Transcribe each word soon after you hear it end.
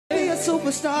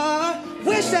superstar.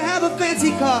 Wish to have a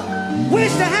fancy car.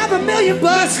 Wish to have $1 million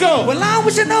bucks. Let's go. Well, I'm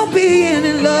wishing on being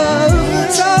in love.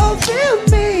 So feel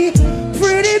me,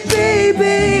 pretty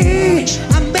baby.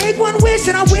 I make one wish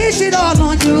and I wish it all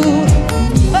on you.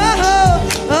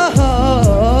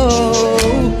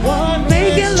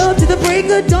 Making love to the break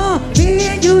of dawn. Me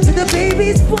and you to the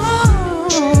baby's born.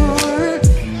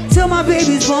 Till my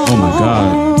baby's born. Oh my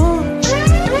God.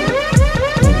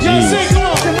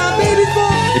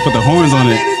 They put the horns on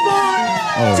it.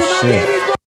 Oh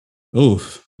shit.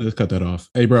 Oof. Let's cut that off.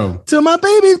 Hey, bro. To my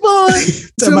baby's born.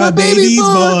 To my baby's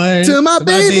born. To my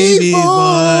baby's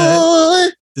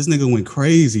born. This nigga went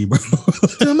crazy, bro.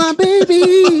 To my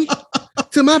baby.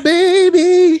 To my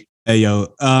baby. Hey,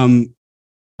 yo. I'm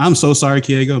so sorry,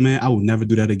 Kiego, man. I will never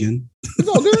do that again. It's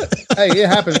all good. Hey, it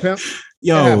happens, pimp.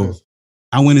 Yo,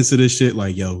 I went into this shit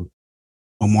like, yo,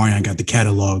 Omarion got the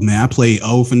catalog, man. I played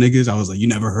O for niggas. I was like, you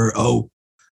never heard O?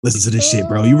 Listen to this shit,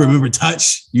 bro. You remember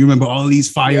Touch? You remember all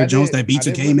these fire Jones that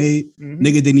B2K made? Mm-hmm.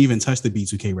 Nigga didn't even touch the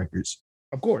B2K records.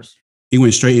 Of course. He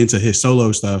went straight into his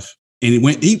solo stuff. And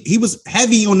he was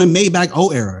heavy on the Maybach O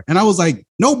era. And I was like,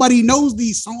 nobody knows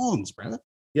these songs, bro.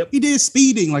 Yep. He did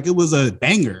Speeding like it was a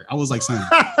banger. I was like, son,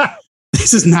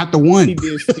 this is not the one. He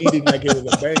did Speeding like it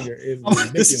was a banger.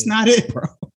 This is not it, bro.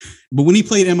 But when he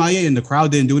played MIA and the crowd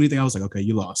didn't do anything, I was like, okay,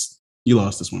 you lost. You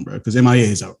lost this one, bro. Because MIA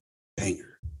is a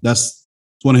banger. That's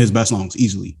one of his best songs,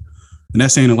 easily. And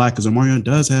that's saying a lot because Omarion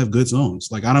does have good songs.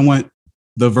 Like, I don't want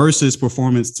the Versus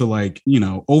performance to, like, you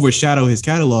know, overshadow his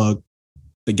catalog.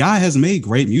 The guy has made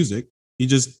great music. He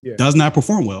just does not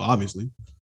perform well, obviously.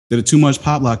 Did it too much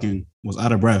pop locking, was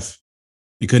out of breath.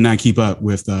 He could not keep up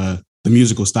with the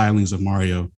musical stylings of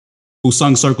Mario, who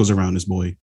sung circles around this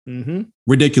boy. Mm-hmm.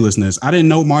 Ridiculousness. I didn't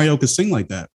know Mario could sing like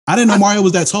that. I didn't know Mario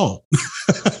was that tall.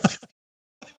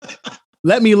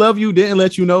 Let Me Love You didn't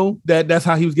let you know that that's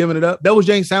how he was giving it up. That was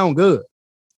James sound good.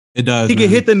 It does. He can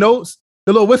hit the notes,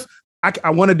 the little whistle.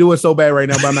 I want to do it so bad right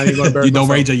now, but I'm not even going to burn. You don't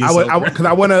rage at yourself. Because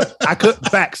I could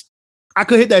facts. I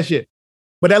could hit that shit.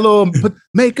 But that little put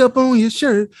makeup on your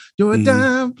shirt, you're a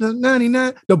dime plus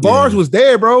 99. The bars was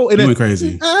there, bro. And it went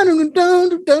crazy.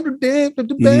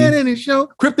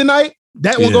 Kryptonite,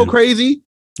 that one go crazy.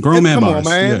 Grown man bars.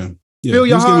 Come on, man. Yeah. Feel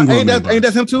your heart. Ain't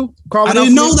that him too? I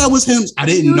didn't know that was him. I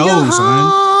didn't know,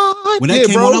 son. When that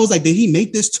came on, I was like, did he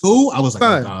make this too? I was like,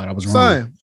 oh God, I was wrong.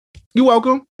 Son, you're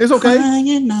welcome. It's okay.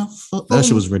 That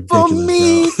shit was ridiculous, for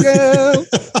me, girl.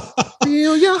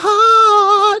 Feel your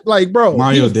heart. Like, bro.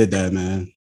 Mario did that,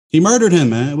 man. He murdered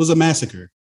him, man. It was a massacre.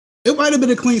 It might have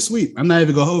been a clean sweep. I'm not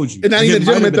even gonna hold you. It's not even a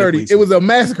gentleman 30. It was a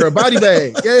massacre, a body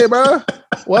bag. Yeah, bro.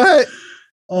 What?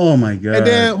 Oh my God. And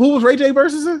then who was Ray J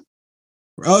versus him?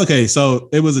 Okay, so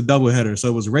it was a doubleheader. So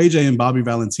it was Ray J and Bobby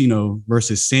Valentino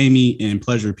versus Sammy and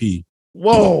Pleasure P.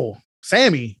 Whoa,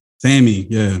 Sammy,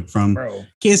 yeah, from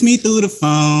Kiss Me Through the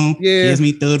Phone. Yeah, Kiss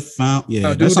Me Through the Phone.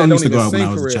 Yeah, that song used to go out when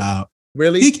I was a child.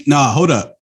 Really? Hold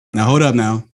up.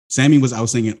 Now. Sammy was out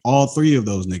singing all three of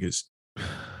those niggas.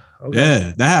 Okay.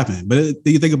 Yeah, that happened. But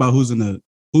you think about who's the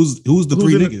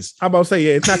three niggas? I'm about to say,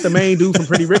 it's not the main dude from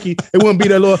Pretty Ricky. It wouldn't be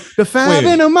the little 5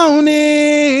 in the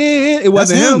morning. It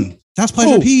wasn't him. That's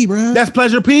Pleasure P, bro. That's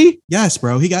Pleasure P? Yes,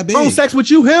 bro. He got big. On Sex With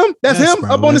You, him? That's him,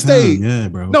 bro. Up on the stage. Him. Yeah,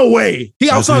 bro. No way. He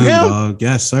outsung him? Dog.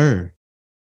 Yes, sir.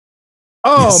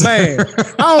 Oh, yes, man.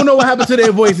 Sir. I don't know what happened to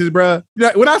their voices, bro.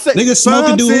 When I say niggas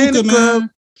smoking do hookah, man.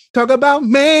 Talk about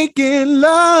making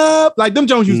love. Like, them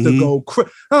Jones used to go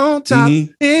on top.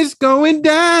 Mm-hmm. It's going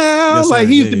down. Yes, like,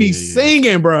 he used to be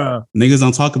singing, bro. Niggas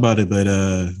don't talk about it, but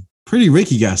Pretty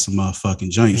Ricky got some motherfucking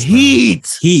joints. Bro.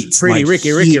 Heat. Pretty like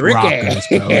Ricky. Rockers,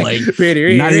 bro. Like, Pretty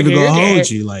Ricky. Not even gonna hold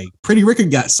you. Like, Pretty Ricky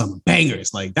got some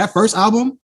bangers. Like, that first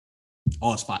album,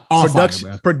 all fire.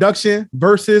 Production,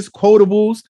 verses,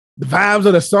 quotables, the vibes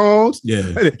of the songs.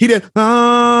 Yeah. He did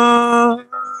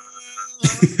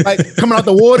like coming out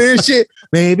the water and shit.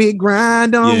 Baby,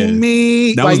 grind on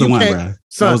me. That was the one, bro.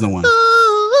 That was the one.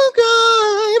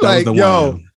 Oh, God. Like,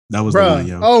 yo. That was the one,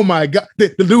 yo. Oh my God. The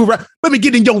dude, let me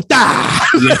get in your thigh.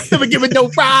 Let me give it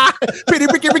your thigh. Pretty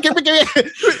Ricky.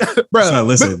 Bro. So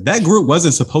listen, that group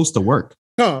wasn't supposed to work.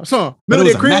 Remember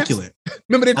their immaculate.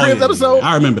 Remember their Cribs episode?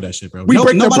 I remember that shit, bro. We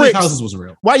break the bricks. Houses was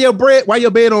real. Why your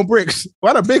bed on bricks?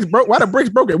 Why the bricks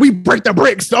broken? We break the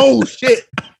bricks. Oh shit.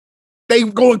 They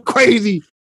going crazy.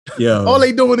 Yeah. All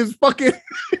they doing is fucking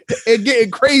and getting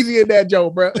crazy in that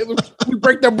joke, bro. We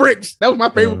break the bricks. That was my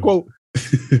favorite quote.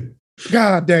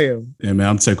 God damn. Yeah, man,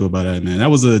 I'm tickled by that, man. That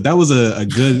was a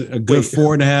good Wait.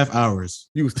 4.5 hours.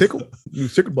 You was tickled? You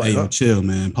was tickled by Hey, it, yo, huh? chill,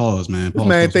 man. Pause, man. This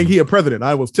man think he a president.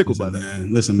 I was tickled Listen, by that.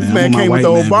 man. Listen, This man. I'm man on my came with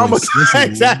white the man Obama. voice. Listen,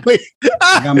 Exactly.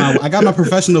 I got my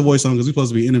professional voice on because we're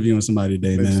supposed to be interviewing somebody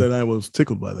today, Man man. said I was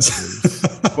tickled by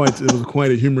that. It was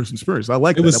quite a humorous experience. I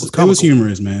like that. That Was comical. It was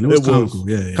humorous, man. It was comical.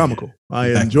 Yeah, comical. Yeah. I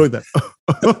Exactly. enjoyed that.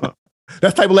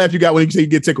 That's the type of laugh you got when you say you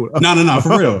get tickled. No,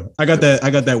 for real. I got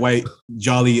that white,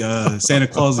 jolly Santa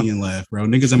Clausian laugh, bro.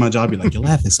 Niggas in my job be like, your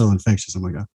laugh is so infectious. I'm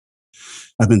like,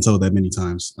 I've been told that many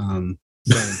times.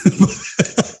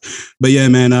 But yeah,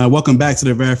 man, welcome back to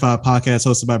the Verified Podcast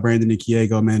hosted by Brandon and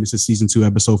Kiego, man. This is season 2,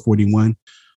 episode 41.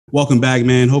 Welcome back,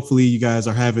 man. Hopefully you guys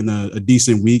are having a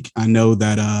decent week. I know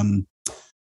that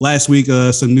last week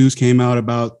some news came out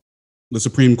about the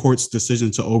Supreme Court's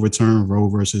decision to overturn Roe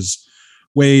versus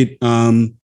Wade. I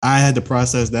had to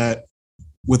process that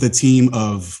with a team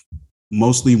of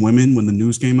mostly women when the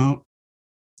news came out.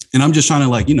 And I'm just trying to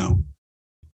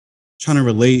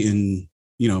relate and,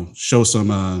 show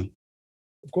some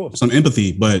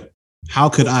empathy. But how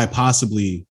could I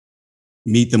possibly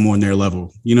meet them on their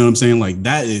level? You know what I'm saying? Like,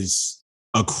 that is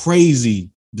a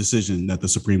crazy decision that the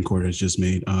Supreme Court has just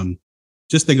made.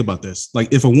 Just think about this.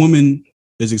 Like, if a woman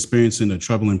is experiencing a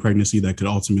troubling pregnancy that could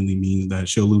ultimately mean that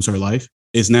she'll lose her life,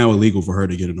 it's now illegal for her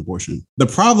to get an abortion. The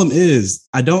problem is,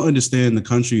 I don't understand the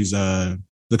country's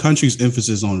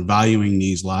emphasis on valuing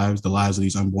these lives, the lives of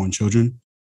these unborn children,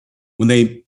 when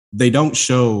they don't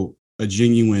show a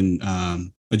genuine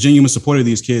support of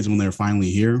these kids when they're finally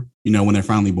here, when they're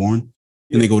finally born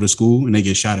and they go to school and they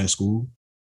get shot at school.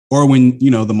 Or when,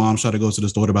 the mom try to go to the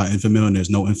store about Enfamil and there's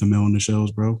no Enfamil in the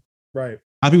shelves, bro. Right.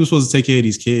 How are people supposed to take care of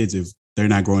these kids if they're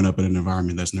not growing up in an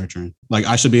environment that's nurturing? Like,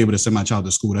 I should be able to send my child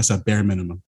to school. That's a bare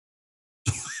minimum.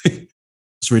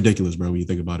 It's ridiculous, bro, when you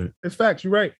think about it. It's facts.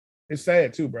 You're right. It's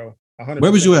sad too, bro. 100%.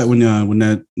 Where was you at when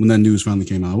that news finally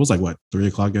came out? It was like, what, 3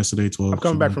 o'clock yesterday, 12? I'm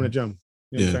coming back from the gym.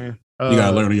 You know what I'm saying? You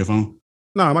got to learn on your phone?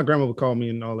 No, my grandma would call me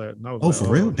and all that. And I was for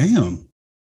real? Damn.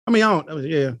 I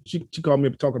mean, she called me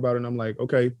up to talk about it, and I'm like,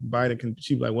 okay, Biden can.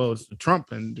 She's like, well, it's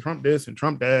Trump and Trump this and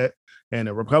Trump that, and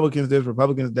the Republicans this,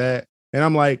 Republicans that, and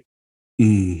I'm like,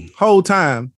 whole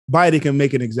time Biden can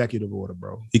make an executive order,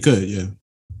 bro. He could, yeah,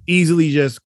 easily,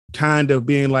 just kind of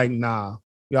being like, nah,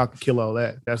 y'all can kill all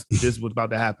that. This is what's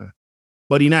about to happen,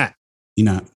 but he not.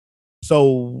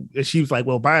 So she was like,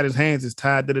 well, Biden's hands is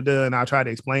tied, and I tried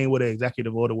to explain what the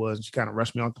executive order was, and she kind of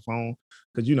rushed me off the phone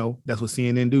because that's what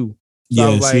CNN do. So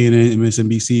yeah, like, CNN,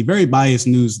 MSNBC, very biased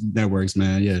news networks,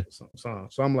 man. Yeah. So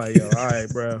I'm like, yo, all right,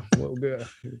 bro. Well,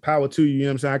 power to you. You know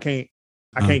what I'm saying?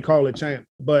 I can't call it champ,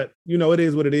 but it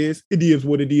is what it is. It is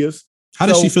what it is. How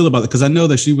does she feel about it? Because I know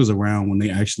that she was around when they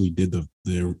actually did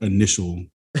the initial.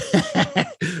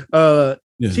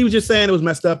 She was just saying it was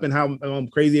messed up and how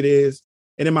crazy it is.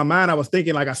 And in my mind, I was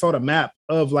thinking, like, I saw the map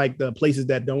of like the places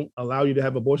that don't allow you to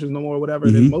have abortions no more or whatever.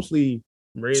 Mm-hmm. And it's mostly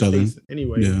red states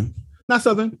anyway. Yeah. Not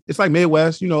Southern. It's like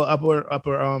Midwest,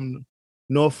 upper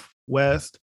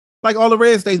Northwest, like all the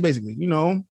red states, basically,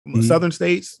 Southern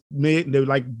states, they're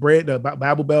like bread, the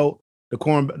Bible Belt, the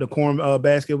corn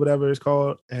basket, whatever it's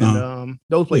called. And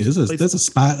those places. There's a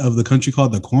spot of the country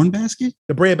called the corn basket?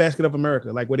 The bread basket of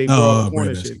America, like where they grow corn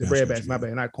and shit. The bread basket, my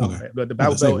bad, not corn, but the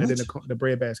Bible Belt and then the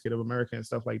bread basket of America and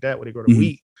stuff like that, where they grow the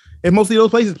wheat. And mostly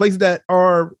those places that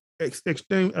are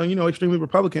extremely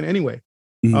Republican anyway.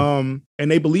 And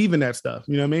they believe in that stuff,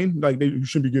 you know what I mean? Like, you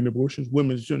shouldn't be getting abortions,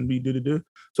 women shouldn't be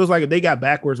So it's like, if they got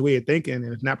backwards way of thinking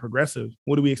and it's not progressive,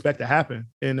 what do we expect to happen?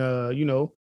 And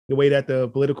the way that the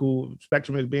political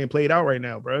spectrum is being played out right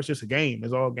now, bro, it's just a game.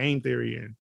 It's all game theory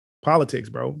and politics,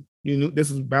 bro. This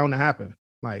is bound to happen.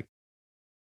 Like,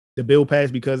 the bill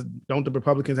passed because don't the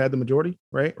Republicans have the majority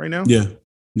right now?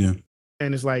 Yeah.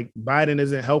 And it's like, Biden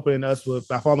isn't helping us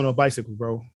by falling on bicycles,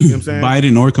 bro. You know what I'm saying?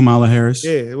 Biden or Kamala Harris.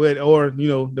 Yeah, or,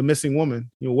 the missing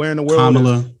woman. Where in the world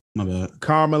Kamala, my bad.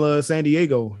 Kamala San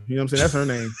Diego. You know what I'm saying? That's her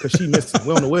name, because she missing.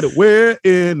 We don't know where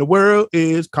in the world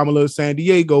is Kamala San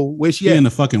Diego? Where she at? In the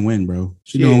fucking wind, bro.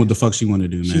 She doing what the fuck she want to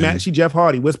do, man. She Jeff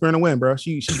Hardy, whisper in the wind, bro.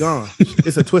 She gone.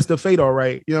 It's a twist of fate, all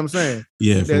right. You know what I'm saying?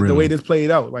 Yeah, for real. The way this played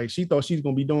out. Like, she thought she's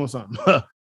going to be doing something.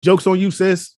 Jokes on you,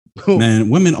 sis. Man,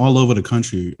 women all over the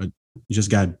country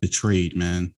just got betrayed,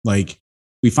 man. Like,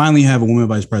 we finally have a woman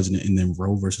vice president, and then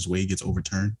Roe versus Wade gets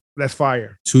overturned. That's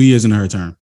fire. 2 years into her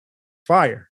term.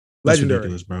 Fire. Legendary.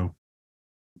 That's ridiculous, bro.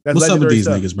 That's what's up with these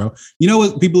stuff. niggas, bro? You know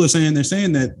what people are saying? They're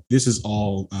saying that this is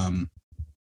all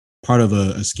part of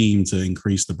a scheme to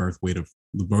increase the birth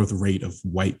rate of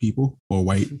white people or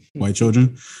white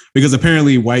children, because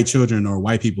apparently white children or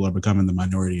white people are becoming the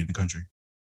minority in the country.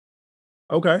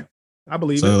 Okay. I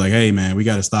believe so it. So like, hey man, we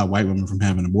got to stop white women from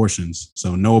having abortions.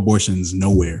 So no abortions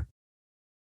nowhere.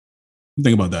 You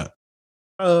think about that?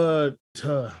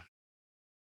 So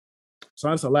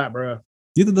that's a lot, bro.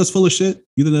 You think that's full of shit?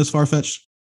 You think that's far-fetched?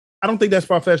 I don't think that's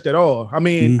far-fetched at all. I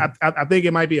mean, I think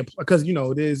it might be because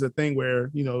it is a thing where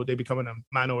they becoming a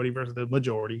minority versus the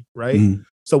majority, right?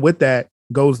 So with that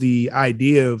goes the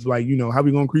idea of like, how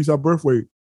we gonna increase our birth rate?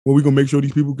 Well, we gonna make sure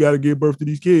these people gotta give birth to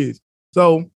these kids.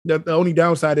 So the only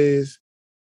downside is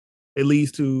it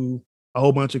leads to a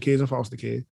whole bunch of kids in foster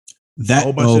care. My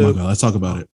God, let's talk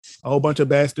about it. A whole bunch of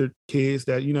bastard kids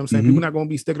that, what I'm saying? People not gonna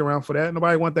be sticking around for that.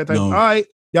 Nobody want that type. All right.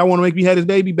 Y'all want to make me have this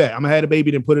baby back? I'm gonna have the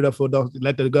baby, then put it up for adults.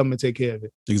 Let the government take care of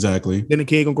it. Exactly. Then the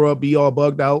kid gonna grow up, be all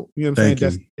bugged out. You know what I'm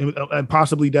saying? And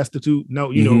possibly destitute.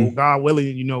 No, God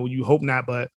willing, you hope not,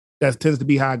 but that tends to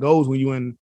be how it goes when you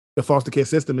in the foster care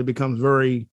system. It becomes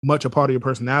very much a part of your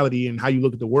personality and how you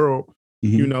look at the world.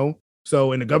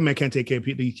 So, and the government can't take care of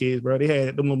these kids, bro. They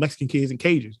had them little Mexican kids in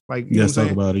cages. Like, let's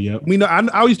talk about it. Yep. I mean,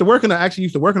 I used to work in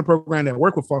a program that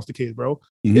worked with foster kids, bro.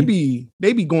 They be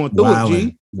going through it,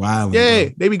 G. Wow. Yeah,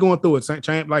 they be going through it.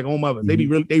 Champ, like on mother. They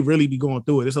really be going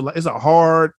through it. It's a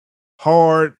hard,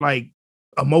 like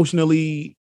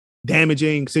emotionally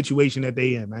damaging situation that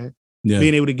they in, man. Yeah.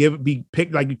 Being able to be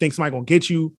picked, like you think somebody gonna get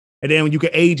you, and then when you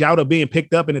can age out of being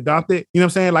picked up and adopted, you know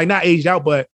what I'm saying? Like not aged out,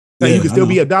 but you can still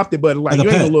be adopted, but like you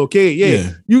ain't a little kid.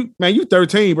 Yeah. You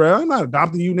 13, bro. I'm not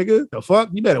adopting you, nigga. The fuck?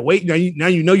 You better wait. Now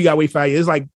you gotta wait 5 years. It's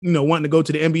like, wanting to go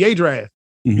to the NBA draft.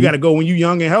 You gotta go when you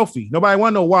young and healthy. Nobody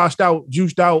want no washed out,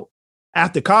 juiced out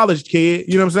after college kid.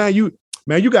 You know what I'm saying?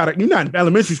 You're not in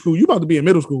elementary school. You about to be in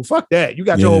middle school. Fuck that. You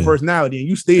got your whole personality and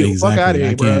you still fuck out of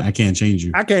here, bro. I can't change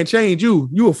you. I can't change you.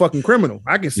 You a fucking criminal.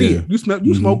 I can see it.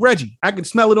 You smoke Reggie. I can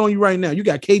smell it on you right now. You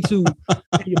got K2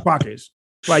 in your pockets.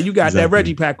 Like you got that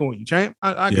Reggie pack on you, champ.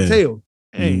 I can tell.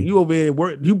 Hey, you over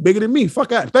here you bigger than me.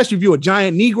 Fuck out. Especially if you're a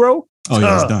giant Negro. Oh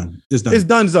yeah, it's done. It's done. It's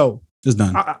done, Zo. It's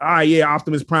done. All right, yeah,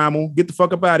 Optimus Primal. Get the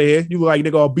fuck up out of here. You look like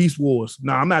nigga all Beast Wars.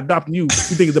 Nah, I'm not adopting you. You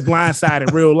think it's a blind side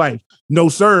in real life. No,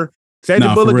 sir.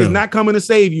 Sandra Bullock is not coming to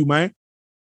save you, man.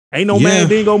 Ain't no man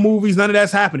dingo movies. None of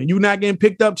that's happening. You not getting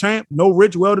picked up, champ. No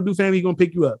rich, well-to-do family gonna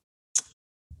pick you up.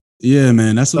 Yeah,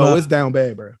 man. That's what it's down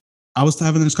bad, bro. I was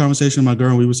having this conversation with my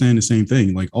girl. And we were saying the same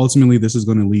thing. Like ultimately, this is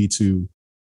going to lead to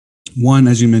one,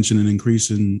 as you mentioned, an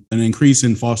increase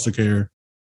in foster care,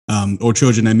 or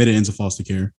children admitted into foster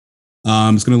care.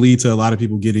 It's going to lead to a lot of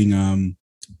people getting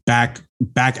back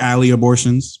alley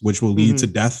abortions, which will lead to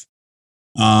death.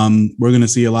 We're going to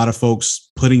see a lot of folks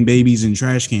putting babies in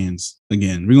trash cans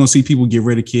again. We're going to see people get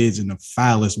rid of kids in the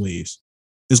foulest ways.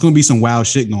 There's going to be some wild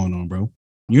shit going on, bro.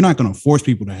 You're not going to force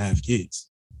people to have kids.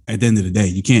 At the end of the day,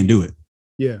 you can't do it.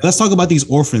 Yeah. Let's talk about these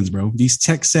orphans, bro. These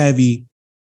tech savvy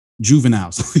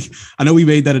juveniles. I know we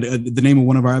made that the name of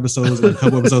one of our episodes a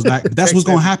couple episodes back, but that's what's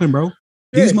going to happen, bro.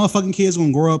 These motherfucking kids going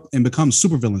to grow up and become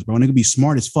supervillains, bro. And they're going to be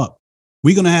smart as fuck.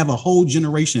 We're going to have a whole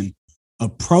generation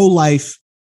of pro-life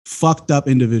fucked up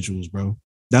individuals, bro.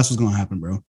 That's what's going to happen,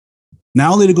 bro.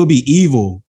 Not only they're going to be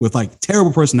evil with like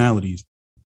terrible personalities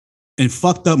and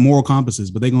fucked up moral compasses,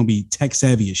 but they're going to be tech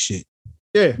savvy as shit.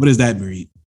 Yeah. What does that breed?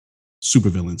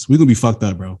 Supervillains. We're gonna be fucked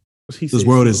up, bro. This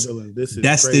world is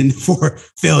destined for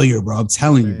failure, bro. I'm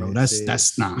telling you, bro.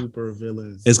 That's not super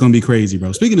villains. It's gonna be crazy,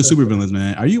 bro. Speaking of supervillains,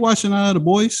 man, are you watching The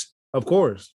Boys? Of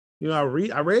course. I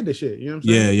read the shit. You know what I'm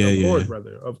saying? Yeah. Of course,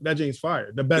 brother. That James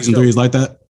Fire. The best Season 3 is like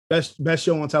that. Best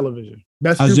show on television.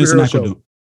 Best How's superhero show.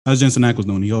 How's Jensen Ackles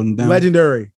doing? He holding down.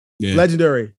 Legendary. Yeah.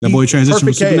 Legendary. That boy transitioned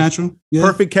from Supernatural. Yeah.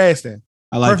 Perfect casting.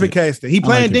 I like perfect casting. He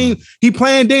playing Dean. He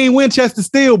playing Dean Winchester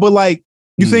still, but like.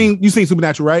 You seen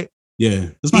Supernatural, right? Yeah.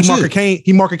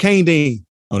 He Marker Kane Dean.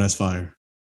 Oh, that's fire.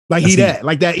 Like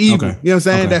that evil. Okay. You know what I'm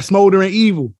saying? That smoldering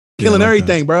evil. Killing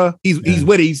everything, bro. He's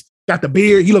with it. He's got the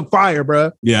beard. He look fire,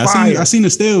 bro. Yeah, I seen the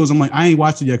stills. I'm like, I ain't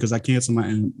watched it yet because I canceled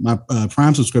my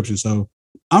Prime subscription. So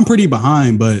I'm pretty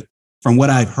behind, but from what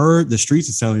I've heard, the streets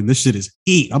is telling this shit is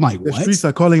heat. I'm like, what? The streets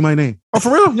are calling my name. Oh,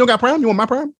 for real? You don't got Prime? You want my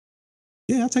Prime?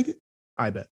 Yeah, I'll take it.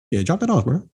 I bet. Yeah, drop that off,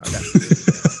 bro.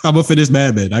 I'm gonna finish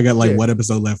Mad Men. I got like one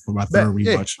episode left for my third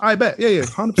rewatch. I bet. Yeah,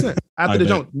 100%. After the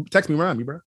joint, text me, remind me,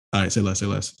 bro. All right, say less.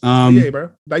 Yeah,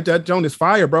 bro. Like that joint is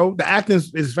fire, bro. The acting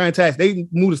is fantastic. They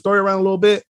move the story around a little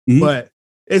bit, but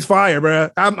it's fire, bro.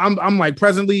 I'm like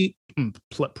pleasantly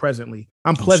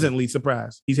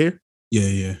surprised. He's here.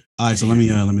 Yeah. All right, so let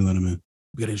me let him in.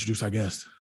 We gotta introduce our guest.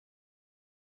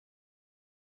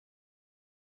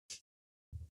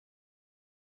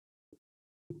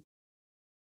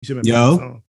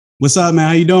 Yo, what's up, man?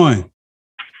 How you doing?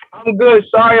 I'm good.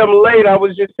 Sorry I'm late. I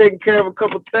was just taking care of a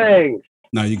couple things.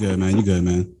 No, you good,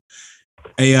 man.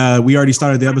 Hey, we already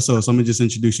started the episode, so I'm gonna just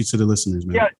introduce you to the listeners,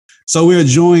 man. Yeah. So we are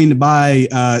joined by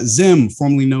XiiiM,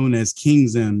 formerly known as King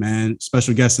XiiiM, man.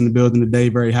 Special guest in the building today.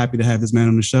 Very happy to have this man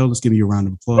on the show. Let's give you a round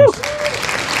of applause. Woo.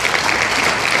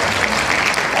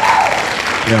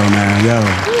 Yo, man, yo.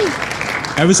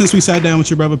 Ever since we sat down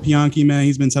with your brother Pianki, man,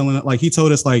 he's been telling it, like, he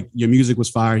told us like your music was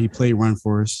fire. He played Run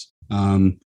for us.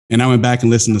 And I went back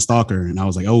and listened to Stalker, and I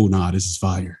was like, oh nah, this is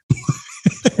fire.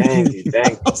 Thank you.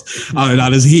 Oh no,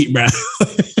 this heat, bro.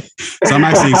 So I'm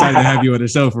actually excited to have you on the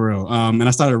show for real. And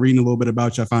I started reading a little bit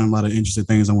about you. I found a lot of interesting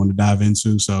things I wanted to dive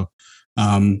into. So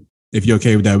if you're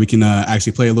okay with that, we can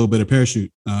actually play a little bit of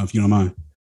Parachute, if you don't mind.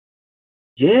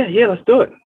 Yeah, let's do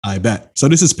it. I bet. So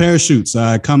this is Parachutes.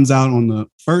 It comes out on the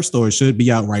 1st, or it should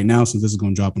be out right now since this is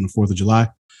going to drop on the 4th of July.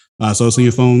 So it's on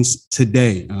your phones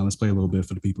today. Let's play a little bit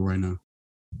for the people right now.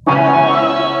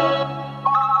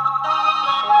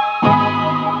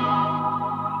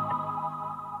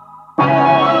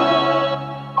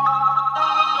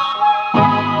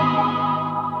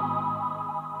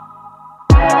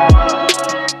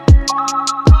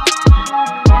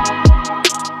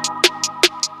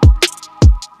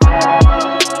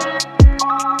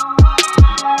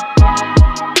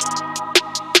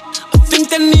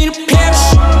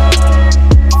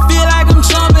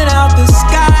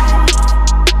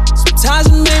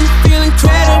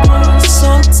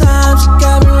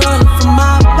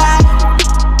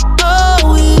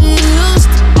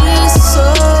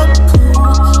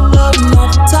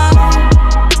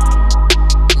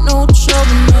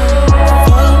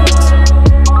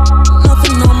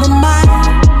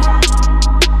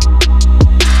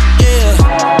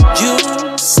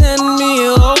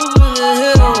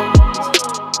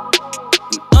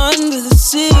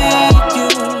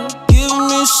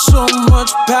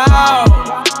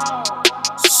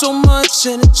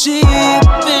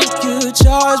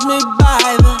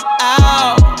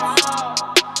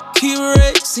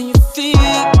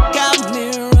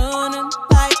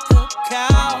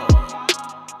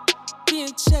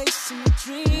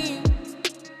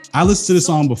 I listened to the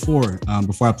song before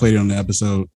I played it on the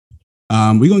episode.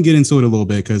 We're going to get into it a little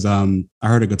bit because I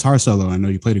heard a guitar solo. I know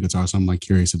you played a guitar, so I'm like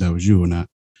curious if that was you or not.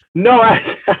 No,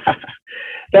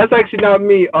 that's actually not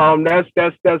me. That's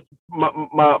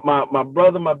my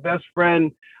brother, my best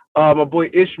friend, my boy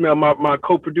Ishmael, my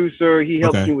co-producer. He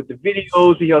helps me with the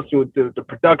videos. He helps me with the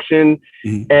production.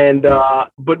 Mm-hmm. And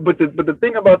but the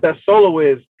thing about that solo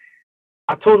is,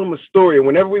 I told him a story. And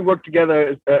whenever we work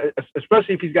together,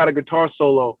 especially if he's got a guitar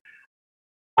solo,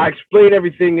 I explain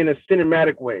everything in a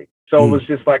cinematic way. So it was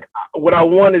just like, what I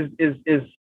want is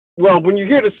well, when you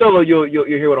hear the solo, you'll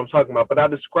hear what I'm talking about. But I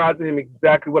described to him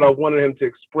exactly what I wanted him to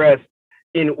express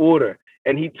in order,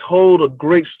 and he told a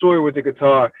great story with the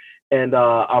guitar. And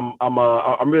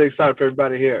I'm really excited for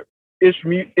everybody to hear it.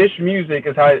 Ish Music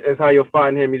is how you'll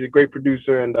find him. He's a great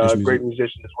producer and a great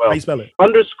musician as well. How you spell it?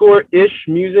 _Ish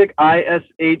Music,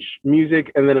 ISH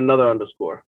Music, and then another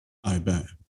underscore. I bet.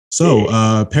 So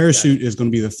Parachute is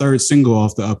going to be the 3rd single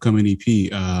off the upcoming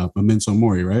EP, Memento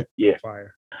Mori, right? Yeah.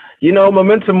 Fire. You know,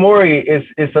 Memento Mori is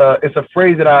a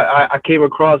phrase that I came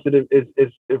across. That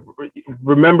is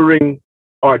remembering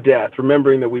our death,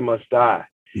 remembering that we must die.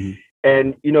 Mm-hmm.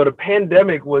 And you know, the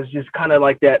pandemic was just kind of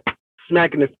like that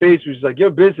smack in the face, which is like,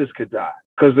 your business could die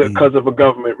because of a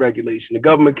government regulation. The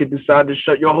government could decide to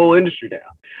shut your whole industry down.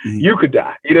 Mm-hmm. You could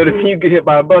die. You know what I mean? You get hit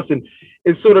by a bus, and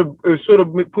it sort of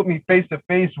put me face to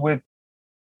face with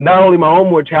not only my own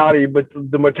mortality, but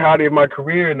the mortality of my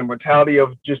career and the mortality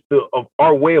of just of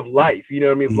our way of life. You know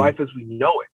what I mean? Mm-hmm. Life as we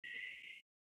know it.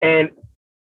 And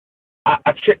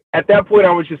at that point,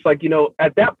 I was just like, you know,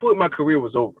 at that point, my career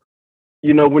was over.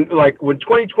 You know, when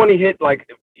 2020 hit, like,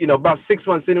 you know, about 6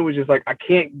 months in, it was just like, I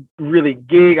can't really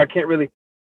gig. I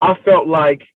felt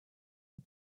like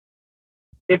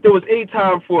if there was any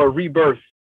time for a rebirth,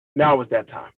 now was that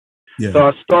time. Yeah. So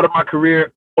I started my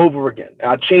career over again.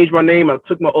 I changed my name. I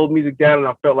took my old music down, and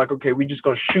I felt like, okay, we're just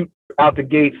going to shoot out the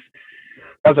gates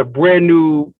as a brand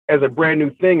new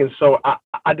thing. And so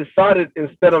I decided,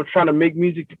 instead of trying to make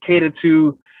music to cater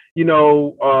to, you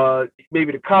know,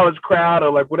 maybe the college crowd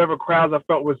or like whatever crowds I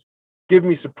felt was giving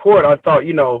me support, I thought,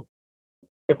 you know,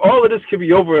 if all of this could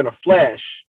be over in a flash,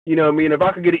 you know what I mean? If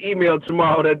I could get an email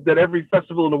tomorrow that every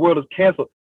festival in the world is canceled,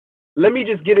 let me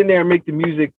just get in there and make the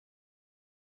music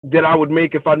that I would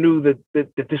make if I knew that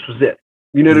this was it.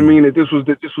 You know what I mean? That this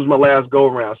was my last go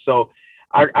around. So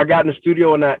I got in the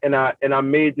studio and I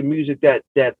made the music that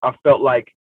I felt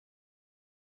like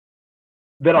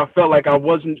I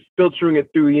wasn't filtering it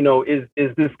through, you know, is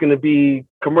this going to be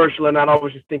commercial or not? I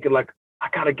was just thinking like, I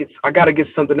gotta get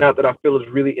something out that I feel is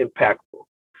really impactful.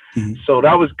 So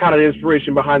that was kind of the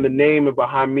inspiration behind the name and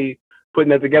behind me putting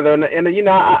that together. And you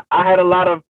know, I had a lot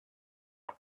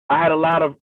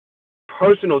of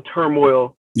personal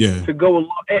turmoil to go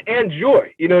along, and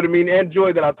joy, you know what I mean, and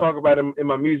joy that I talk about in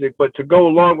my music. But to go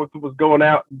along with what was going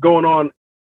on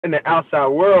in the outside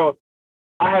world,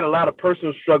 I had a lot of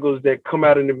personal struggles that come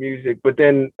out in the music. But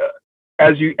then,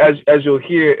 as you'll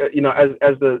hear, you know,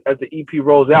 as the EP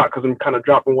rolls out, because I'm kind of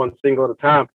dropping one single at a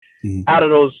time. Out of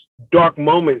those dark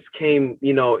moments came,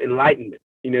 you know, enlightenment.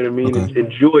 You know what I mean?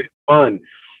 And joy, fun,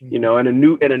 you know, and a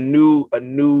new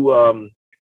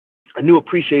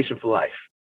appreciation for life.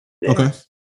 Yeah. Okay.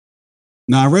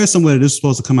 Now I read somewhere that this is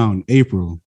supposed to come out in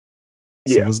April.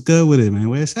 So what's good with it, man?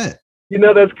 Where it's at? You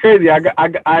know, that's crazy.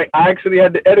 I actually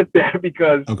had to edit that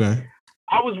because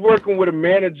I was working with a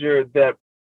manager that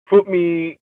put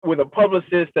me with a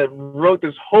publicist that wrote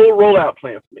this whole rollout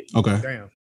plan for me. Okay. Damn.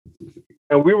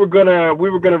 And we were gonna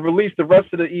release the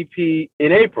rest of the EP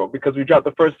in April because we dropped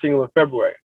the first single in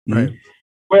February. Right.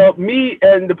 Well, me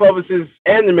and the publicist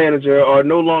and the manager are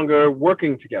no longer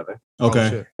working together.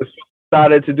 Okay. So I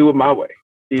decided to do it my way.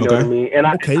 You know what I mean? And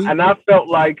I felt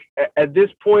like at this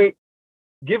point,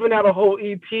 giving out a whole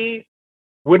EP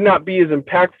would not be as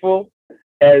impactful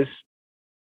as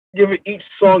giving each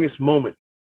song its moment.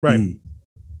 Right.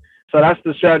 So that's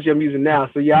the strategy I'm using now.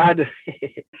 So yeah,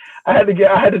 I had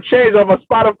to change on my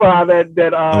Spotify that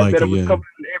it was coming in April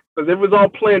because it was all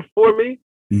planned for me,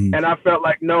 and I felt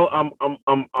like no, I'm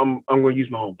going to use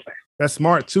my own plan. That's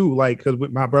smart too. Like, because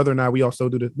with my brother and I, we also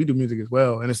do music as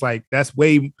well, and it's like that's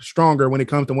way stronger when it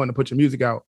comes to wanting to put your music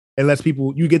out. It lets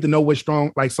people, you get to know which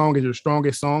song is your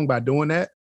strongest song by doing that.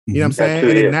 You know what I'm saying?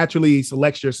 And it naturally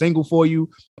selects your single for you.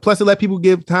 Plus, it let people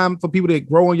give time for people to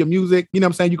grow on your music. You know what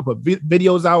I'm saying? You can put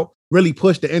videos out, really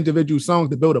push the individual songs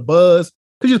to build a buzz.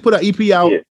 Could you just put an EP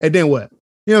out and then what?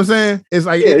 You know what I'm saying? It's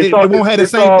like it won't have the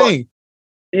same thing.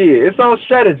 Yeah, it's all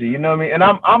strategy. You know what I mean? And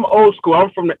I'm old school.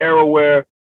 I'm from the era where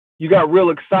you got real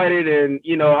excited, and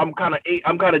you know I'm kind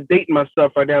of dating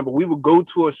myself right now. But we would go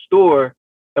to a store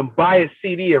and buy a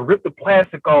CD and rip the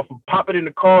plastic off and pop it in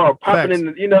the car, or pop it in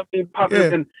the, you know, pop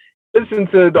it and listen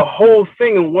to the whole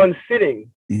thing in one sitting.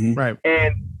 Right.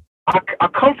 And I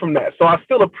come from that. So I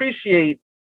still appreciate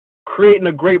creating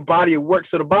a great body of work.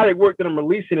 So the body of work that I'm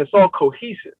releasing, it's all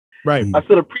cohesive. Right. I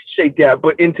still appreciate that.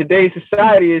 But in today's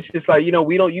society, it's just like, you know,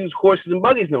 we don't use horses and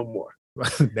buggies no more.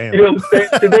 Damn. You know what I'm saying?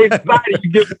 Today's society,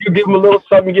 you give them a little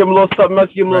something, you give them a little something else,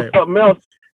 you give them a little something else,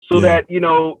 so that, you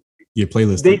know, your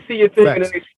playlist. They see your thing and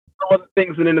then they see some other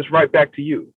things and then it's right back to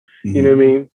you. You know what I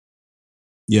mean?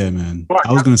 Yeah, man.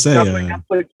 I was gonna say,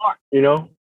 you know?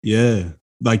 Yeah.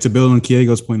 Like to build on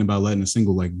Kiego's point about letting a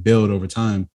single like build over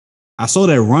time. I saw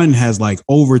that Run has like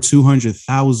over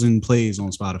 200,000 plays on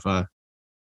Spotify.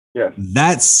 Yeah.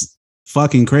 That's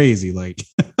fucking crazy. Like,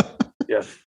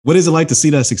 yes. What is it like to see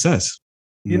that success?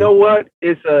 You know what?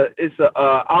 It's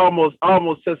I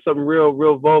almost said something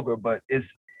real vulgar, but it's,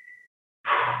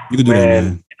 you can do that,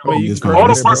 man. All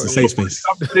the work safe space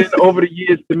over the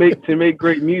years to make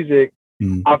great music.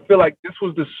 I feel like this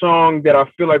was the song that I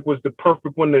feel like was the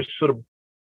perfect one to sort of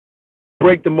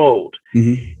break the mold.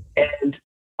 And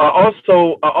I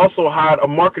also hired a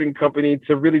marketing company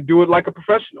to really do it like a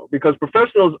professional, because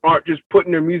professionals aren't just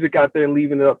putting their music out there and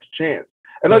leaving it up to chance.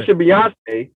 Unless you're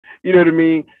Beyonce, you know what I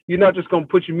mean? You're not just going to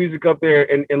put your music up there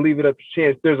and leave it up to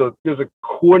chance. There's a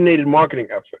coordinated marketing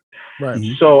effort. Right.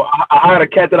 So I had a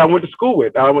cat that I went to school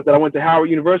with, that I went to Howard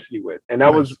University with. And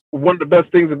that was one of the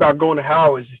best things about going to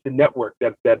Howard, is just the network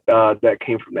that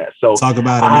came from that. So talk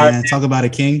about it, man. Talk about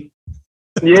it, King.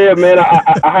 Yeah, man.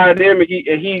 I hired him, and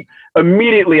he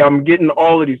immediately, I'm getting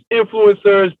all of these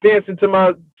influencers dancing to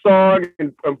my song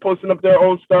and posting up their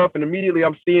own stuff. And immediately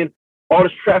I'm seeing all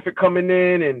this traffic coming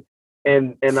in, and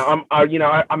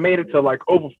I made it to like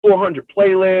over 400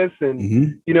 playlists,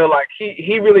 and you know, like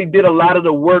he really did a lot of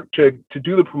the work to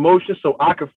do the promotion so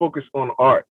I could focus on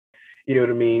art. You know what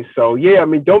I mean? So yeah, I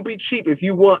mean, don't be cheap. If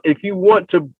you want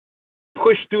to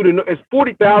push through it's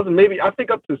 40,000, maybe I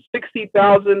think up to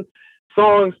 60,000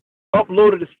 songs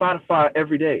uploaded to Spotify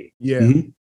every day. Yeah.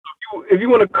 If you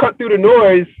want to cut through the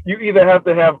noise, you either have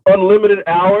to have unlimited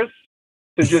hours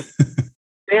to just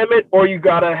damn it, or you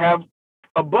gotta have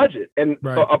a budget. And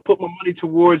so I put my money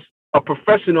towards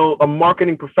a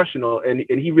marketing professional, and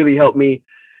he really helped me,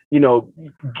 you know,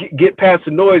 get past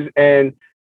the noise. And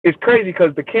it's crazy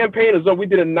because the campaign is over. We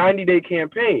did a 90-day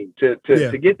campaign to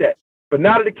get that. But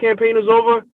now that the campaign is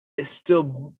over, it's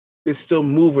still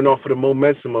moving off of the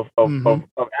momentum of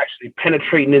actually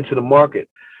penetrating into the market.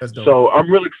 So I'm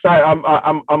really excited.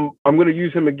 I'm going to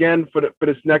use him again for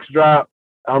this next drop.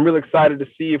 I'm really excited to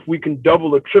see if we can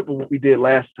double or triple what we did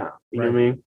last time. You know what I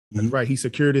mean? That's right. He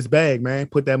secured his bag, man.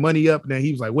 Put that money up, and then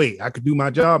he was like, "Wait, I could do my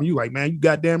job." And you like, "Man, you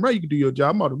goddamn right, you can do your job.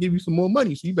 I'm about to give you some more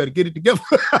money, so you better get it together."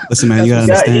 Listen, man, you gotta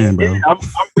understand, bro.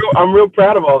 I'm real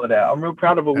proud of all of that. I'm real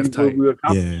proud of what we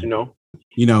accomplished.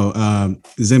 You know,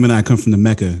 Zim and I come from the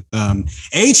Mecca.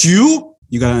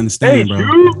 You gotta understand,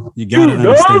 bro. You gotta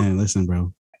understand. Listen,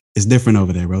 bro. It's different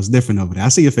over there, bro. It's different over there. I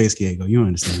see your face, Kiego. You don't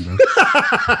understand, bro.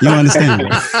 You don't understand, bro.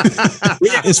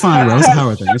 It's fine, bro. It's a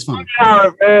Howard thing. It's fine.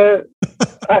 Man.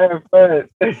 I have fun.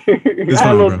 It's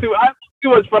fine, bro. I had too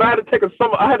much fun. I had to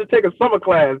take a summer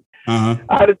class. Uh-huh.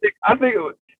 I think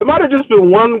it might have just been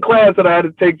one class that I had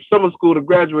to take summer school to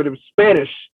graduate. It was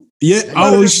Spanish. Yeah.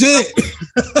 Oh shit.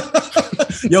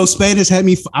 Yo, Spanish had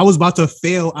me. I was about to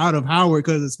fail out of Howard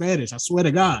because of Spanish. I swear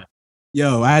to God.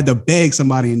 Yo, I had to beg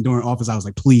somebody in during office. I was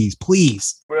like, please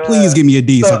give me a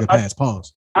D so I could pass.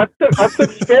 Pause. I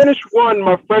took Spanish 1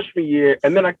 my freshman year,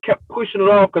 and then I kept pushing it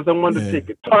off because I wanted to take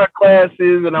guitar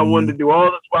classes and I wanted to do all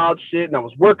this wild shit, and I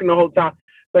was working the whole time.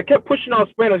 So I kept pushing off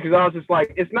Spanish because I was just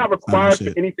like, it's not required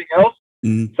for anything else.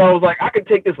 So I was like, I could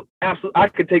take this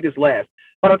last.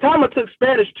 By the time I took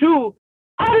Spanish 2,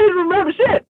 I didn't remember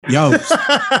shit. Yo, that's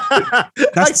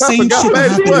the same shit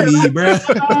that happened to me, bro.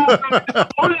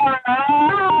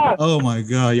 Oh my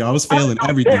God, yo, I was failing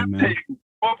everything, man.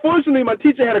 Unfortunately, my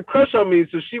teacher had a crush on me,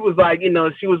 so she was like,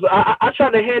 I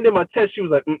tried to hand in my test. She was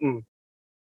like,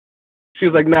 She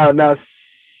was like, now,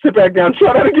 sit back down,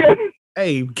 try that again.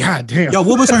 Hey, goddamn. Yo,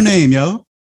 what was her name, yo?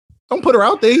 Don't put her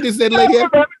out there. He just said, lady,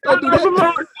 don't do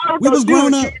that. We was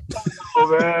grown up.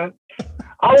 Oh, man.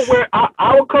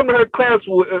 I would come to her class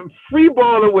with free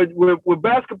balling with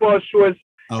basketball shorts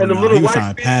and the little white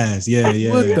trying to pass. Yeah.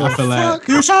 What the I feel fuck?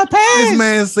 You trying to pass? This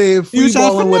man said free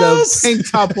balling with a tank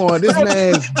top on. This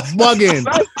man's bugging.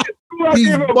 He's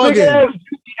bugging.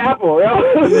 Apple,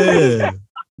 yo. Yeah.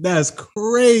 That's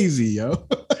crazy, yo.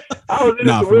 I was in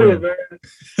it to win it, man.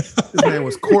 This man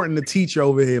was courting the teacher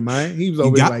over here, man. He was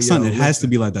over here like, son, it has to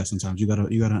be like that sometimes. You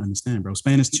gotta understand, bro.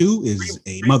 Spanish 2 is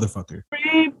a motherfucker.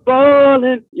 Free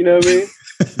balling, you know what I mean?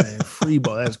 Man, free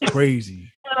ball, that's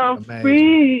crazy. I'm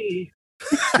free.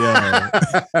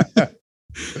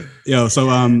 Yo,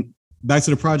 so back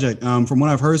to the project. From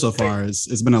what I've heard so far,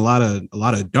 it's been a lot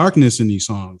of darkness in these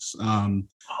songs.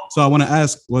 So I want to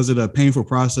ask, was it a painful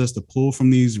process to pull from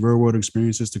these real world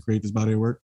experiences to create this body of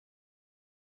work?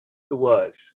 It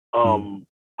was.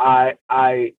 I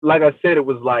like I said, it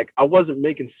was like I wasn't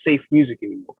making safe music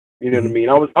anymore. You know what I mean?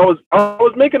 I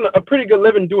was making a pretty good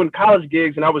living doing college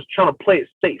gigs, and I was trying to play it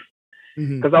safe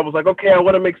because I was like, okay, I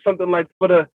want to make something like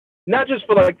not just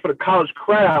for the college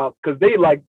crowd because they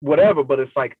like whatever, but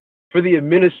it's like for the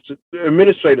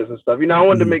administrators and stuff. You know, I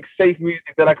wanted to make safe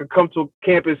music that I could come to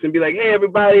campus and be like, hey,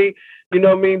 everybody, you know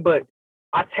what I mean? But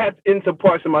I tapped into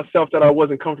parts of myself that I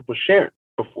wasn't comfortable sharing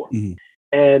before.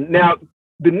 And now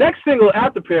the next single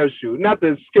after Parachute, not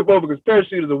to skip over because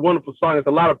Parachute is a wonderful song. It's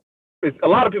a lot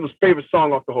of people's favorite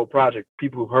song off the whole project,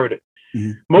 people who've heard it.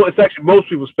 It's actually most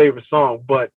people's favorite song,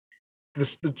 but the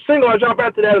single I drop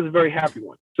after that is a very happy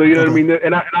one. So you know what I mean?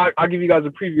 And I'll give you guys a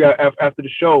preview after the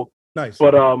show. Nice.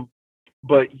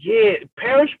 But yeah,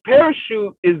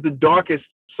 Parachute is the darkest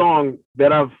song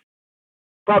that I've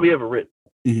probably ever written.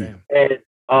 And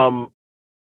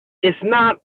it's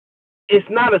not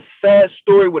a sad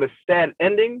story with a sad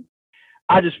ending.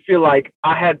 I just feel like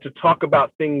I had to talk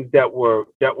about things that were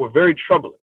very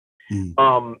troubling.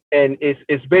 And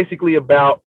it's basically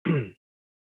about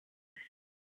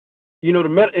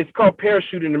it's called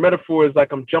Parachute, and the metaphor is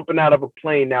like I'm jumping out of a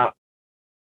plane. Now,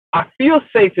 I feel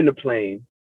safe in the plane,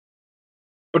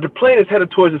 but the plane is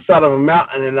headed towards the side of a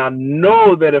mountain, and I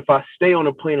know that if I stay on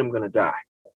the plane, I'm going to die.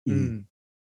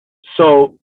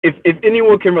 So if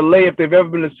anyone can relate, if they've ever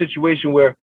been in a situation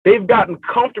where they've gotten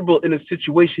comfortable in a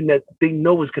situation that they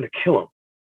know is going to kill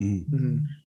them.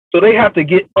 So they have to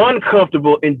get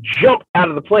uncomfortable and jump out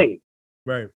of the plane.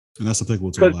 Right. And that's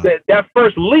applicable to a lot. Because that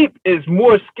first leap is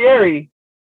more scary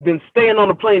than staying on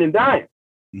the plane and dying.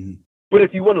 But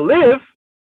if you want to live,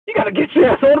 you got to get your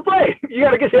ass on the plane. You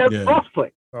got to get your ass off the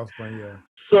plane. Off the plane, yeah.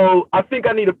 So I think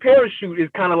I Need a Parachute is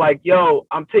kind of like, yo,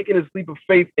 I'm taking this leap of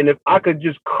faith, and if I could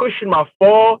just cushion my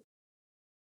fall,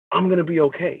 I'm gonna be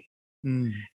okay.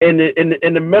 And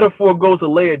the metaphor goes a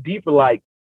layer deeper, like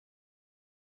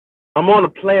I'm on a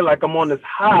plane, like I'm on this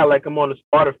high, like I'm on this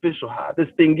artificial high. This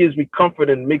thing gives me comfort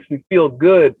and makes me feel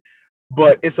good,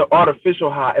 but it's an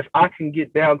artificial high. If I can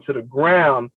get down to the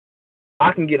ground,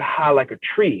 I can get high like a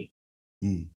tree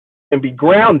and be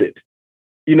grounded.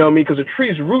 You know what I mean? Because a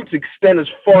tree's roots extend as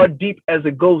far deep as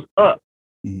it goes up.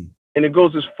 And it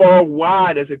goes as far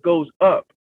wide as it goes up.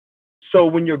 So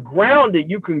when you're grounded,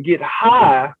 you can get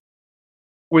high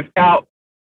without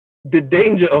the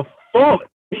danger of falling.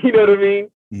 You know what I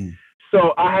mean?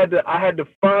 So I had to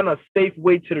find a safe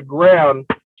way to the ground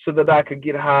so that I could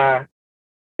get high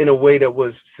in a way that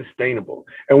was sustainable.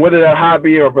 And whether that high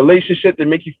be a relationship that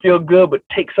make you feel good but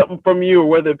take something from you, or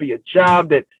whether it be a job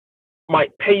that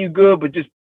might pay you good but just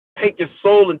take your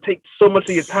soul and take so much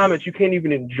of your time that you can't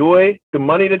even enjoy the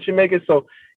money that you're making. So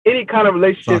any kind of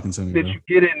relationship that you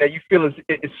get in that you feel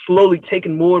is slowly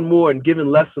taking more and more and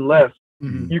giving less and less,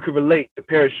 you can relate to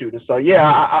parachute. And so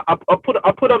yeah, I put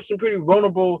up some pretty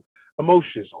vulnerable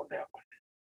emotions on that one.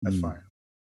 That's fine.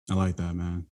 I like that,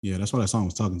 man. Yeah, that's why that song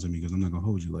was talking to me, because I'm not gonna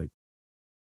hold you. Like,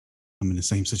 I'm in the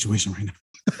same situation right now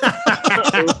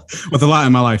with a lot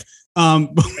in my life. We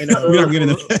don't get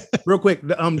into that. Real quick.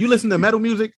 You listen to metal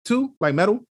music too, like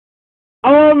metal?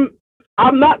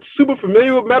 I'm not super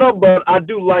familiar with metal, but I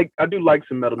do like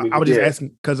some metal music. I was just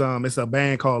asking because it's a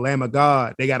band called Lamb of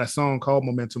God. They got a song called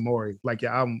Memento Mori, like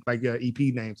your album, like your EP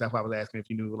names. That's why I was asking if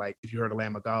you knew, like, if you heard of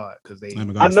Lamb of God, because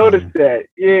I noticed that.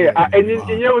 Yeah, and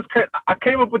you know, I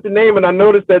came up with the name, and I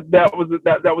noticed that was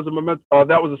a memento.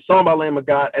 That was a song by Lamb of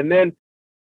God, and then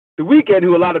The Weeknd,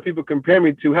 who a lot of people compare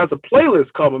me to, has a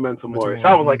playlist called Memento Mori. So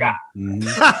I was like,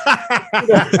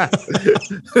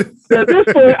 At this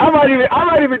point, I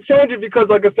might even change it, because,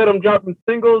 like I said, I'm dropping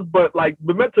singles, but like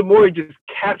Memento Mori just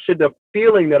captured the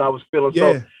feeling that I was feeling.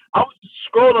 Yeah. So I was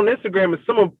scrolling on Instagram and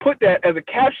someone put that as a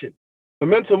caption,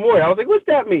 Memento Mori. I was like, what's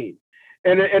that mean?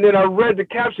 And then I read the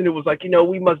caption. It was like, you know,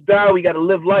 we must die. We got to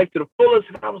live life to the fullest.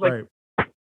 And I was like,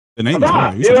 the name is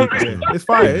fire. It's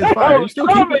fire. It's fire. You still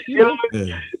keep it. You know?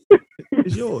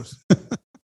 It's yours.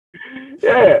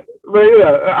 Yeah, but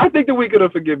yeah, I think The Weeknd will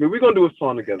forgive me. We're gonna do a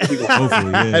song together.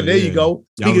 Hopefully, there you go.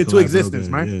 Speak it into existence,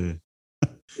 man.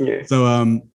 Yeah.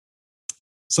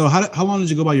 So how long did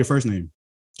you go by your first name,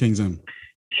 King Zim?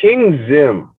 King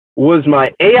Zim was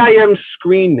my AIM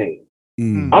screen name.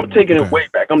 I'm taking it way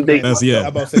back. I'm dating. I'm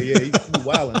about to say, you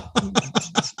wildin'.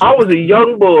 I was a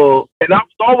young bull, and I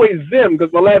was always Zim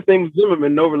because my last name was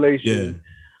Zimmerman, no relation.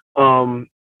 Yeah.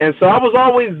 And so I was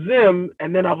always Zim,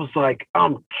 and then I was like,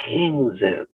 I'm King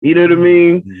Zim. You know what I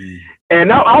mean?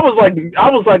 And I was like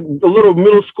a little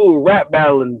middle school rap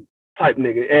battling type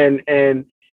nigga, and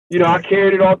you know, I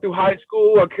carried it all through high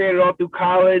school. I carried it all through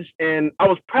college, and I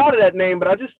was proud of that name, but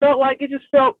I just felt like it just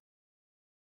felt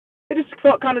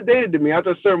kind of dated to me. After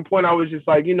a certain point, I was just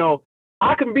like, you know,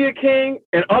 I can be a king,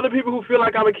 and other people who feel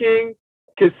like I'm a king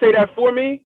can say that for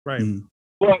me. Right.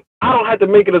 But I don't have to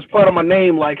make it as part of my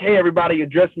name. Like, hey, everybody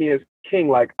address me as king.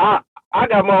 Like, I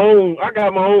got my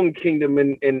own kingdom,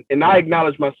 and I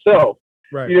acknowledge myself.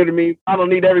 Right. You know what I mean? I don't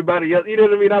need everybody else. You know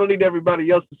what I mean? I don't need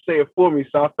everybody else to say it for me.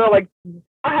 So I felt like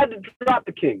I had to drop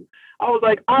the king. I was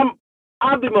like,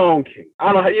 I'll be my own king.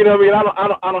 I don't, you know what I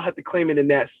mean? I don't have to claim it in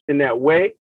that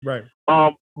way. Right.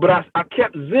 But I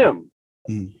kept Zim.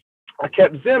 I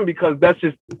kept Zim because that's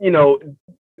just, you know,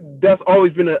 that's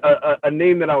always been a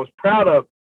name that I was proud of.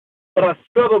 But I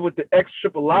spelled it with the X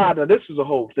triple I. Now this is a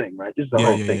whole thing, right? This is a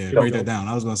whole thing. Yeah. Write that down.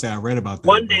 I was gonna say I read about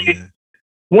that.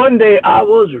 One day I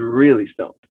was really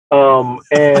stumped.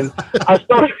 And I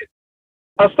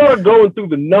started going through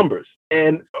the numbers.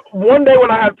 And one day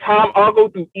when I have time, I'll go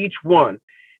through each one.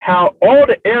 How all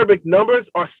the Arabic numbers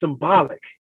are symbolic.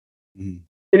 And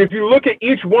if you look at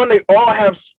each one, they all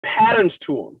have patterns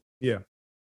to them. Yeah.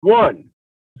 1,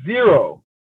 0,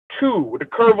 2 with a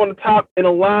curve on the top and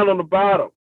a line on the bottom.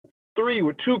 3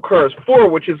 with 2 curves. 4,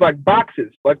 which is like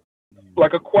boxes, like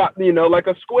a quad, you know, like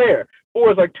a square.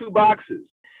 4 is like 2 boxes.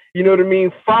 You know what I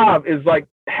mean? 5 is like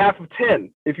half of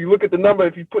 10. If you look at the number,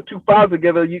 if you put 2 5s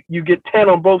together, you get 10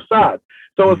 on both sides.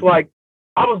 So it's like,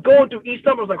 I was going through each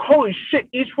number. I was like, holy shit,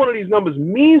 each one of these numbers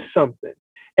means something.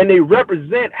 And they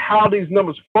represent how these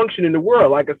numbers function in the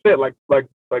world. Like I said, like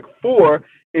 4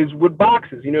 is with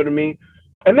boxes, you know what I mean?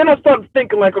 And then I started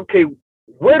thinking like, okay,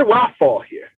 where do I fall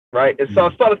here? Right. And so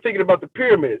I started thinking about the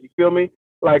pyramids, you feel me?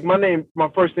 Like my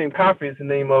first name, Khafi, is the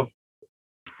name of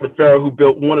the pharaoh who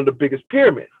built one of the biggest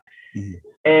pyramids.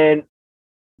 And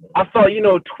I thought, you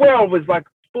know, 12 is like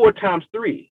 4 times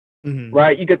 3,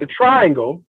 right? You get the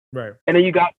triangle, right? And then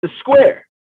you got the square.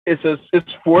 It's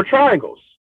 4 triangles.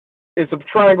 It's a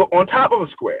triangle on top of a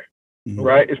square,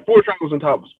 right? It's 4 triangles on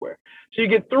top of a square. So you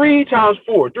get 3 times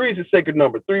 4. 3 is a sacred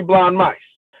number. 3 blind mice,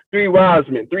 3 wise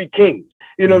men, 3 kings.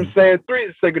 You know what I'm saying? 3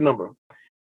 is a sacred number.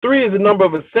 3 is the number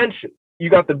of ascension. You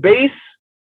got the base,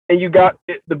 and you got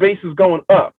the base is going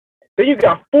up. Then you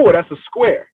got 4. That's a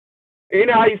square. You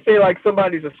know how you say like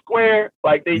somebody's a square,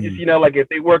 like they just, you know, like if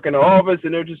they work in an office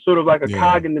and they're just sort of like a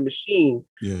cog in the machine.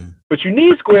 Yeah. But you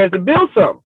need squares to build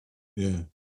something. Yeah.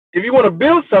 if you want to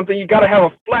build something, you got to have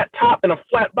a flat top and a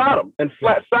flat bottom and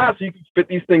flat sides so you can fit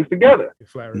these things together.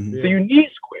 So you need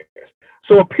squares.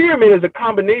 So a pyramid is a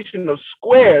combination of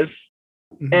squares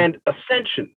and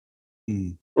ascension,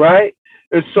 right?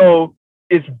 And so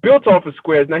it's built off of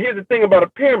squares. Now, here's the thing about a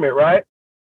pyramid, right?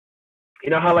 You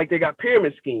know how like they got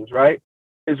pyramid schemes, right?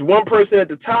 It's one person at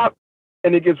the top,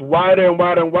 and it gets wider and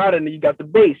wider and wider, and then you got the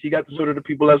base. You got the sort of the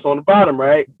people that's on the bottom,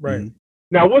 right? Right.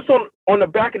 Now, what's on the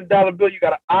back of the dollar bill? You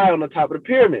got an eye on the top of the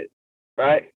pyramid,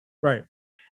 right? Right.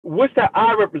 What's that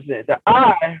eye represent? The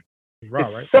eye is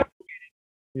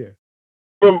separated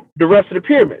from the rest of the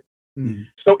pyramid.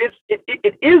 So it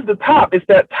is the top. It's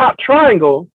that top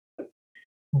triangle,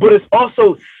 but it's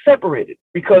also separated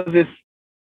because it's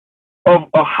of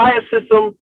a higher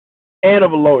system and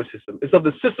of a lower system. It's of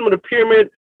the system of the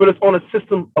pyramid, but it's on a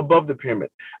system above the pyramid.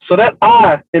 So that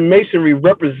eye in masonry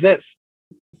represents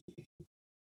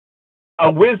a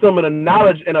wisdom and a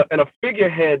knowledge and a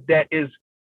figurehead that is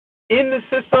in the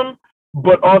system,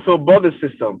 but also above the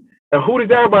system. And who does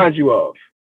that remind you of?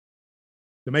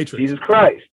 The Matrix. Jesus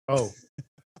Christ. Oh.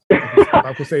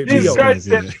 I could say Jesus Christ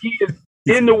says he is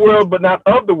in the world, but not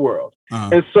of the world.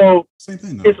 And so same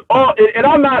thing, it's all, and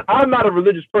I'm not a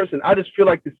religious person. I just feel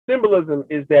like the symbolism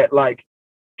is that like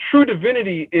true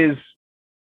divinity is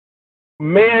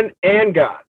man and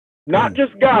God, not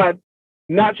just God,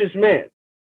 not just man.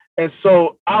 And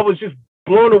so I was just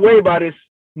blown away by this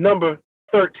number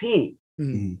 13.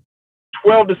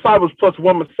 12 disciples plus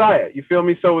one Messiah. You feel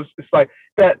me? So it's like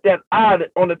that eye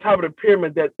on the top of the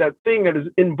pyramid, that thing that is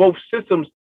in both systems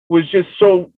was just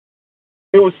so,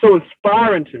 it was so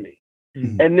inspiring to me.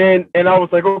 And I was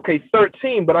like, okay,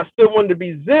 13, but I still wanted to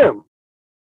be XiiiM.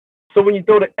 So when you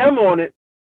throw the M on it,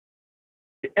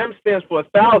 the M stands for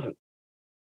 1,000.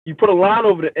 You put a line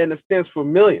over the N, it stands for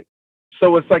 1,000,000.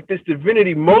 So it's like this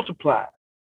divinity multiplied.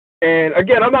 And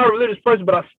again, I'm not a religious person,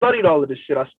 but I studied all of this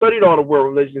shit. I studied all the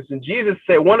world religions. And Jesus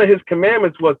said one of his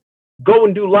commandments was go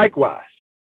and do likewise.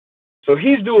 So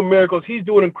he's doing miracles. He's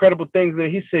doing incredible things.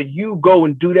 And he said, you go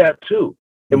and do that too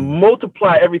and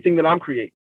multiply everything that I'm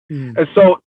creating. And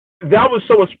so that was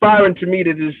so inspiring to me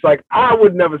that it's like, I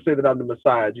would never say that I'm the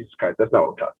Messiah, Jesus Christ. That's not what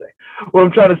I'm trying to say. What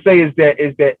I'm trying to say is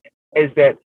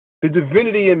that the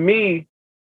divinity in me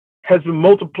has been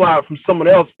multiplied from someone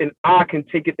else, and I can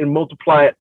take it and multiply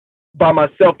it by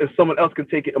myself, and someone else can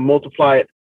take it and multiply it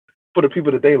for the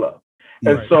people that they love.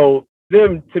 And so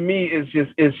them to me is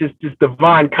just this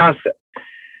divine concept.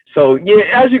 So yeah,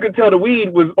 as you can tell, the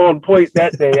weed was on point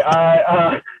that day.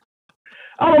 I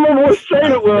don't remember what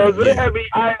strain it was, but it had me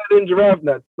higher than giraffe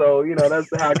nuts. So, you know, that's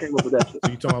how I came up with that shit.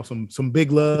 So you talking about some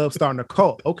big love starting a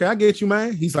cult. Okay, I get you,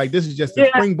 man. He's like, this is just a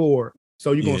springboard.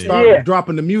 So you're going to start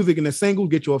dropping the music and the single,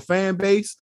 get you a fan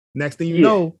base. Next thing you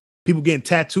know, people getting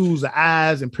tattoos of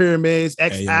eyes and pyramids,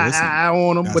 XIiI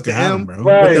on them with the M,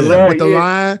 with the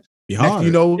line. Next thing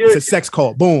you know, it's a sex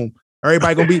cult. Boom.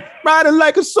 Everybody gonna be riding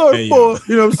like a surfboard.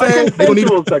 You know what I'm saying?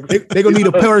 They gonna need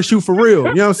a parachute for real.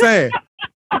 You know what I'm saying?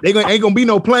 Ain't gonna be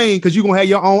no plane because you're gonna have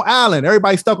your own island.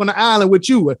 Everybody stuck on the island with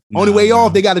you. Only way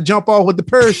off, they gotta jump off with the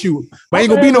parachute. But ain't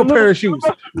gonna be no parachutes.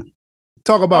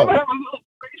 Talk about it.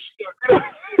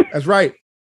 That's right.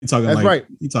 You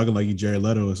talking like you Jared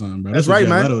Leto or something, bro. That's right,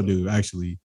 man. Jared Leto do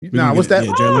actually. Nah, what's that?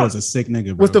 Yeah, Jared Leto's a sick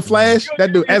nigga, bro. What's the Flash?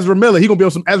 That dude, Ezra Miller. He gonna be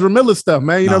on some Ezra Miller stuff,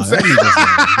 man. You know what I'm saying? That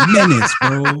nigga's a menace,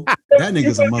 bro. That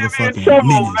nigga's a motherfucking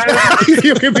menace.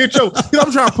 He'll give me a choke.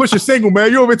 I'm trying to push a single,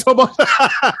 man. You over here talking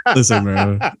about? Listen,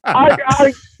 bro.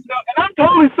 And I'm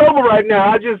totally sober right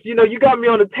now. I just, you got me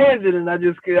on a tangent, and I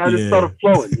just started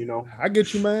flowing. I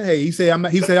get you, man. Hey, he said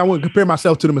I wouldn't compare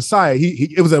myself to the Messiah.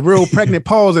 It was a real pregnant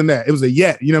pause in that. It was a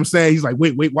yet. You know what I'm saying? He's like,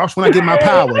 wait, watch when I get my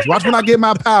powers. Watch when I get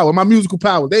my power, my musical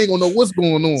power. They ain't gonna know what's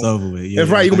going on. It's over with. Yeah,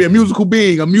 that's right. You're gonna be a musical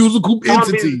being, a musical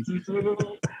entity.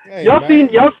 Hey,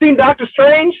 y'all seen Doctor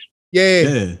Strange?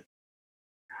 Yeah.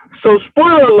 So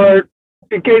spoiler alert,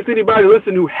 in case anybody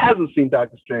listening who hasn't seen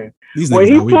Doctor Strange, when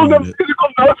he pulled up physical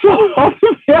notes off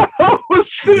the piano,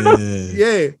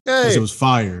 that shit was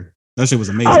fire. That shit was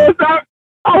amazing.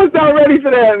 I was not ready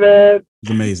for that, man. It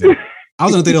was amazing. I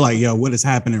was gonna think like, yo, what is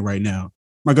happening right now?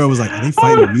 My girl was like, are they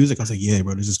fighting with music? I was like, yeah,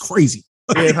 bro, this is crazy.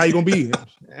 Yeah, how you gonna be?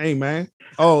 Hey, man.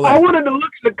 Oh, I wanted to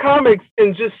look at the comics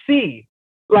and just see,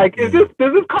 like, does this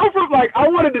come from? Like, I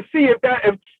wanted to see if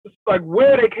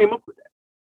where they came up with that.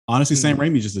 Honestly, Sam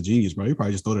Raimi's just a genius, bro. He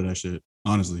probably just thought of that shit.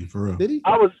 Honestly, for real. Did he?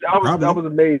 I was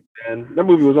amazed, man. That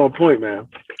movie was on point, man.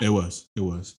 It was.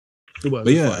 But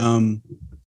yeah,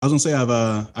 I was gonna say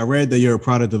I read that you're a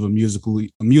product of a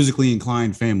musically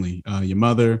inclined family. Your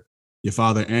mother, your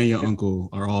father, and your uncle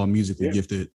are all musically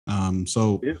gifted.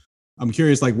 So I'm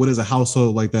curious, like, what does a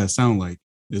household like that sound like?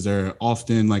 Is there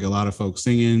often like a lot of folks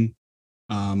singing,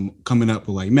 coming up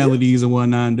with like melodies and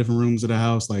whatnot in different rooms of the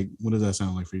house? Like, what does that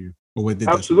sound like for you? Or what did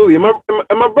Absolutely. And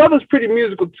my brother's pretty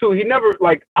musical too. He never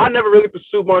I never really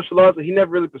pursued martial arts, and he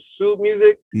never really pursued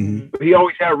music. But he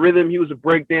always had rhythm. He was a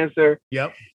break dancer.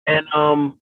 Yep. And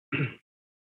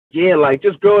yeah, like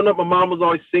just growing up, my mom was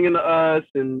always singing to us,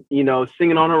 and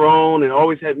singing on her own, and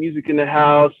always had music in the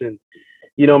house. And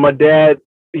my dad,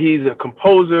 he's a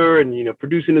composer and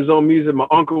producing his own music. My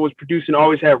uncle was producing,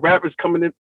 always had rappers coming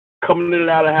in and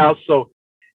out of the house. So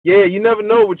yeah, you never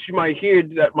know what you might hear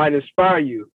that might inspire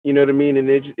you. You know what I mean? And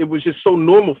it was just so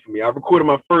normal for me. I recorded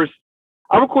my first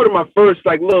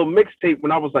like little mixtape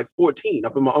when I was like 14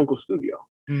 up in my uncle's studio.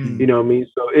 You know what I mean?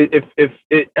 So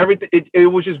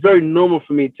it was just very normal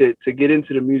for me to get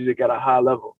into the music at a high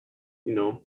level.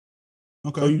 Okay.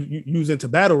 So you was into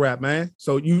battle rap, man.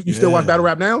 So you still watch battle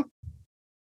rap now?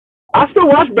 I still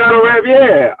watch battle rap.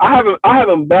 Yeah, I haven't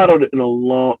battled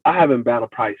I haven't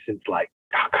battled probably since like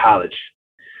college.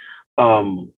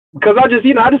 Because I just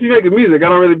be making music. I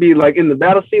don't really be like in the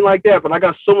battle scene like that, but I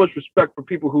got so much respect for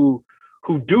people who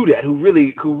do that, who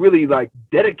really like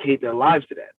dedicate their lives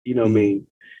to that. You know what I mean?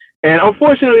 And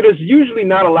unfortunately, there's usually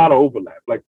not a lot of overlap.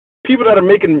 Like people that are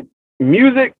making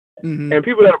music and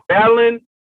people that are battling.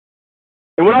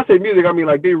 And when I say music, I mean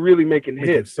like they're really making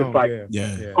hits. It's like,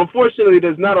 unfortunately,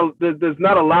 there's not a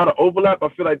lot of overlap. I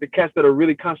feel like the cats that are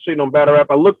really concentrating on battle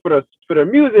rap, I look for their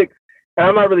music, and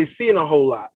I'm not really seeing a whole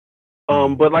lot.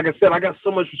 But like I said, I got so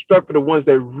much respect for the ones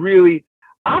that really.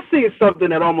 I seen something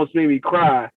that almost made me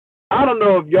cry. I don't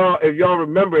know if y'all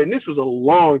remember, and this was a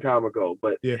long time ago,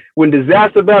 but when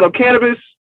Disaster battled Cannabis.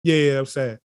 Yeah, I'm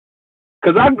sad.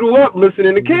 Because I grew up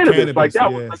listening to Cannabis. Like that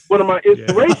was like one of my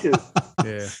inspirations.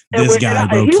 Yeah. This guy,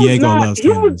 bro, Kiego loves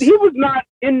Cannabis. He was not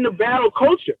in the battle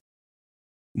culture.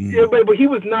 Yeah, but he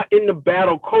was not in the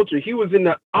battle culture. He was in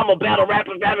the I'm a battle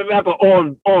rapper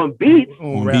on beats.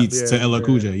 On beats to Ella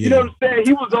Cool J. Yeah. You know what I'm saying?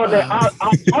 He was on that.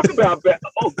 I'm talking about that.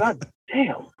 Oh god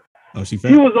damn. Oh, she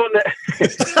fell. He was on that.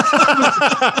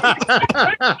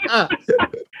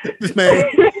 Man,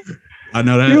 I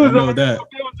know that. He was I know on that.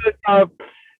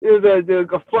 It was a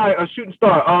shooting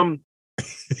star.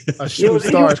 A shooting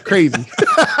star is crazy.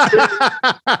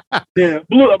 Yeah,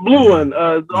 blue one.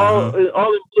 All in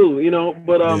blue,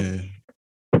 But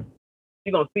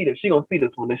she gonna see this. She gonna see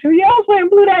this one. She, I was wearing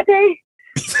blue that day.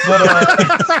 But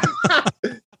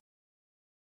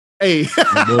hey, he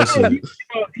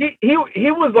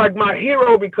was like my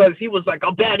hero because he was like,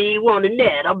 I'll battle you on the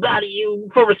net. I'll battle you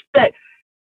for respect.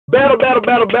 Battle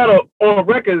on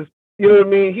records. You know what I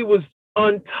mean? He was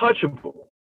untouchable.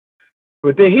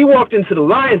 But then he walked into the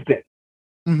Lions Den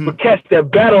for catch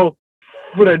that battle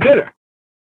for their dinner.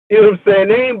 You know what I'm saying?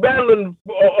 They ain't battling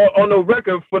on no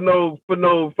record for no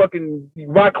fucking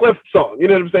Wyclef song. You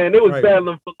know what I'm saying? They was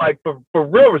battling for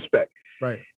real respect.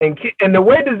 Right. And the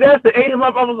way Disaster ate him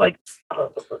up, I was like,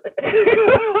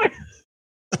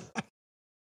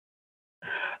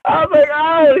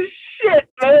 oh shit,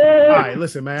 man. All right,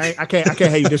 listen, man. I can't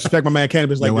have you disrespect my man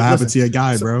Cannabis like what happened to your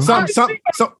guy, bro? So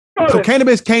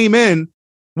Cannabis came in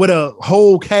with a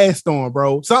whole cast on,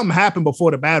 bro. Something happened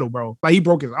before the battle, bro. Like he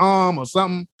broke his arm or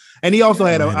something. And he also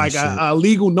had a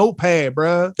legal notepad,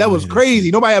 bro. That was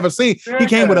crazy. Nobody ever seen. He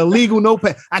came with a legal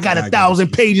notepad. I got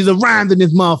 1,000 pages of rhymes in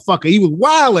this motherfucker. He was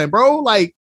wilding, bro.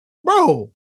 Like, bro.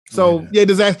 So yeah,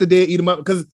 Disaster did eat him up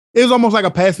because it was almost like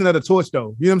a passing of the torch,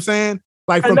 though. You know what I'm saying?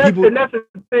 Like from people. And that's the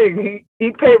thing.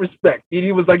 He paid respect.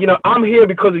 He was like, I'm here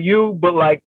because of you, but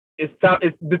like it's time.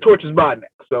 The torch is mine now.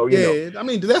 So I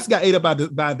mean, Disaster got ate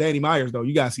up by Danny Myers, though.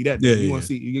 You gotta see that. You want to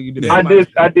see? You I did.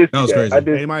 That was crazy.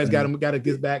 Danny Myers got him. Got to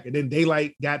get back, and then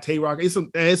Daylight got Tay Rock. It's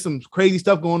some crazy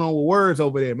stuff going on with words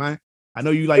over there, man. I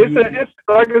know you like. It's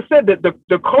like I said,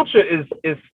 the culture is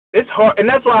it's hard, and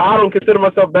that's why I don't consider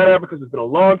myself better because it's been a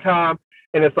long time,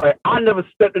 and it's like I never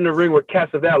stepped in the ring with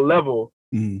cats of that level.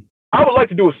 I would like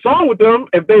to do a song with them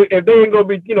if they ain't gonna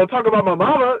be talking about my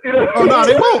mama. Oh no,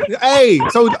 they won't. Hey,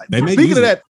 so speaking of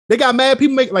that. They got mad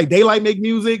people make like Daylight make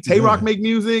music, Tay Rock make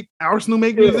music, Arsenal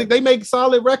make music. They make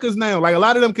solid records now. Like a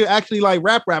lot of them could actually like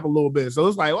rap a little bit. So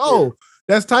it's like,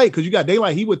 that's tight because you got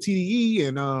Daylight. He with TDE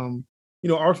and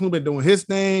Arsenal been doing his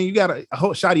thing. You got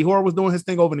Shotty Horror was doing his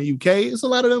thing over in the UK. It's a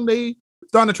lot of them. They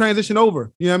starting to transition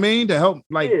over. You know what I mean? To help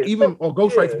or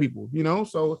ghostwrite for people.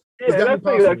 So it's gotta be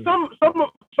possible. Like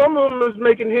some of them is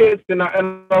making hits, and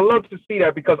I love to see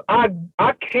that because I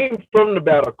came from the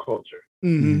battle culture.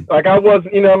 Like I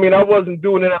wasn't, I wasn't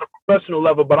doing it at a professional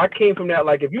level, but I came from that.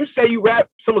 Like if you say you rap,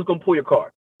 someone's gonna pull your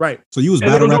card. Right. So you was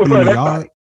battle rapping in the yard.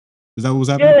 Is that what was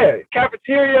happening? Yeah,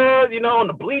 cafeteria, you know, on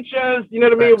the bleachers, you know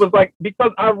what I mean? It was like,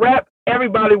 because I rap,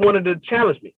 everybody wanted to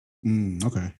challenge me.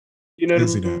 Okay. You know what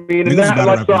I mean? And that,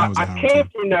 like, so I came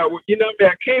from that, you know what I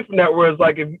mean? I came from that where it's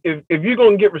like, if you're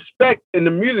going to get respect in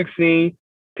the music scene,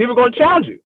 people are going to challenge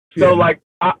you. So, like,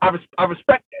 I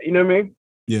respect that, you know what I mean?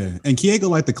 Yeah. And Kiego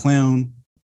like the clown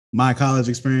my college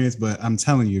experience, but I'm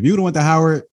telling you, if you would have went to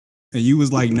Howard and you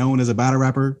was like known as a battle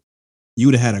rapper, you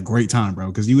would have had a great time, bro.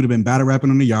 Because you would have been battle rapping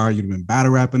on the yard, you'd have been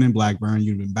battle rapping in Blackburn,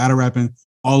 you'd have been battle rapping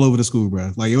all over the school,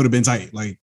 bro. Like it would have been tight.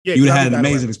 Like you would have had an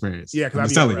amazing experience. Yeah, I'm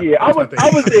telling you. Yeah, I was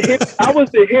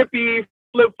the hippie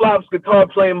flip flops guitar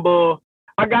playing bull.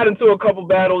 I got into a couple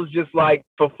battles just like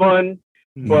for fun,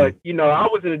 but you know, I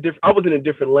was in a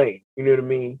different lane. You know what I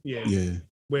mean? Yeah.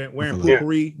 Wearing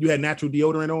potpourri, you had natural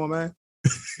deodorant on, man.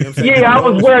 You know I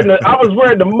was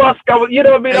wearing the musk. You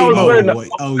know what I mean? I was wearing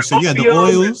the so you had the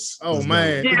oils. Oh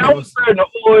man, yeah, I was wearing the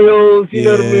oils. You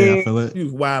know what I mean? I feel it. You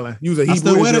was wilding. You was a Hebrew. I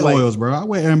still wear the oils, bro. I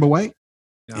wear Amber White.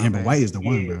 Amber White is the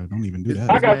one, bro. Don't even do that.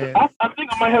 I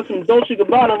think I might have some Dolce &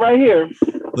 Gabbana right here.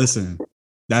 Listen,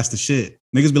 that's the shit.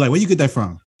 Niggas be like, where you get that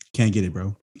from? Can't get it,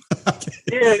 bro.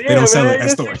 They don't sell it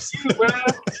at stores.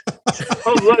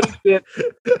 I love this shit.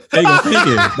 They go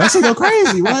thinking. That shit go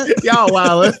crazy. What? Y'all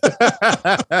wildin'.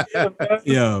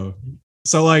 Yo.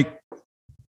 So like,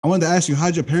 I wanted to ask you,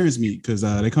 how'd your parents meet? Because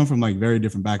they come from like very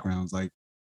different backgrounds, like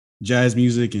jazz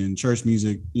music and church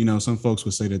music. You know, some folks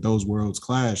would say that those worlds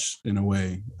clash in a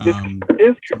way.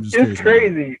 It's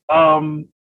crazy.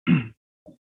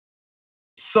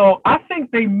 So I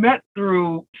think they met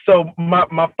through. So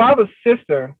my father's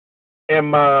sister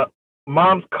and my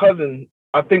mom's cousin,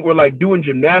 I think, were like doing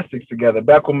gymnastics together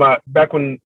back when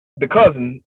the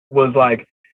cousin was like,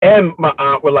 and my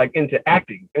aunt were like into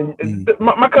acting, and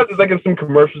my cousin's like in some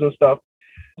commercials and stuff.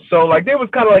 So like they was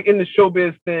kind of like in the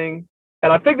showbiz thing,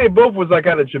 and I think they both was like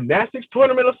at a gymnastics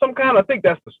tournament of some kind. I think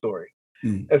that's the story.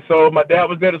 And so my dad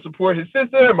was there to support his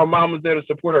sister, and my mom was there to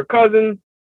support her cousin,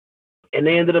 and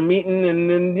they ended up meeting, and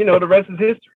then you know the rest is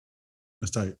history.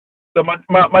 That's tight. So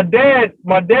my dad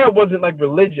wasn't like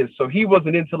religious, so he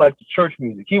wasn't into like the church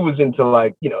music. He was into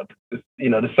like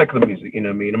the secular music. You know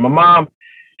what I mean? And my mom,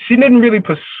 she didn't really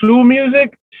pursue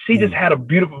music. She just had a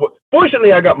beautiful voice.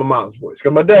 Fortunately, I got my mom's voice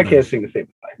because my dad can't sing the same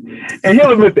thing, and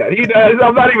he'll admit that. He does.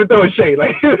 I'm not even throwing shade.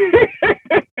 Like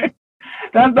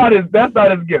that's not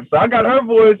his gift. So I got her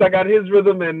voice, I got his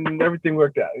rhythm, and everything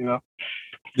worked out. You know.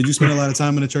 Did you spend a lot of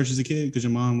time in the church as a kid because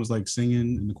your mom was like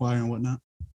singing in the choir and whatnot?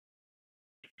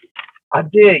 I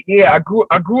did. Yeah, I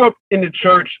grew up in the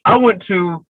church. I went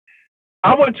to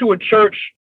a church,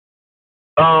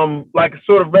 like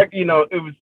sort of it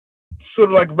was sort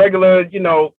of like regular,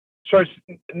 church,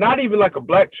 not even like a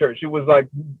black church. It was like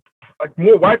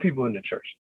more white people in the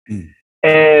church.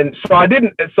 And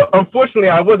so unfortunately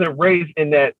I wasn't raised in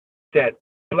that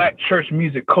black church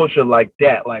music culture like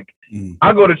that. Like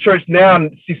I go to church now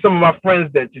and see some of my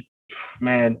friends that just,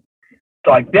 man,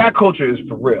 like that culture is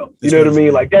for real. You know what I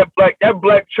mean? Like that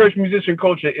black church musician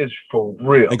culture is for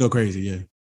real. They go crazy, yeah.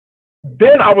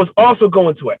 Then I was also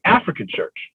going to an African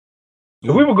church.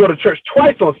 So we would go to church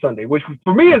twice on Sunday, which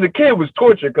for me as a kid was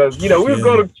torture because, we would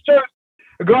go to church,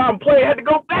 go out and play, had to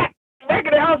go back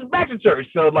in the house and back to church.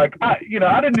 So like, I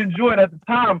didn't enjoy it at the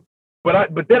time,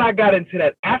 but then I got into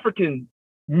that African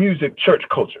music church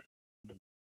culture.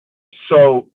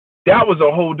 So that was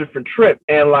a whole different trip.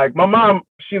 And like my mom,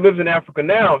 she lives in Africa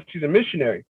now. She's a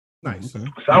missionary. Nice. So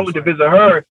I went to visit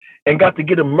her and got to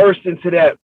get immersed into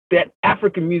that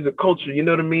African music culture. You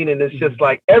know what I mean? And it's just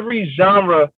like every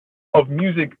genre of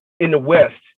music in the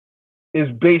West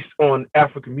is based on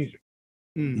African music.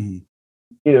 You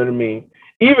know what I mean?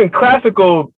 Even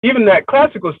that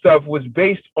classical stuff was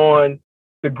based on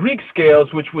the Greek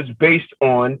scales, which was based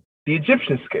on the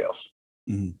Egyptian scales.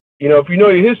 If you know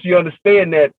your history, you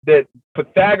understand that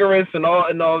Pythagoras and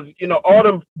all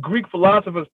them Greek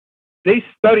philosophers, they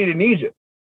studied in Egypt,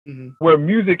 where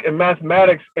music and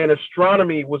mathematics and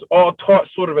astronomy was all taught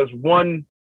sort of as one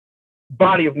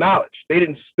body of knowledge. They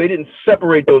didn't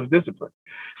separate those disciplines.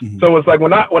 So it's like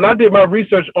when I did my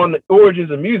research on the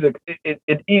origins of music, it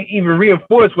even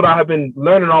reinforced what I have been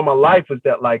learning all my life is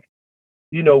that like,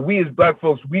 we as Black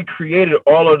folks, we created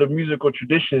all of the musical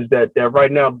traditions that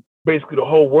right now basically the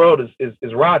whole world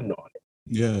is riding on.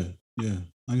 Yeah,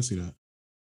 I can see that.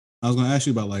 I was gonna ask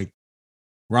you about like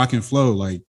rock and flow.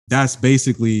 Like that's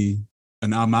basically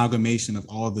an amalgamation of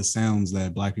all the sounds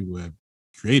that Black people have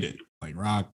created, like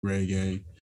rock, reggae,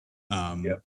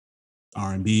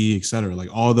 R&B, etc.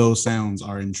 Like all those sounds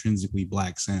are intrinsically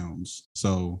Black sounds.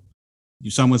 So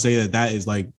some would say that is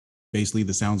like basically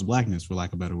the sounds of Blackness, for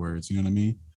lack of better words. You know what I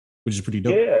mean? which is pretty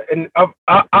dope. Yeah, and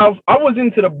I was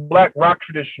into the black rock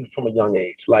tradition from a young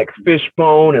age, like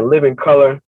Fishbone and Living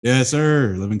Color. Yes,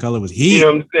 sir. Living Color was heat. You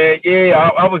know what I'm saying?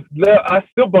 Yeah, I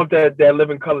still bumped that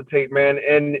Living Color tape, man.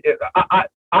 And I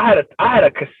had a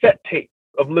cassette tape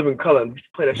of Living Color and we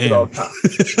play that shit all the time.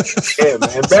 Yeah,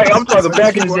 man. I'm talking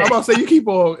back in the day. I'm about to say you keep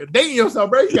on dating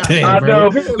yourself, bro. You got I know.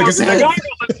 Like, I don't listen to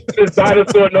this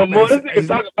dinosaur no more. This nigga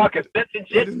talking about cassettes and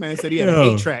shit. This man said he had an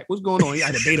 8-track. What's going on? He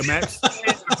had a Betamax.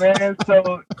 Man,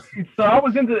 so I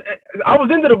was into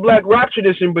the black rock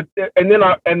tradition, but as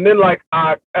I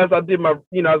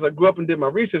grew up and did my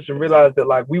research and realized that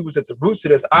like we was at the roots of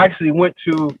this, I actually went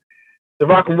to the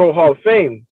Rock and Roll Hall of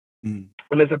Fame, and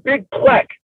there's a big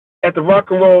plaque at the Rock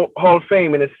and Roll Hall of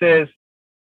Fame, and it says,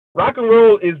 "Rock and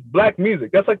roll is black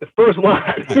music." That's like the first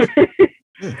line.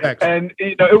 And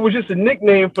it was just a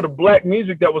nickname for the black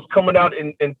music that was coming out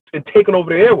and taking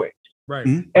over the airwaves. Right.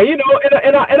 And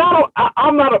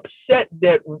I'm not upset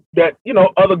that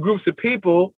other groups of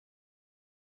people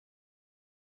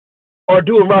are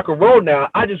doing rock and roll now.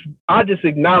 I just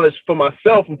acknowledge for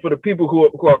myself and for the people who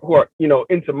are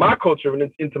into my culture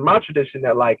and into my tradition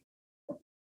that like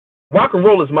rock and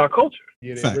roll is my culture.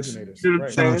 Yeah, the originators. You know what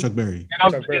I'm Shout out saying? Chuck Berry.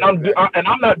 And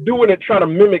I'm not doing it trying to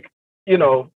mimic,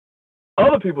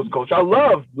 other people's culture. I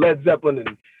love Led Zeppelin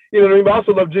and you know what I mean? But I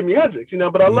also love Jimi Hendrix,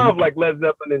 but I love like Led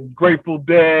Zeppelin and Grateful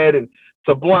Dead and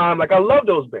Sublime. Like I love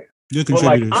those bands. But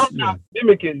like I'm not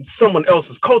mimicking someone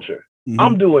else's culture.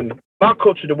 I'm doing my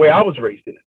culture the way I was raised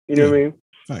in it. You know what I mean?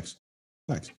 Facts.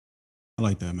 I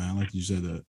like that, man. I like you said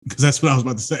that because that's what I was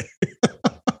about to say.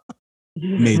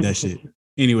 Made that shit.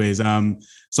 Anyways,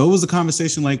 so what was the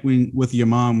conversation like with your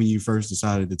mom when you first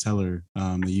decided to tell her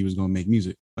that you was gonna make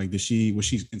music? Like, was she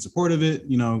in support of it?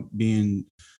 Being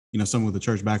someone with a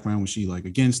church background, was she like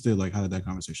against it? Like, how did that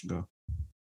conversation go?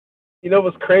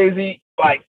 What's crazy?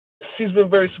 Like, she's been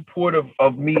very supportive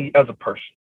of me as a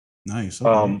person. Nice.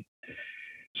 Okay.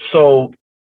 So,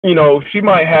 she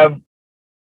might have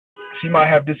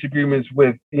disagreements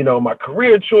with, my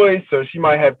career choice, or she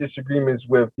might have disagreements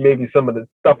with maybe some of the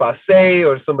stuff I say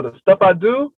or some of the stuff I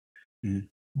do.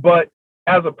 But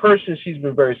as a person, she's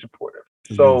been very supportive.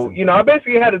 So, I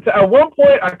basically had to, at one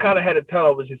point, I kind of had to tell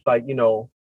her, I was just like,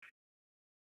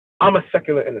 I'm a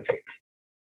secular entertainer.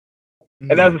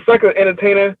 And as a secular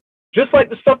entertainer, just like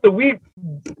the stuff that we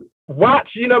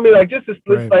watch, like just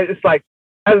it's like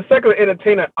as a secular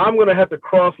entertainer, I'm gonna have to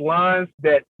cross lines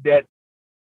that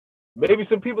maybe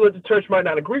some people at the church might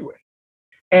not agree with.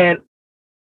 And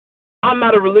I'm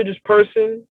not a religious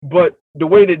person, but the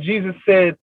way that Jesus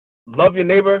said, love your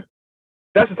neighbor,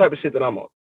 that's the type of shit that I'm on.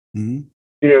 You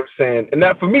know what I'm saying? And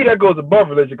that for me, that goes above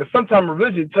religion, because sometimes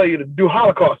religion tell you to do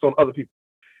Holocaust on other people.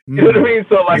 You know what I mean?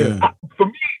 So like, for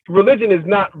me, religion is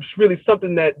not really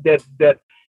something that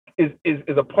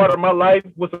is a part of my life.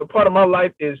 What's a part of my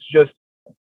life is just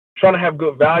trying to have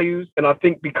good values. And I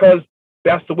think because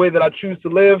that's the way that I choose to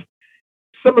live,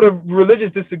 some of the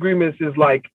religious disagreements is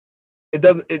like, it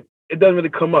doesn't really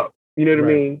come up. You know what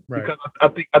I mean? Right. Because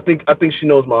I think she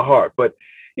knows my heart. But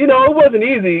it wasn't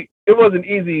easy. It wasn't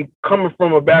easy coming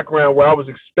from a background where I was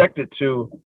expected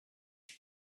to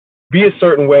be a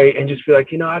certain way and just feel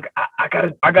like, I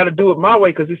gotta do it my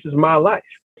way because this is my life.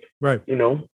 Right.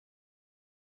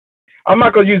 I'm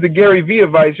not gonna use the Gary V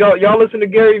advice. Y'all listen to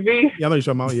Gary V? Yeah, I know you're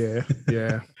talking about. Yeah.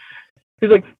 He's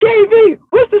like, Gary V,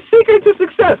 what's the secret to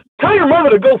success? Tell your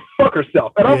mother to go fuck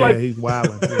herself. And I'm like, he's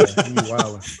wilding. Yeah, he's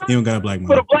wilding. You don't got a black mom.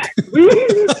 Put a black.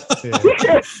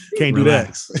 Can't do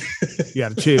that. You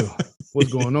gotta chill.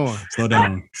 What's going on? Slow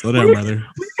down, brother.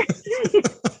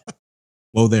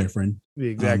 Whoa there, friend.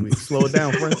 Yeah, exactly. Slow it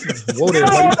down, friend. Whoa there,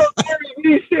 buddy.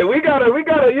 We gotta,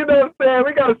 you know what I'm saying?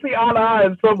 We gotta see eye to eye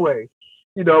in some way.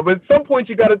 But at some point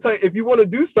you gotta tell, if you want to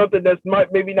do something that's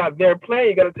maybe not their plan,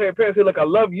 you gotta tell your parents, hey, look, I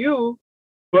love you,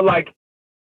 but like,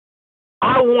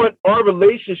 I want our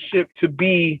relationship to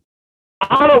be,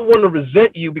 I don't want to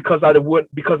resent you because I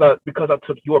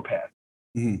took your path.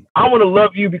 I want to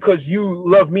love you because you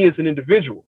love me as an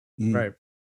individual. Right.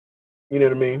 You know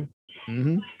what I mean?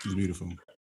 It's beautiful.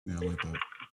 Yeah, I like that.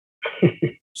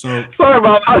 So sorry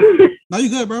about that. No, you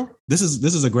good, bro. This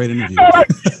is a great interview.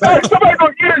 Somebody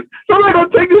gonna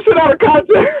take this shit out of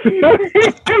context.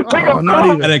 Not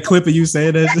even that clip of you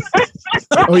saying that.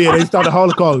 Oh yeah, they started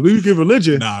Holocaust. We give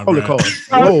religion Holocaust.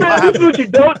 Whoa, this is what you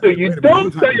don't do. You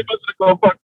don't tell your mother to go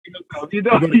fuck yourself. You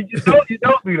don't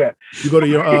do that. You go to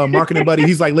your marketing buddy.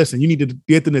 He's like, listen, you need to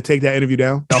get them to take that interview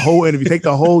down. The whole interview, take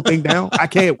the whole thing down. I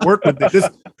can't work with this.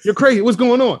 You're crazy. What's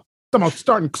going on? Talking about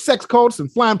starting sex cults and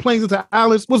flying planes into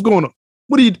islands. What's going on?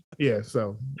 What do you? Yeah,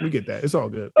 so we get that. It's all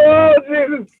good. Oh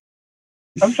Jesus!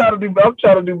 I'm trying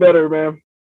to do better, man.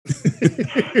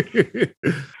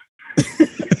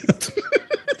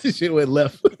 This shit went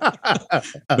left.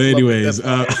 But anyways,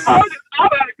 I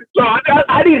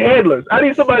need handlers. I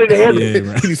need somebody to handle it.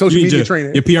 right. You need social media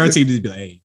training. Your PR team to be like,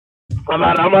 hey, I'm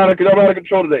out of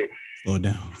control today. slow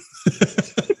down.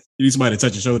 You need somebody to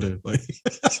touch your shoulder. Like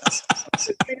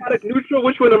chaotic neutral.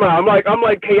 Which one am I? I'm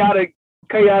like chaotic.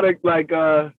 Like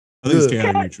I think it's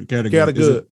chaotic neutral. Chaotic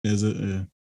good. Is it? Yeah.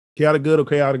 Chaotic good or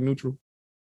chaotic neutral?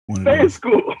 Stay in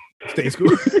school. Stay in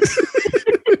school.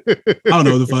 I don't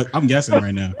know the fuck. I'm guessing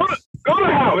right now. Go to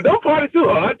Howard. Don't party too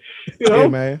hard. You know, yeah,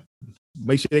 man.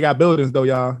 Make sure they got buildings though,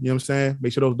 y'all. You know what I'm saying?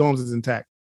 Make sure those dorms is intact.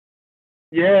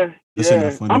 Yeah. I'm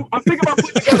thinking about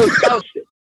putting together a scholarship.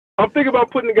 I'm thinking about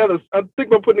putting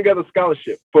together a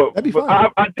scholarship. But I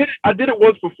did it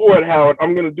once before at Howard.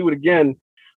 I'm gonna do it again.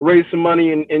 Raise some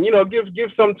money and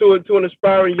give some to an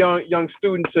aspiring young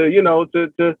student to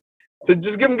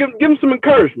just give them some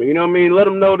encouragement. You know what I mean? Let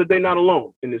them know that they're not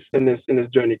alone in this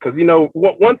journey. Because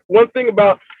one thing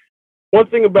about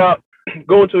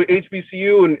going to an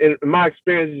HBCU and my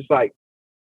experience is like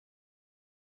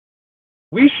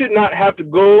we should not have to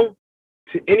go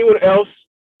to anyone else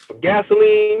for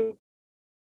gasoline,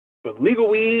 for legal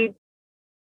weed,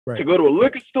 right, to go to a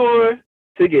liquor store,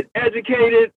 to get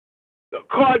educated, the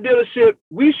car dealership.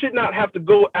 We should not have to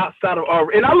go outside of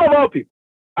our, and I love all people.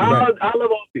 I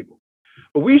love all people.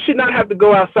 But we should not have to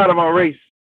go outside of our race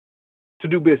to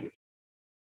do business.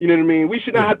 You know what I mean? We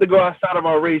should not have to go outside of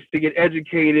our race to get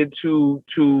educated, to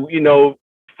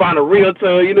find a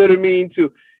realtor, you know what I mean?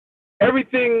 To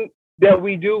everything that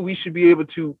we do, we should be able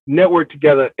to network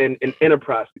together and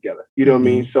enterprise together. You know what I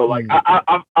mean? So like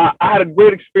I had a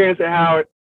great experience at Howard,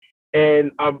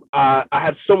 and I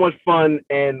had so much fun,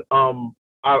 and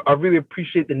I really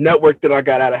appreciate the network that I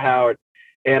got out of Howard,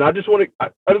 and I just want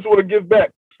to give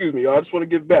back. Excuse me, y'all. I just want to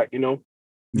give back. Yeah,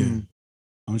 I'm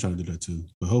trying to do that too,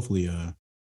 but hopefully,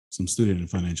 some student and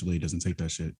financial aid doesn't take that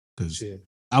shit, because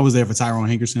I was there for Tyrone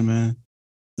Hankerson, man.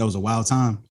 That was a wild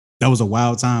time.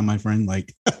 My friend.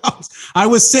 Like I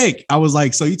was sick. I was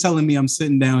like, so you telling me I'm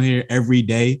sitting down here every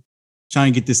day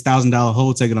trying to get this $1,000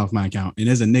 hole taken off my account, and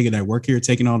there's a nigga that work here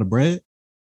taking all the bread?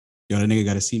 Yo, that nigga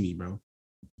got to see me, bro.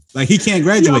 Like he can't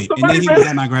graduate, and then he was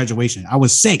at my graduation. I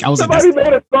was sick. I was somebody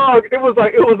made a song. It was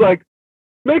like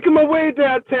making my way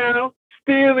downtown,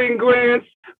 stealing grants,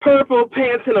 purple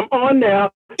pants, and I'm on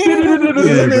now.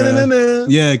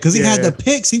 Yeah, because he had the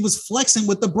pics. He was flexing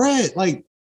with the bread, like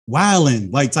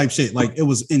wilding, like type shit. Like it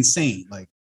was insane. Like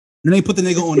then they put the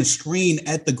nigga on the screen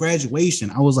at the graduation.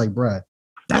 I was like, bruh,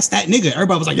 that's that nigga.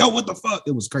 Everybody was like, yo, what the fuck?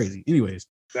 It was crazy. Anyways.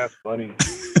 That's funny.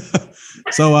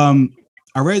 So I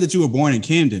read that you were born in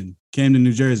Camden,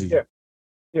 New Jersey.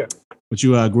 Yeah. But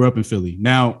you grew up in Philly.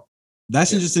 Now,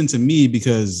 that's interesting to me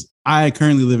because I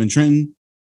currently live in Trenton.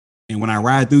 And when I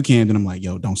ride through Camden, I'm like,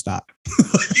 yo, don't stop.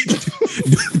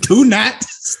 Do not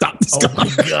stop this car. Oh my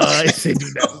God.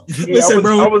 Listen,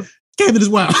 bro, Camden is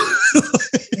wild.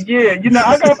 Yeah,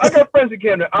 I got friends in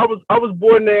Camden. I was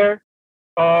born there.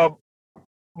 My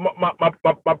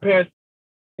parents,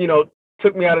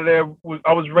 took me out of there.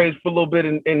 I was raised for a little bit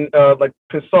in like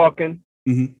Pennsauken.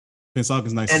 Mm-hmm.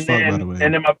 Pennsauken's nice as fuck, by the way.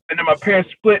 And then my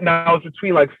parents split, and I was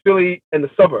between like Philly and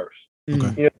the suburbs.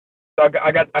 Okay. So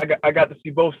I got to see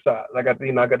both sides. I got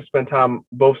to spend time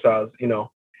both sides.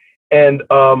 And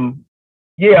I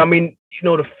mean,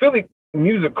 the Philly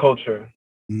music culture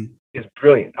is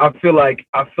brilliant. I feel like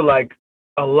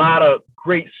a lot of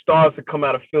great stars have come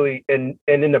out of Philly, and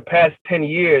in the past 10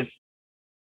 years,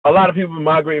 a lot of people are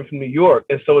migrating from New York,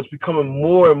 and so it's becoming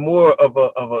more and more of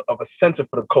a center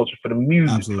for the culture, for the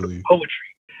music, for the poetry,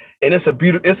 and it's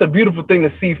a beautiful thing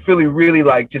to see Philly really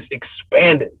like just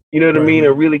expanding. You know what I mean?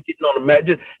 And really getting on the map.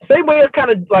 Just same way it's kind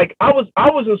of like I was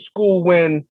in school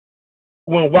when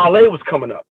Wale was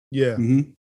coming up. Yeah.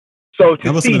 Mm-hmm. So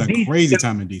that must have been a crazy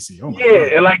time in DC. Oh my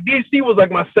God. And like DC was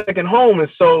like my second home, and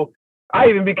so I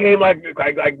even became like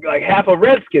half a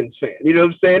Redskins fan. You know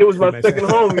what I'm saying? It was my second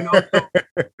home. So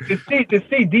to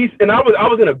see DC, and I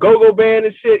was in a go-go band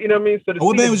and shit. You know what I mean? So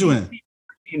what band was you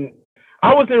in?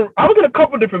 I was in a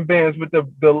couple different bands, but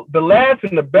the last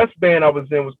and the best band I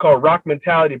was in was called Rock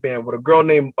Mentality Band with a girl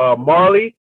named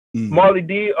Marley. Marley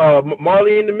D.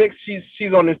 Marley in the mix.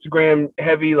 She's on Instagram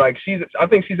heavy. Like I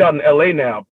think she's out in LA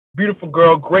now. Beautiful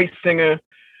girl, great singer.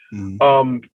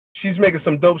 She's making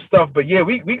some dope stuff, but yeah,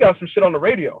 we got some shit on the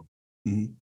radio.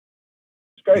 It's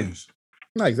great.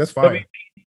 Nice, that's fine.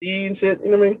 And shit,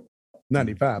 you know what I mean?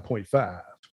 95.5.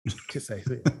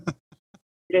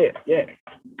 Yeah.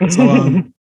 So,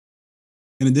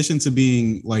 in addition to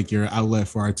being like your outlet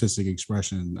for artistic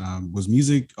expression, was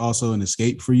music also an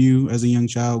escape for you as a young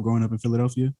child growing up in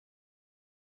Philadelphia?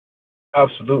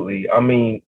 Absolutely. I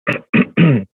mean,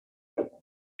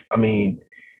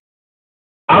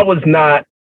 I was not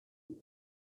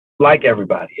like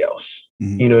everybody else.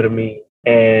 Mm-hmm. You know what I mean?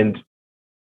 And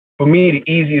for me,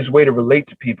 the easiest way to relate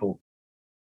to people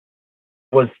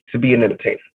was to be an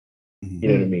entertainer. Mm-hmm. You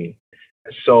know what I mean?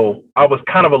 So I was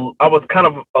kind of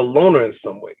a loner in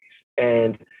some ways,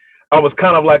 and I was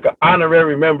kind of like an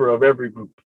honorary member of every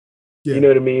group. Yeah. You know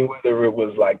what I mean? Whether it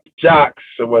was like the jocks,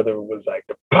 or whether it was like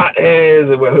the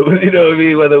potheads, or whether it was, you know what I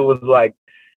mean? Whether it was like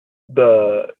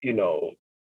the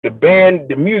band,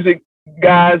 the music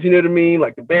guys, you know what I mean?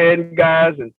 Like the band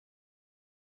guys. And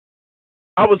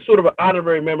I was sort of an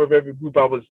honorary member of every group. I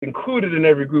was included in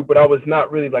every group, but I was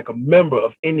not really like a member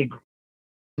of any group.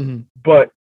 Mm-hmm.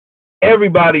 But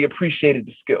everybody appreciated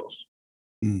the skills.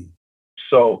 Mm.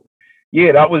 So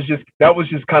yeah, that was just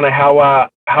kind of how I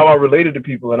related to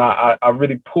people, and I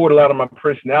really poured a lot of my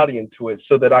personality into it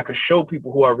so that I could show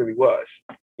people who I really was,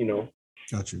 you know.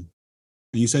 Got you.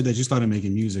 And you said that you started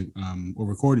making music or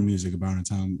recording music about the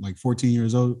time like 14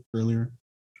 years old earlier,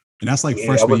 and that's like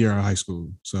freshman year of high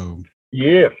school. So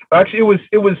yeah, actually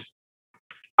it was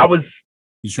I was.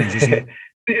 You transitioned?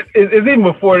 It's even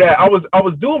before that. I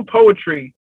was doing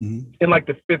poetry in like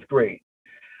the 5th grade.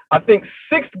 I think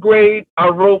 6th grade, I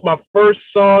wrote my first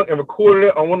song and recorded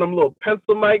it on one of them little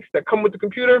pencil mics that come with the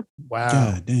computer. Wow.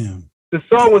 God damn. The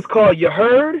song was called You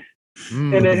Heard,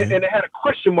 and it had a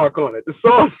question mark on it. The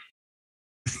song.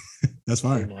 That's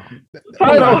fine.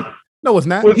 No, it's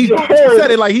not. He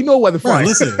said it like he knew it wasn't funny.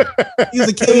 Listen, he's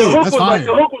a kid. That's fine.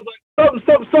 The hook was like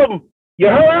something. You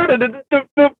heard?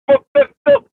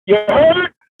 You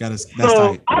heard? That's so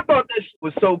tight. I thought that shit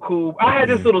was so cool. I had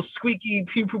this little squeaky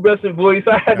prepubescent voice.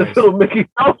 I had this little Mickey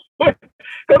Mouse voice.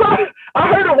 Because I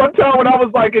heard it one time when I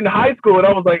was like in high school, and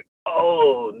I was like,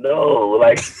 oh no.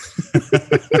 Like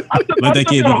Let that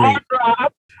kid be great.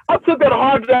 I took that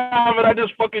hard drive and I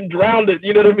just fucking drowned it.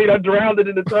 You know what I mean? I drowned it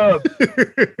in the tub.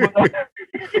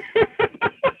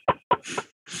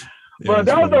 But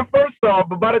that was our first song.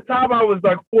 But by the time I was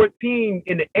like 14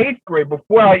 in the 8th grade,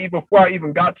 before I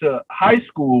even got to high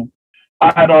school,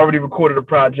 I had already recorded a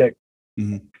project.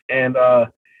 Mm-hmm. And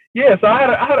so I had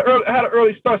an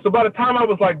early start. So by the time I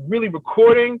was like really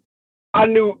recording, I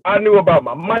knew about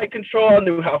my mic control. I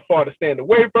knew how far to stand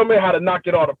away from it, how to not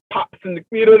get all the pops in the,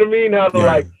 you know what I mean? How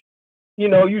to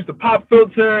use the pop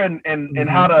filter and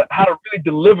how to really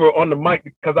deliver on the mic,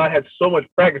 because I had so much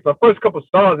practice. The first couple of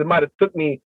songs, it might have took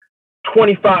me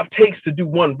 25 takes to do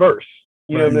one verse.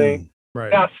 You know what I mean?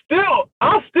 Right. Now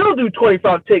I'll still do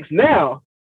 25 takes now,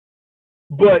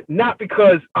 but not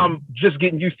because I'm just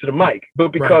getting used to the mic,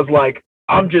 but because like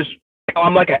I'm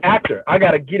like an actor. I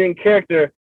gotta get in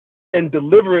character and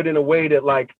deliver it in a way that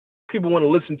like people want to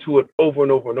listen to it over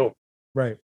and over and over.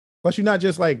 Right. Plus you're not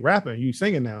just like rapping, you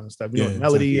singing now and stuff. You know,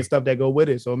 melody and stuff that go with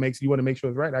it. So you want to make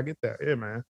sure it's right. I get that. Yeah,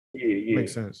 man. Yeah.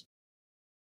 Makes sense.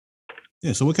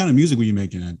 Yeah. So what kind of music were you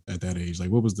making at that age? Like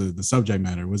what was the subject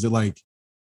matter? Was it like,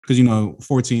 because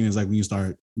 14 is like when you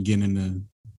start getting into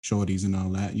shorties and all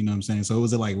that, you know what I'm saying? So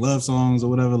was it like love songs or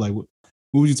whatever? Like what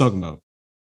were you talking about?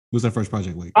 What was that first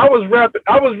project like? I was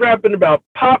rapping about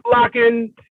pop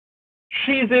locking,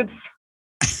 Cheez-Its,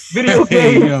 video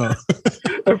games,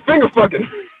 and finger fucking.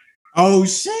 Oh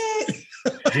shit!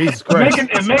 Jesus Christ!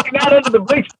 Making out under the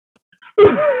bleach.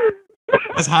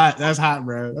 That's hot. That's hot,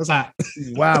 bro. That's hot.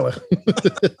 Wow.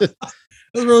 That's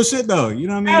real shit, though. You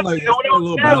know what I mean? Like, when I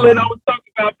was battling, I was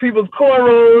talking about people's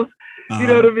cornrows. You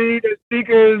know what I mean? Their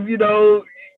speakers. If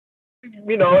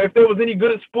there was any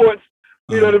good at sports.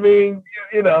 You know what I mean?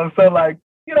 So like,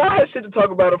 I had shit to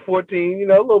talk about at 14.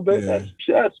 A little bit. Yeah.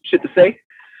 That's shit to say.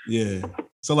 Yeah.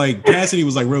 So like, Cassidy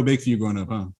was like real big for you growing up,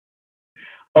 huh?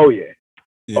 Oh yeah.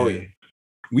 Oh yeah.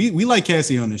 We like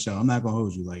Cassidy on this show. I'm not gonna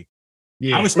hold you. Like,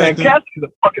 yeah, I respect him. Cassidy's a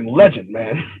fucking legend,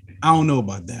 man. I don't know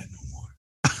about that no more.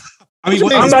 I mean,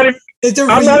 it's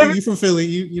different. You from Philly?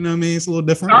 You know what I mean? It's a little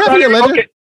different. Cassidy a legend. Okay.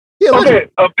 Yeah,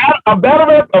 legend. A battle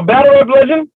rap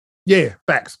legend. Yeah,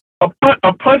 facts. A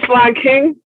punchline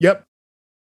king. Yep.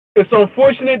 It's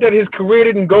unfortunate that his career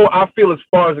didn't go, I feel, as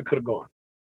far as it could have gone.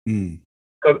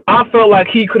 Because I felt like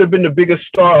he could have been the biggest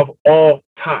star of all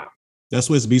time. That's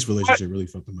what his Beast relationship really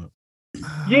fucked him up.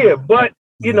 Yeah, but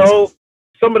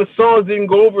some of the songs didn't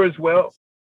go over as well.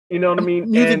 You know what I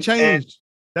mean? Music changed.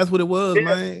 That's what it was,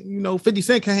 man. 50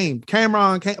 Cent came.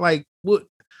 Cameron came. Like, what?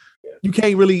 You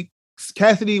can't really.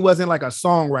 Cassidy wasn't like a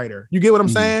songwriter. You get what I'm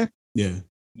saying? Yeah.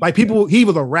 Like he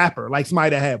was a rapper, like somebody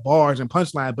that had bars and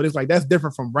punchlines, but it's like that's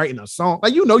different from writing a song.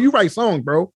 Like, you write songs,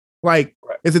 bro. Like,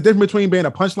 it's a difference between being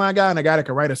a punchline guy and a guy that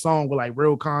can write a song with like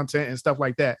real content and stuff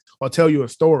like that, or tell you a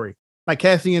story. Like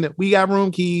Cassie and we got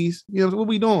room keys. You know what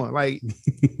we doing? Like,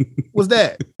 what's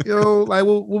that? You know, like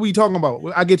what we talking about?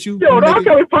 I get you. Yo, R.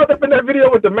 Kelly popped up in that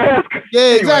video with the mask. Yeah,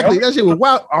 anyway, exactly. That shit was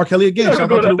wild. R. Kelly again.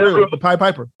 Shout out to the real, the Pied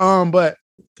Piper. But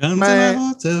come man, to my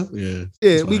hotel.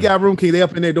 Yeah, we got room key. They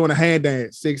up in there doing a hand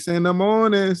dance. 6 a.m.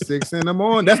 6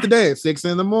 a.m. That's the dance. 6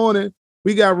 a.m.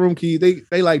 We got room key.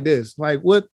 They like this. Like,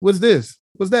 what's this?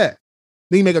 What's that?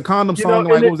 Then you make a condom song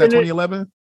like, what was that,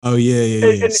 2011? Oh, yeah.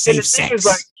 And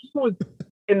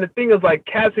the thing is like,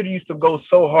 Cassidy used to go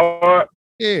so hard.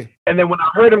 Yeah. And then when I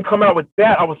heard him come out with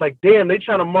that, I was like, damn, they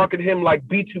trying to market him like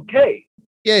B2K.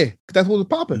 Yeah, that's what was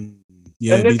popping.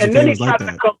 Yeah, and then he tried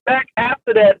to come back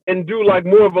after that and do like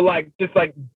more of a like just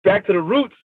like back to the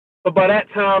roots. But by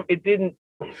that time, it didn't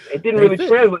really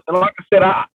translate. And like I said,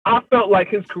 I felt like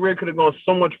his career could have gone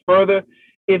so much further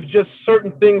if just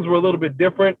certain things were a little bit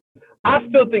different. I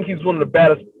still think he's one of the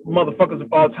baddest motherfuckers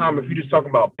of all time. If you're just talking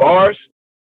about bars,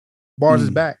 bars is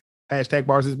back. Hashtag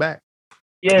bars is back.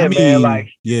 Yeah, man. Like,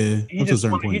 yeah, he just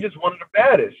one of the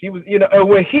baddest. He was, you know, and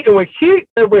when he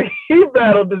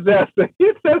battled Disaster,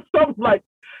 he said something like,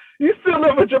 "You still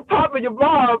live with your pop and your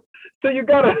mom, so you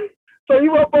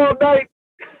up all night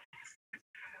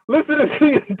listening to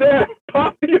your dad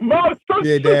popping your mom."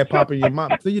 Yeah, dad popping your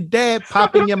mom. So your dad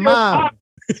popping your mom.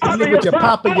 You live with your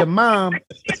pop and your mom.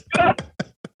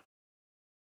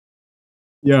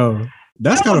 Yo,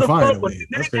 that's kind of fire.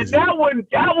 That's crazy. That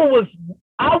one was.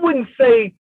 I wouldn't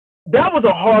say that was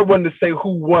a hard one to say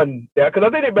who won that because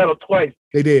I think they battled twice.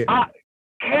 They did.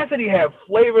 Cassidy had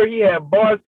flavor. He had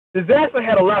bars. Disaster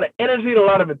had a lot of energy and a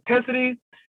lot of intensity,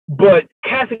 but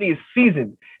Cassidy is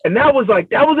seasoned, and that was a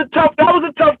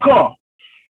tough call.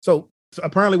 So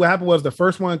apparently, what happened was the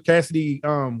first one Cassidy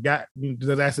got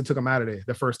Disaster took him out of there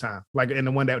the first time, like in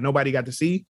the one that nobody got to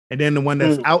see. And then the one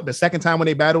that's out the second time when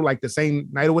they battled, like the same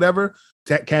night or whatever,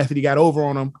 Cassidy got over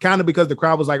on him, kind of because the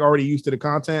crowd was like already used to the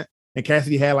content, and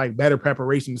Cassidy had like better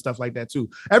preparation and stuff like that too.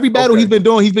 Every battle he's been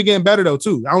doing, he's been getting better though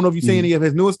too. I don't know if you see any of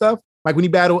his newer stuff, like when he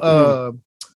battled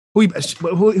who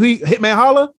Hitman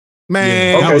Holla,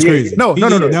 man, that was crazy. No,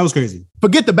 that was crazy.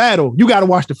 Forget the battle, you got to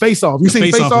watch the Face Off. You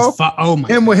seen Face Off? Oh my!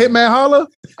 Him with Hitman Holla.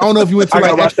 I don't know if you went to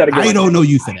like. I don't know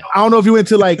you for that. I don't know if you went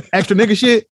to like extra nigga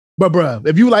shit. But bruh,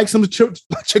 if you like some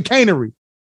chicanery,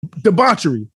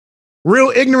 debauchery, real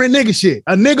ignorant nigga shit,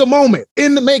 a nigga moment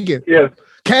in the making. Yeah.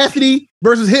 Cassidy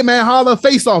versus Hitman Holla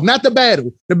Face Off, not the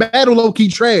battle. The battle low key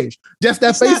trash. Just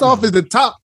that Face Off is the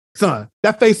top. Son,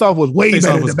 that Face Off was way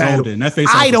better than the battle.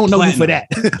 I don't know you for that.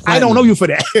 I don't know you for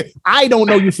that. I don't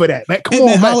know you for that. Man, come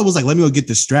on, Holla was like, "Let me go get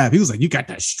the strap." He was like, "You got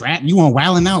that strap? You want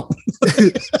wilding out?"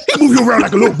 He move you around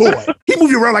like a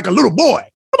little boy.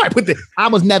 Nobody put I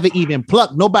was never even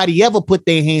plucked. Nobody ever put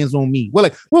their hands on me. Well,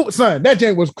 like, son, that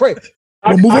jank was crazy.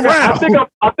 Move around.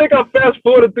 I think I fast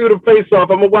forwarded through the Face Off.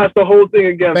 I'm gonna watch the whole thing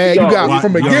again. Man, you got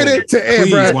from beginning to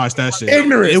end, bro. Watch that shit.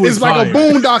 Ignorance. It's like a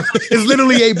Boondocks. It's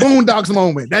literally a Boondocks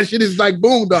moment. That shit is like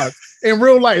Boondocks in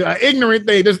real life. An ignorant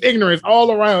thing, just ignorance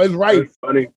all around. It's right. That's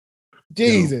funny.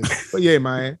 Jesus. But yeah,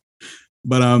 man.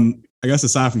 But I guess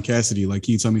aside from Cassidy, like,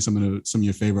 can you tell me some of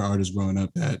your favorite artists growing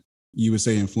up that you would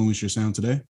say influenced your sound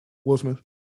today? Will Smith.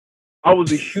 I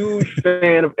was a huge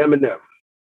fan of Eminem.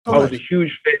 I was a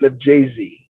huge fan of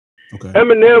Jay-Z. Okay.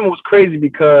 Eminem was crazy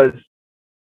because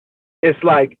it's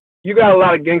like you got a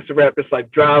lot of gangster rap. It's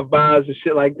like drive-bys and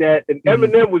shit like that. And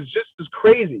Eminem was just as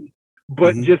crazy,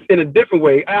 but just in a different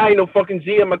way. I ain't no fucking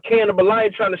G. I'm a cannibal. I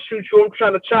ain't trying to shoot you. I'm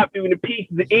trying to chop you into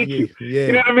pieces and eat you. Yeah.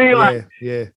 You know what I mean? Like,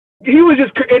 he was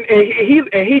just,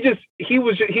 he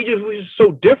was just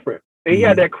so different. And he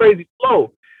had that crazy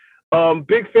flow.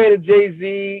 Big fan of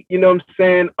Jay-Z, you know what I'm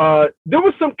saying? There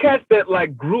was some cats that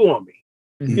like grew on me.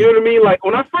 You know what I mean? Like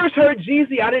when I first heard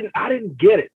Jeezy, I didn't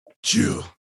get it.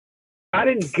 I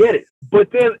didn't get it.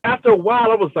 But then after a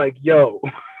while, I was like, yo.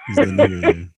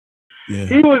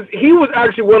 He was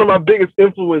actually one of my biggest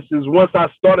influences once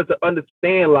I started to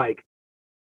understand like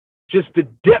just the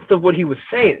depth of what he was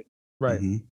saying. Right.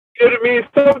 You know what I mean?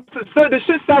 So the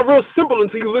shit sound real simple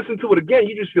until you listen to it again.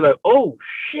 You just feel like, oh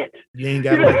shit. You ain't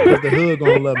gotta like it because the hood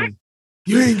gonna love me.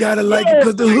 You ain't gotta like it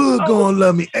because the hood gonna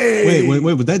love me. Hey. Wait,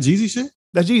 was that Jeezy shit?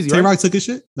 That's Jeezy, right? Tay-Rock took his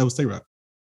shit? That was Tay-Rock.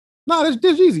 No, that's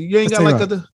Jeezy. You ain't got like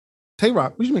the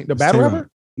Tay-Rock. What you mean? The battle rapper?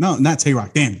 No, not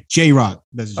Tay-Rock. Damn it. J-Rock.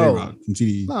 That's J-Rock from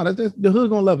TDE. No, that's the hood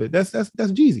gonna love it. That's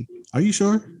Jeezy. Are you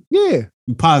sure? Yeah.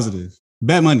 You positive?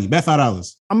 Bet money. Bet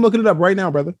 $5. I'm looking it up right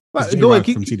now, brother. Go ahead,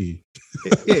 from TDE.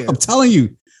 Yeah. I'm telling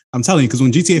you, because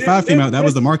when GTA 5 came out, that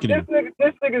was the marketing.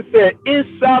 This nigga said,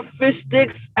 inside fish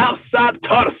sticks, outside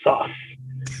tartar sauce.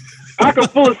 I can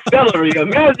full of celery.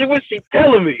 Imagine what she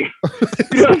telling me.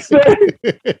 You know what I'm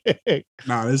saying?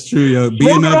 Nah, that's true, yo.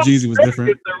 Being up Jeezy was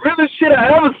different. The realest shit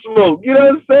I ever smoked. You know what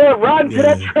I'm saying? Riding to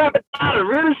that trap, the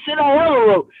realest shit I ever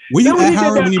wrote. Were you at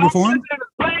Howard when you performed?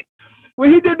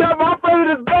 When he did that, my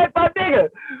president's back, my nigga.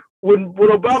 When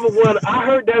Obama won, I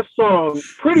heard that song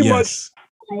pretty much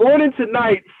morning to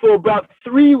night for about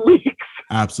 3 weeks.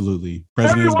 Absolutely.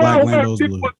 President's Black, Lambo's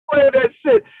Blue. Was playing that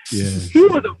shit. Yeah. He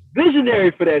was a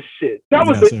visionary for that shit. That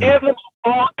was the anthem of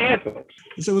all anthems.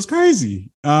 It was crazy.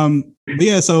 But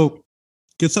yeah, so can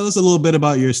you tell us a little bit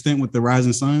about your stint with the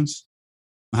Rising Suns?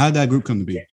 How did that group come to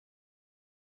be?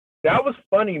 That was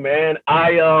funny, man.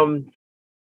 I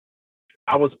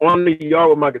was on the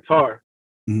yard with my guitar.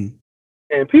 Mm-hmm.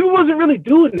 And people wasn't really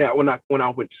doing that when I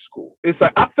went to school. It's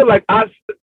like I feel like I'm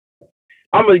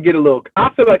gonna get a little. I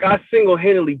feel like I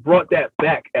single-handedly brought that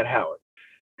back at Howard,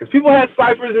 because people had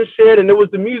ciphers and shit, and there was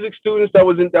the music students that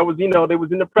was in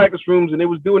the practice rooms and they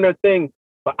was doing their thing.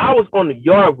 But I was on the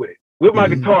yard with my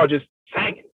guitar just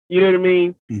singing. You know what I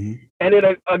mean? Mm-hmm. And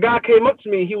then a guy came up to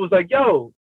me. He was like,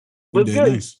 "Yo, what's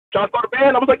good? Nice. Trying to start a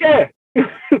band?" I was like, "Yeah."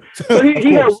 So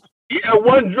he had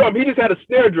one drum. He just had a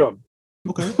snare drum.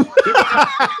 Okay.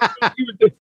 He was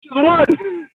just one.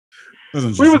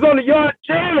 We was on the yard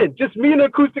jamming, just me and the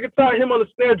acoustic guitar, him on the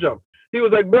snare drum. He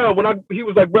was like, bro,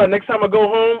 next time I go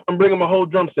home, I'm bringing my whole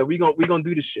drum set. We gonna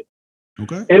do this shit.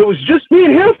 Okay. And it was just me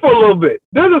and him for a little bit.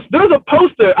 There's a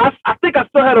poster. I think I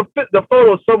still had the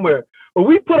photo somewhere. But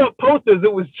we put up posters.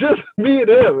 It was just me and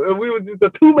him, and we were just a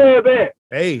 2-man band.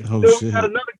 Hey, then we had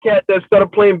another cat that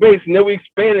started playing bass, and then we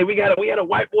expanded. We had a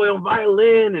white boy on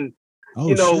violin, and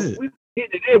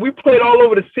we played all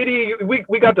over the city.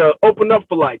 We got to open up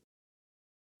for like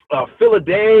Phil a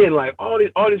Day and like all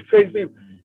these crazy people.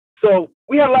 So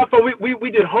we had a lot of fun. We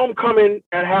did homecoming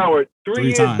at Howard 3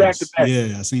 years times. back to back.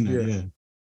 Yeah, I seen that. Yeah.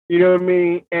 You know what I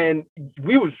mean? And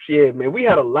we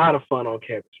had a lot of fun on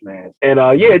campus, man. And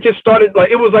it just started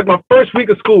like, it was like my first week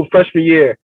of school, freshman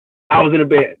year. I was in a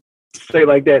band, say it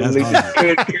like that.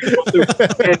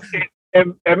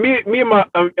 And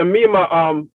me and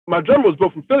my drummer was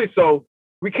both from Philly, so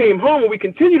we came home and we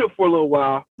continued it for a little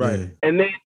while. Right. And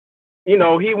then, he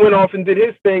went off and did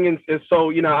his thing, and so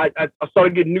I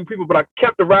started getting new people, but I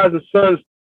kept the Rising Suns.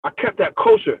 I kept that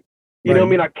culture. You know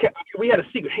what I mean? We had a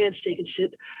secret handshake and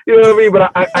shit. You know what I mean?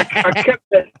 But I kept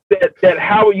that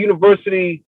Howard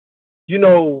University,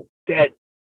 that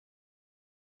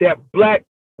black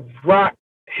rock,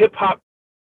 hip hop,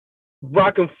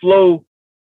 rock and flow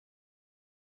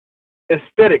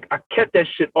aesthetic. I kept that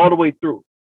shit all the way through.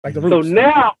 Like the roots. So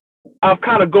now I've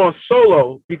kind of gone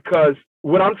solo, because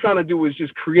what I'm trying to do is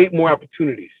just create more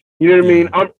opportunities. You know what I mean?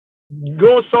 I'm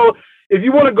going solo. If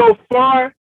you want to go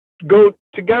far, go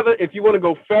together. If you want to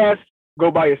go fast,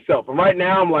 go by yourself. And right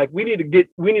now I'm like, we need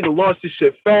to launch this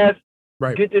shit fast,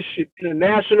 get this shit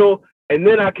international, and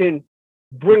then I can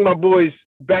bring my boys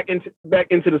back into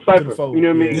the cypher. You know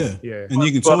what I mean? Yeah. And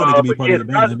you can tell they can be part of the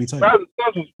band. That'd be tight. Rising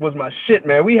Suns was my shit,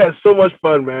 man. We had so much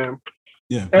fun, man.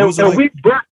 Yeah. And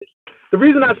the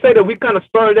reason I say that we kind of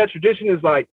started that tradition is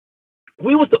like,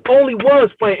 we was the only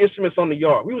ones playing instruments on the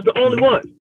yard. We was the only ones.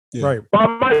 Yeah. Right. By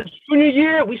my junior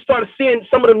year, we started seeing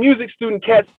some of the music student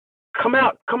cats come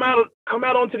out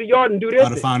onto the yard and do their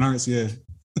thing. Fine arts, yeah.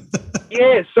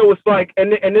 Yeah, so it's like,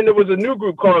 and then there was a new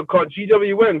group called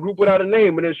GWN, Group Without a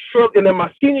Name, and then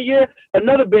my senior year,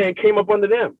 another band came up under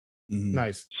them. Mm-hmm.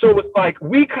 Nice. So it's like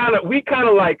we kind of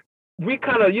normalized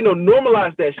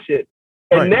that shit,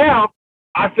 and now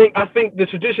I think the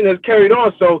tradition has carried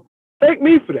on. So thank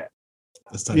me for that.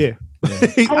 That's tight. Yeah.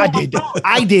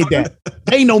 I did that.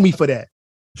 They know me for that.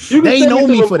 They know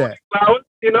me for that.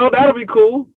 That'll be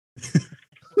cool.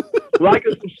 Like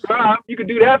and subscribe. You could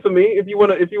do that for me if you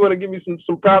want to give me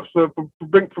some props for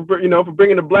bringing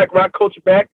the black rock culture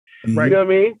back. Right. You know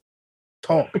what I mean?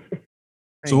 Talk.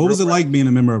 So what was it like being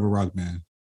a member of a rock band?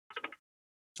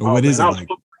 Or what is it like?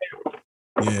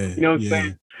 Yeah. You know what I'm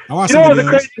saying? I watched the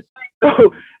craziest thing?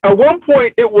 So at one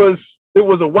point it was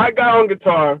a white guy on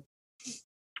guitar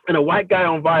and a white guy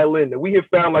on violin that we had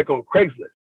found like on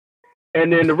Craigslist,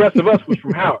 and then the rest of us was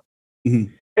from Howard.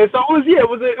 Mm-hmm. And so it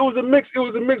was a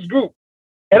mixed group,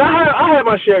 and I had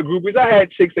my share of groupies. I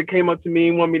had chicks that came up to me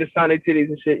and wanted me to sign their titties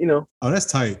and shit, Oh, that's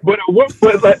tight. But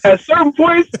like, at certain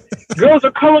points, girls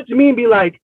would come up to me and be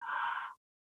like,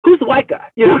 "Who's the white guy?"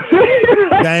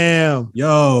 Damn.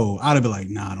 Yo, I'd have been like,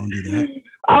 "Nah, don't do that."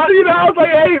 I was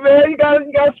like, "Hey, man, you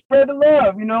gotta spread the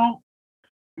love,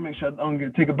 Make sure I don't get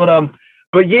a ticket,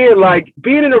 but yeah, like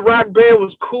being in a rock band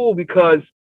was cool because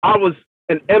I was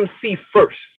an MC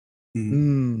first.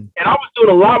 Mm-hmm. And I was doing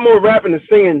a lot more rapping and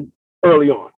singing early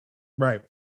on. Right.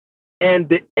 And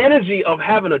the energy of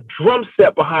having a drum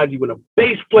set behind you and a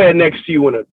bass player next to you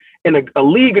and a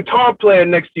lead guitar player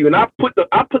next to you, and I put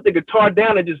the guitar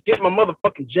down and just get my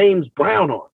motherfucking James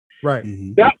Brown on. Right.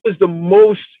 That was the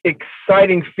most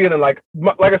exciting feeling. Like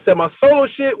I said, my solo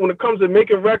shit when it comes to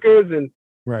making records and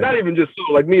not even just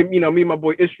solo, like me and my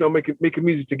boy Ishmael making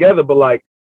music together, but like,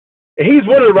 and he's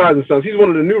one of the Rising Sons. He's one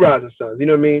of the new Rising Sons. You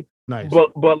know what I mean? Nice.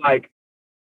 But like,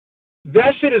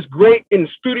 that shit is great in the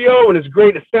studio and it's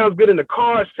great. It sounds good in the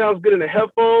car. It sounds good in the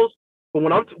headphones. But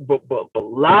when but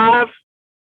live,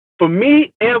 for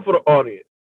me and for the audience,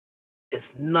 it's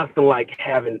nothing like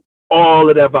having all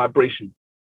of that vibration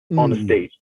on the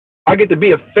stage. I get to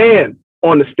be a fan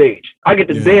on the stage. I get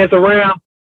to dance around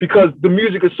because the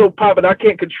music is so popping. I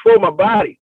can't control my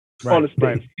body on the stage.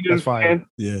 Right. You know That's fine.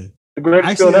 Yeah. The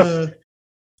greatest feeling ever.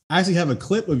 I actually have a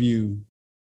clip of you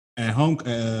at home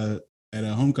at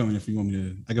a homecoming. If you want me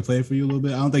to, I can play it for you a little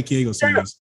bit. I don't think Kiego seen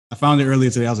this. I found it earlier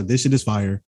today. I was like, this shit is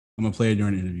fire. I'm gonna play it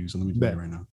during the interview. So let me play it right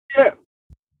now. Yeah.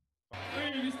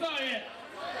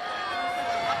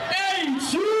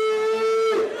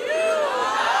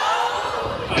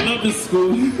 I love this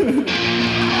school.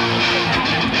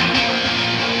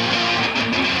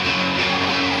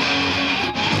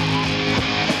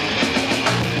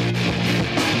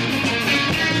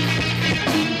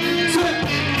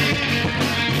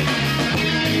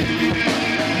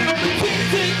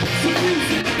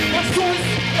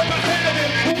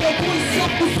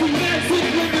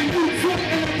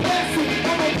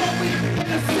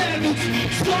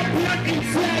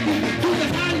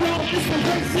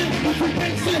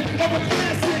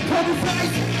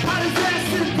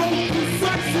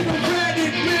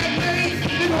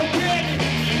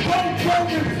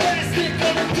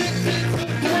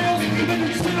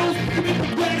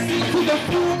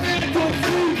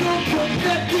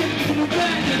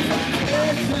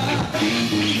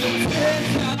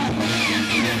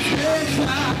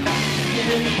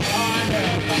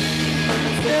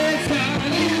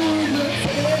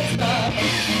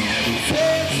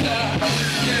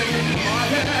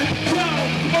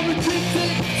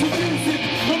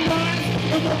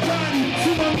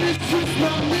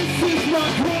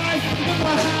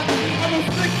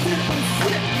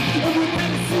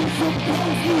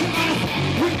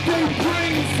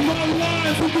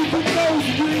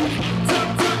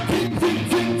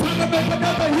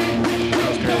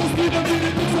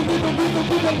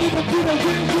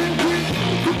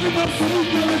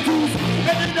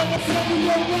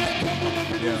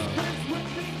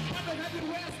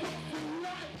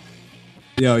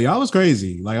 Yo, y'all was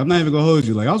crazy. Like, I'm not even gonna hold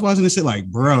you. Like, I was watching this shit like,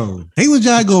 bro, they was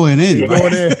y'all going in. That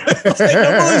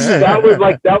was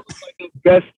like the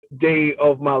best day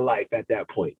of my life at that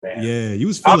point, man. Yeah, you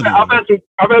was feeling I've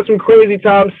had some crazy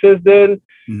times since then,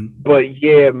 but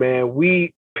yeah, man,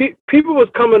 people was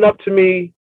coming up to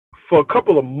me for a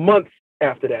couple of months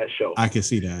after that show. I can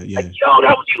see that. Yeah. Like, yo,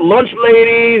 that was your lunch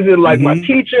ladies and like my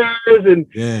teachers and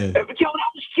yo, that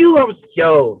was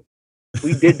you.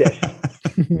 We did that shit.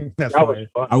 That's that was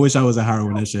fun. I wish I was at Howard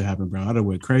when that shit happened, bro. I'd have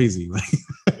went crazy. Like,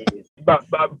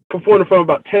 about performed in front of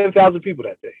about 10,000 people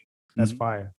that day. That's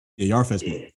fire. Yeah, Yarfest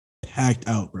was packed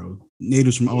out, bro.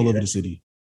 Natives from all over the city.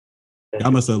 I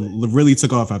must have really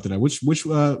took off after that. Which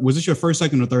was this your first,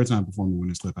 second, or third time performing when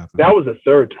this clip happened? That was the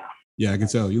third time. Yeah, I can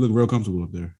tell. You look real comfortable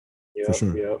up there. Yeah, for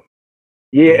sure.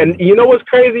 Yeah, and you know what's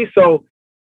crazy? So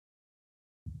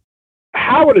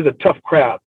Howard is a tough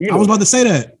crowd. I was about to say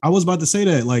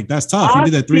that. Like, that's tough. You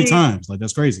did that 3 times. Like,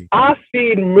 that's crazy. I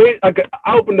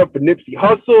opened up for Nipsey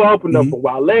Hussle. I opened up for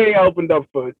Wale. I opened up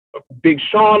for Big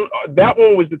Sean. That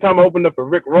one was the time I opened up for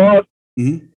Rick Ross.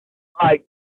 Like,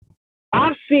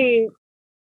 I've seen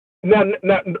now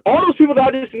all those people that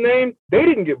I just named, they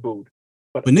didn't get booed.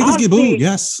 But niggas get booed,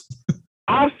 yes.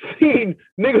 I've seen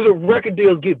niggas with record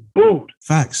deals get booed.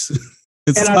 Facts.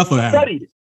 It's and tough. I studied it.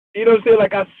 You know what I'm saying?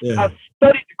 Like, I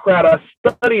studied the crowd. I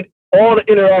studied all the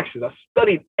interactions. I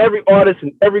studied every artist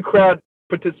and every crowd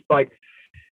participant.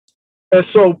 And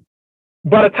so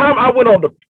by the time I went on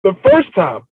the first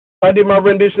time, I did my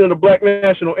rendition of the Black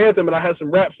National Anthem and I had some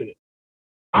raps in it.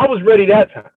 I was ready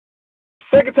that time.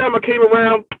 Second time I came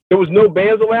around, there was no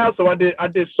bands allowed, so I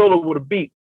did solo with a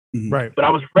beat. Right. But I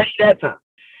was ready that time.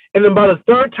 And then by the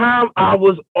third time, I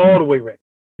was all the way ready.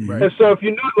 Right. And so if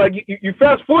you know, like you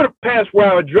fast forward past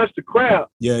where I addressed the crowd.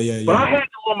 Yeah. But I had them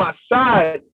on my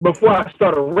side before I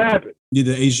started rapping. You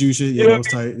did the HU shit. Yeah, that was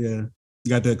tight. Yeah. You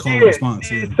got that call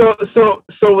response. Yeah. So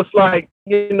it's like,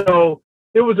 you know,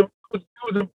 it was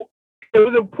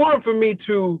important for me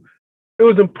to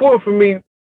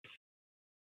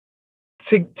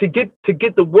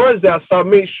get the words out. So I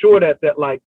made sure that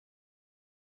like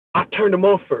I turned them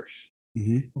off first.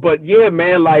 But yeah,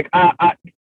 man, like I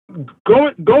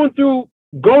going through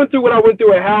going through what I went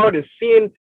through at Howard and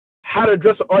seeing how to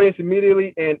address the audience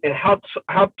immediately and how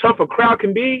tough a crowd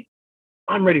can be,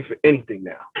 I'm ready for anything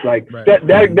now. Like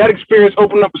that experience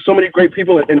opened up with so many great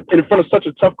people and in front of such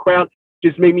a tough crowd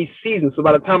just made me seasoned. So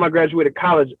by the time I graduated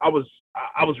college, I was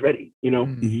ready, you know?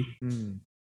 Mm-hmm.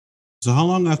 So how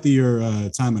long after your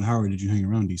time at Howard did you hang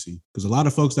around DC? Because a lot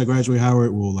of folks that graduate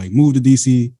Howard will like move to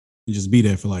DC and just be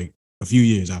there for like a few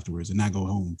years afterwards and not go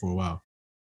home for a while.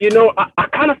 You know, I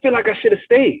kind of feel like I should have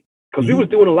stayed because we was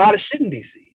doing a lot of shit in DC.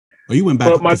 Oh, you went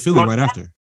back to Philly right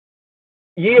after?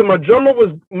 Yeah, my drummer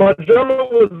was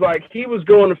like, he was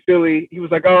going to Philly. He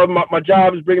was like, oh, my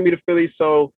job is bringing me to Philly,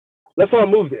 so let's all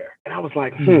move there. And I was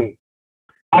like,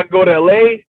 I could go to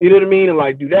LA, you know what I mean, and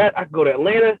like do that. I could go to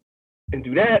Atlanta and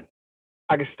do that.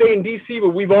 I could stay in DC,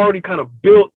 but we've already kind of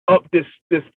built up this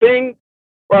thing,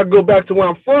 or I could go back to where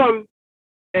I'm from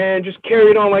and just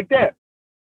carry it on like that.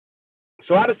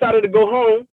 So I decided to go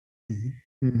home,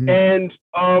 and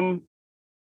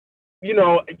you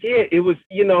know, yeah, it was,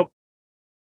 you know,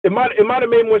 it might have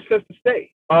made more sense to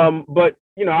stay. But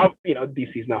you know,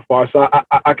 DC's not far, so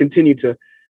I continue to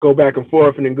go back and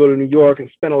forth, and then go to New York and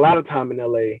spend a lot of time in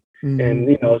LA, and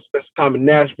you know, spend some time in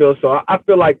Nashville. So I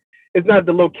feel like it's not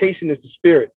the location, it's the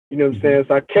spirit. You know what I'm saying?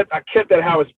 So I kept that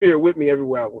Howard spirit with me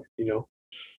everywhere I went. You know.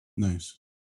 Nice.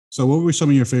 So what were some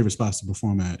of your favorite spots to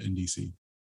perform at in DC?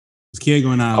 This kid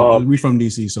going out. We from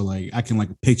DC, so like I can like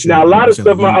picture. Now a lot of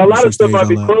stuff might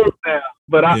be closed now,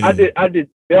 but I did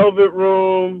Velvet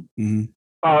Room. There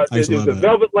was the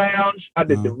Velvet Lounge. I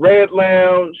did the Red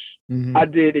Lounge. I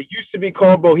did. It used to be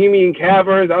called Bohemian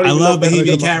Caverns. I love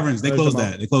Bohemian Caverns. They closed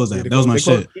that. That was my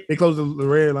shit. They closed the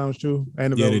Red Lounge too,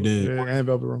 and the Velvet, they did. And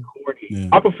Velvet Room. Yeah.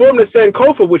 I performed at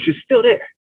Sankofa, which is still there.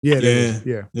 Yeah,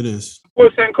 it is.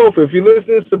 Support Sankofa. If you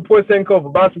listen, support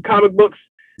Sankofa. Buy some comic books.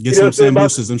 Get some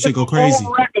samosas. Them shit go crazy.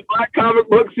 Rack of black comic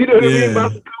books. You know what I mean? Buy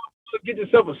some comic books, get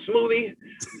yourself a smoothie.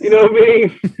 You know what I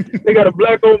mean? They got a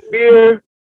black oak beer.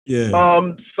 Yeah.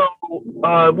 So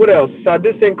what else? I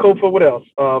did Sankofa. What else?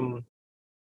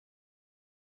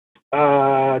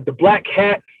 The Black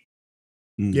Cat.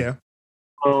 Yeah.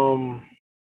 It's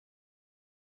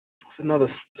another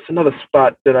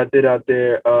spot that I did out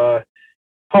there.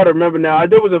 Hard to remember now.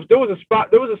 There was a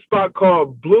spot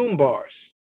called Bloom Bars,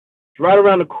 right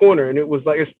around the corner, and it was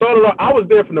like, it started off. I was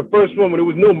there from the first one when there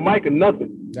was no mic or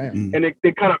nothing. Damn. And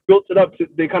they kind of built it up to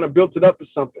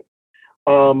something.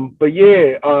 But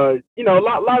yeah, you know, a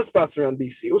lot of spots around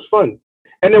DC. It was fun.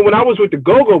 And then when I was with the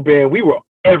Go-Go band, we were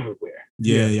everywhere.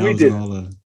 Yeah, we did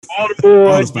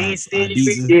Baltimore,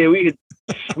 DC.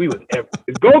 We was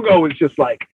everywhere. Go-Go was just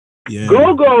like,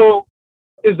 Go-Go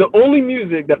is the only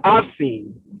music that I've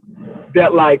seen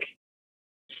that like,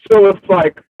 so it's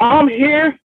like, I'm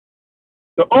here,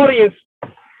 the audience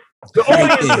is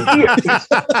here.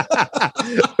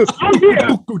 I'm here,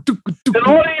 the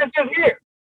audience is here.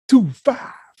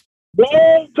 2-5.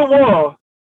 Wall to wall,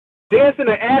 dancing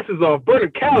their asses off, burning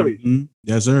calories.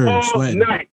 Yes, sir. All Sweating.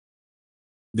 night.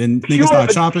 Then niggas start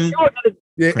chopping.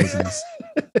 Craziness.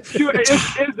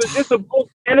 It's the most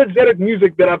energetic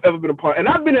music that I've ever been a part of. And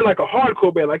I've been in like a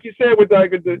hardcore band, like you said, with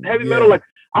like the heavy metal. Like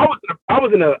I was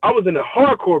in a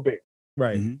hardcore band.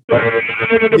 Right.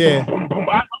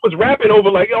 I was rapping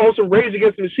over like some Rage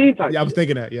Against the Machine type. Yeah, I was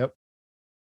thinking that. Yep.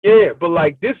 Yeah, but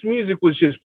like this music was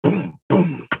just boom,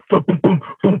 boom, boom, boom, boom,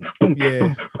 boom, boom.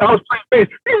 Yeah. I was playing bass.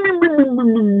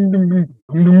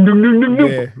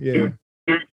 Yeah.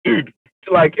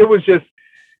 Like it was just,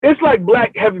 it's like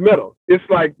black heavy metal. It's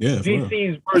like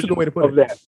DC's version of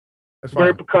that. That's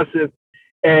very percussive,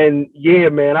 and yeah,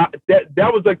 man,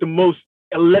 that was like the most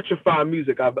electrifying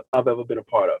music I've ever been a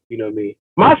part of. You know what I mean?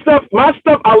 My stuff. I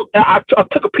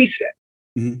took a piece of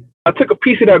that. I took a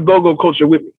piece of that go-go culture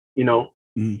with me. You know.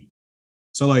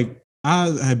 So like, I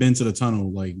had been to the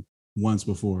Tunnel like once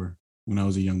before when I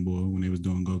was a young boy when they was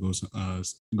doing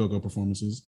go-go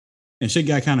performances, and shit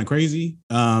got kind of crazy.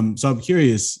 So I'm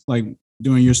curious, like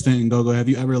during your stint in go-go, have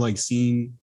you ever like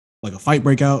seen like a fight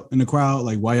break out in the crowd,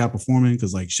 like while y'all performing?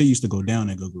 Because like shit used to go down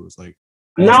at go-go. It's like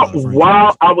not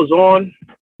while I was on,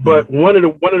 but one of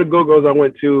the go-go's I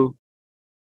went to,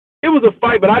 it was a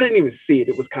fight, but I didn't even see it.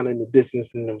 It was kind of in the distance,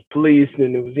 and there was police,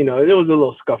 and it was, you know, it was a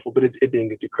little scuffle, but it didn't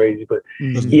get too crazy. But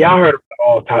yeah, I heard about it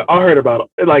all the time. I heard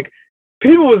about it. Like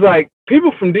people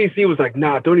from DC was like,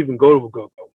 nah, don't even go to a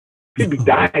go-go. People be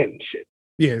dying and shit.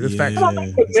 Yeah, that's fact.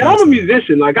 Man, I'm a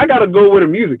musician. Like I gotta go where the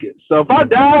music is. So if I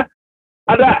die,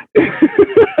 I die.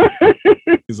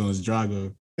 He's on his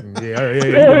Drago.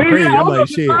 Yeah. I'm like,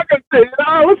 shit.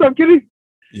 What's up, kitty?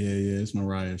 Yeah, it's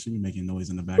Mariah. She be making noise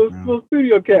in the background. Little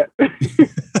studio cat.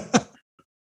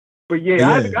 But yeah,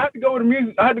 I had to go where the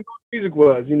music. I had to go where the music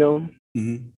was, you know.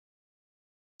 Mm-hmm.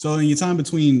 So in your time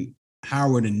between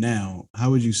Howard and now, how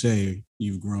would you say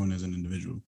you've grown as an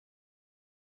individual?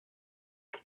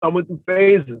 I went through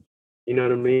phases. You know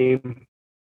what I mean?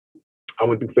 I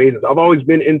went through phases. I've always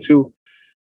been into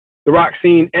the rock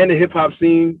scene and the hip hop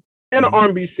scene and the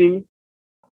R&B scene.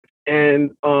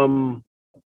 And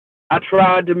I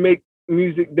tried to make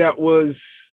music that was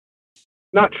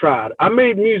not tried. I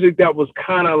made music that was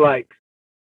kind of like,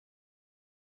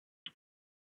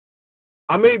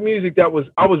 I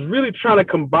was really trying to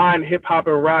combine hip hop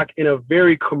and rock in a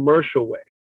very commercial way.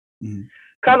 Mm-hmm.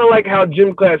 Kind of like how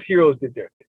Gym Class Heroes did their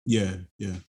thing. Yeah,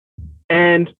 yeah.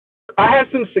 And I had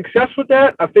some success with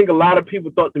that. I think a lot of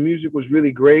people thought the music was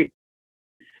really great.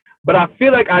 But I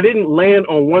feel like I didn't land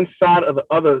on one side or the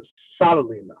other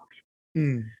solidly enough.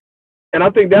 Mm. And I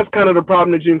think that's kind of the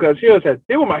problem that Gym Class Heroes had.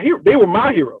 They were my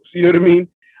heroes. You know what I mean?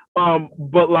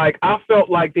 But like, I felt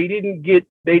like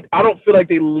I don't feel like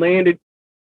they landed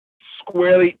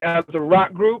squarely as a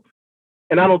rock group.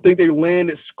 And I don't think they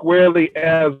landed squarely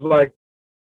as like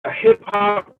a hip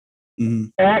hop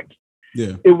act.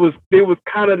 Yeah. There was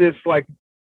kind of this like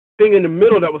thing in the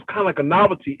middle that was kind of like a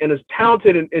novelty. And as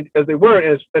talented and as they were,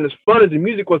 and as fun as the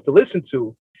music was to listen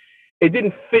to, it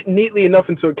didn't fit neatly enough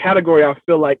into a category, I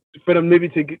feel like, for them maybe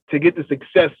to get the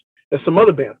success that some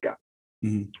other bands got,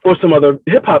 or some other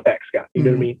hip hop acts got. You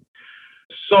know what I mean?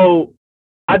 So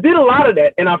I did a lot of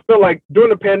that, and I feel like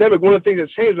during the pandemic, one of the things that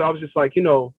changed, I was just like,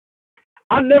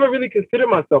 I never really considered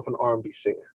myself an R&B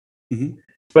singer,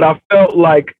 but I felt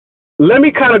like, let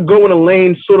me kind of go in a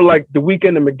lane, sort of like The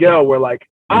Weeknd and Miguel, where like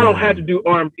I don't have to do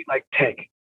R&B like Tank.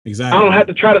 Exactly. I don't have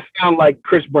to try to sound like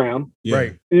Chris Brown. Yeah.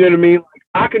 Right. You know what I mean? Like,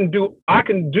 I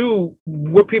can do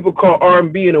what people call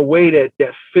R&B in a way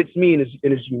that fits me and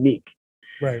is unique.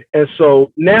 Right. And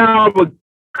so now I would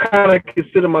kind of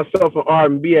consider myself an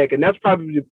R&B act, and that's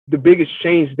probably the biggest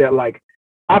change that like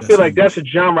I feel like that's a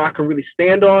genre I can really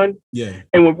stand on. Yeah.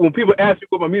 And when people ask me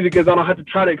what my music is, I don't have to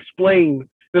try to explain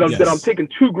that I'm taking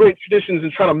two great traditions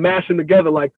and trying to mash them together.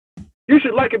 Like, you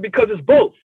should like it because it's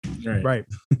both. Right.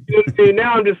 You know what I mean?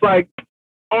 Now I'm just like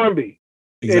R&B.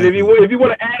 Exactly. And if you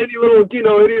want to add any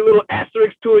little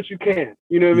asterisk to it, you can.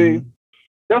 You know what I mean?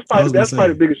 That's probably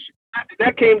the biggest.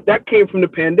 That came from the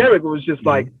pandemic. It was just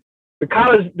like the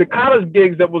college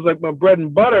gigs that was like my bread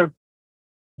and butter.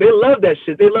 They loved that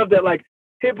shit. They loved that like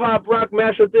hip hop rock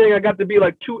mashup thing. I got to be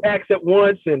like two acts at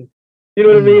once, and you know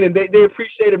what I mean. And they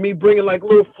appreciated me bringing like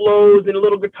little flows and a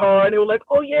little guitar, and they were like,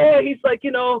 "Oh yeah, he's like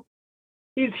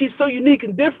he's so unique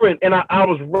and different." And I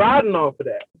was riding off of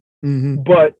that.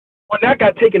 But when that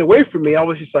got taken away from me, I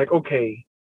was just like, okay,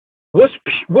 what's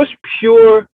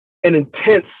pure and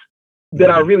intense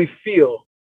that I really feel?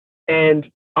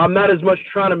 And I'm not as much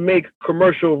trying to make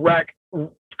commercial rock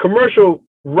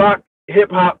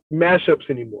hip hop mashups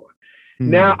anymore.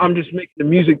 Now I'm just making the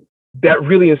music that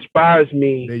really inspires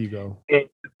me. There you go. And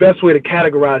the best way to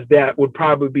categorize that would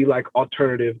probably be like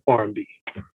alternative R&B.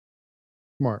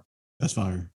 Smart. That's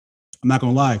fire. I'm not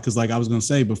gonna lie, because like I was gonna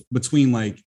say, between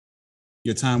like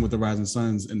your time with the Rising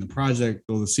Suns and the project,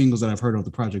 or the singles that I've heard of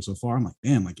the project so far, I'm like,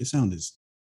 damn, like your sound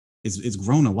it's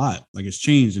grown a lot. Like it's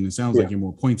changed, and it sounds like you're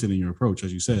more pointed in your approach,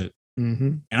 as you said.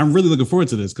 And I'm really looking forward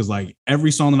to this, because like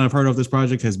every song that I've heard of this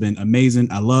project has been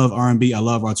amazing. I love R&B. I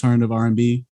love alternative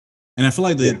R&B, and I feel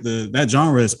like that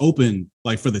genre is open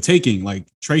like for the taking. Like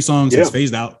Trey Songz has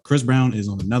phased out. Chris Brown is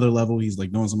on another level. He's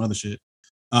like doing some other shit.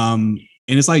 And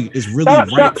it's like it's really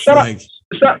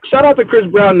shout out to Chris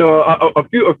Brown. Though a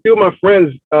few of my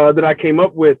friends that I came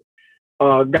up with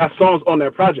got songs on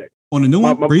that project. On the new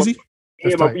one, Breezy.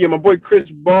 My boy Chris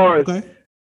Bars.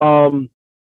 Okay.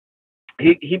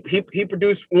 He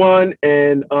produced one,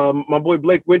 and my boy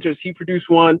Blake Winters, he produced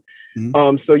one.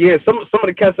 So yeah, some of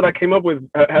the cats that I came up with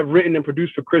have written and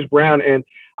produced for Chris Brown, and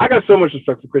I got so much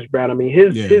respect for Chris Brown. I mean,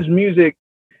 his music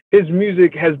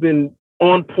has been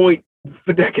on point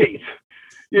for decades.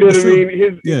 You know what I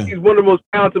mean? He's one of the most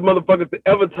talented motherfuckers to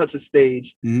ever touch a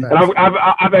stage. And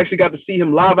I've actually got to see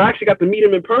him live. I actually got to meet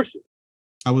him in person.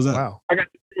 How was that? Wow. I got to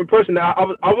see him in person.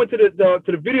 I went to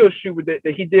the video shoot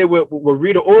that he did with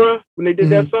Rita Ora when they did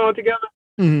that song together.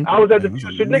 I was at the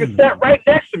video shoot. Nigga sat right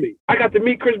next to me. I got to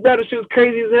meet Chris Brown. She was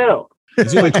crazy as hell.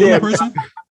 Is he like cool in person?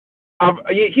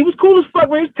 He was cool as fuck.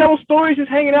 Man. He was telling stories, just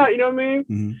hanging out. You know what I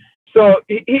mean? So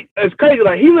it's crazy.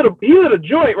 Like he lit a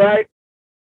joint, right?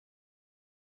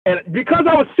 And because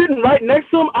I was sitting right next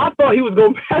to him, I thought he was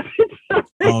going to pass it to me.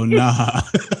 Oh, nah.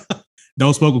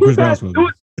 Don't smoke with Chris Brown.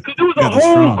 There was a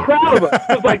whole crowd of us.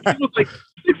 It was like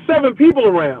 6-7 people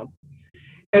around.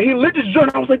 And he lit his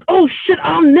joint. I was like, oh, shit,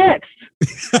 I'm next.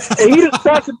 And he just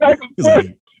passed it back and forth.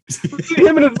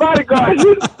 Him and his bodyguard.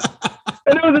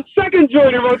 And there was a second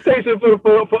joint in rotation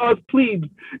for us plebes.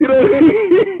 You know what I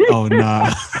mean? Oh,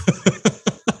 nah.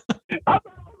 I thought I was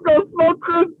going to smoke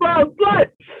Chris Brown's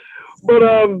butt. But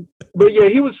yeah,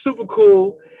 he was super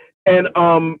cool. And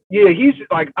yeah, he's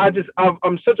like,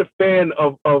 I'm such a fan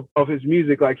of his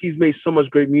music. Like, he's made so much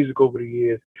great music over the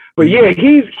years. But yeah, I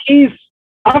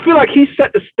feel like he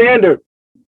set the standard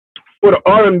for the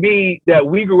R&B that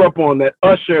we grew up on, that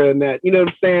Usher and that, you know what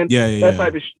I'm saying? Yeah. That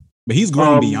type of shit. But he's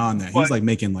grown beyond that. He's like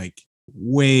making like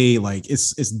way, like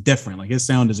it's different. Like his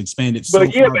sound is expanded so far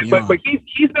beyond. But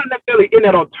he's not necessarily in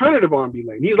that alternative R&B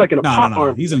lane. He's like in a pop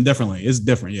R&B. He's in a different lane. It's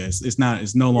different. Yeah,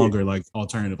 it's no longer like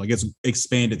alternative. Like it's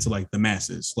expanded to like the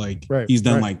masses. Like he's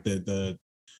done like the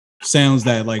sounds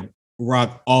that like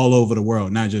rock all over the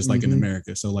world, not just like in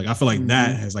America. So like I feel like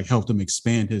that has like helped him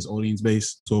expand his audience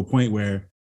base to a point where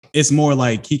it's more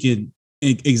like he can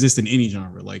exist in any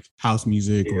genre, like house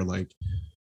music or like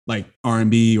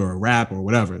R&B or rap or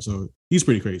whatever. So he's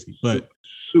pretty crazy, but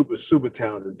super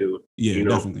talented dude. Yeah, you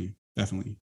know?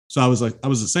 definitely. So I was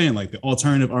just saying like the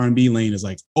alternative R&B lane is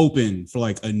like open for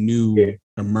like a new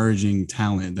emerging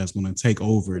talent that's going to take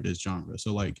over this genre.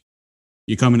 So like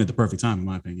you're coming at the perfect time, in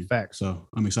my opinion. Facts. So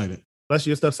I'm excited. Plus,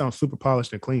 your stuff sounds super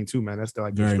polished and clean too, man. That's the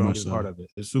Very strongest part of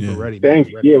it. It's super ready. Thanks.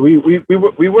 Yeah, we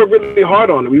work really hard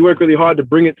on it. We work really hard to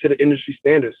bring it to the industry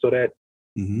standards so that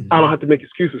I don't have to make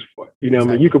excuses for it. You know, I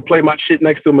mean, you could play my shit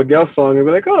next to a Miguel song and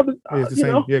be like, oh, it's the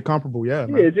same. Yeah, comparable. Yeah,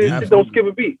 just don't skip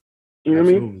a beat. You know what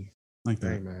I mean? Like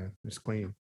that, hey, man. It's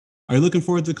clean. Are you looking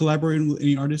forward to collaborating with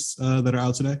any artists that are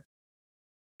out today?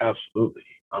 Absolutely.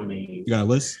 I mean, you got a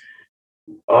list?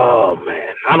 Oh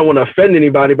man, I don't want to offend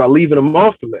anybody by leaving them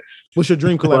off the list. What's your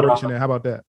dream collaboration? How about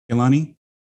that, Kehlani?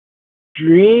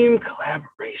 Dream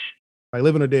collaboration, like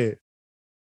living or dead?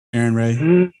 Aaron Ray,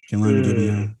 Kehlani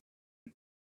Gideon,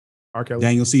 R. Kelly,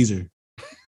 Daniel Caesar. I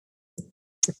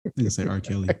think I say R.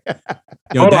 Kelly.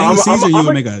 Yo, Daniel Caesar, you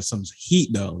would make some heat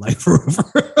though, like for.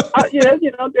 Yeah,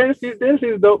 you know, Daniel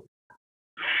Caesar dope.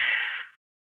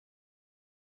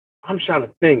 I'm trying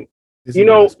to think. You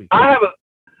know, I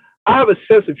have a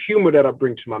sense of humor that I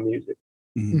bring to my music.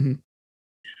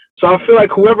 So I feel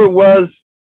like whoever it was,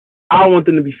 I want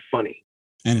them to be funny.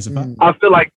 And it's a pop. I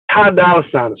feel like Ty Dolla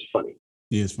 $ign is funny.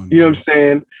 He is funny. You know what I'm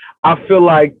saying? I feel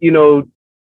like, you know,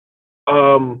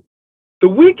 The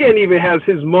Weeknd even has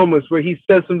his moments where he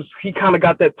says he kind of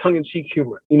got that tongue-in-cheek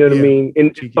humor. You know what I mean?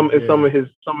 In some of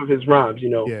his rhymes, you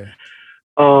know. Yeah.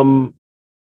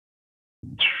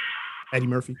 Eddie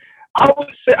Murphy.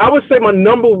 I would say my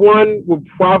number one would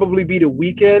probably be The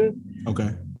Weeknd.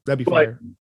 Okay, that'd be fire.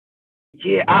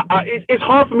 Yeah, it's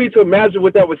hard for me to imagine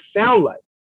what that would sound like.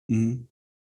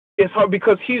 It's hard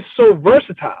because he's so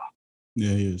versatile.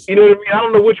 Yeah, he is. You know what I mean? I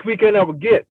don't know which Weeknd I would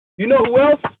get. You know who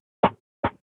else?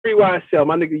 Free YSL,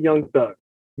 my nigga Young Thug.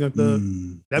 That'd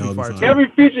be fire. Every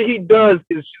feature he does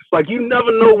is just like you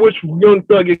never know which Young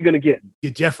Thug you're gonna get.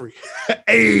 Get Jeffrey.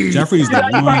 Hey, Jeffrey's the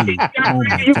one. Oh my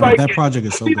God, that project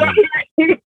is so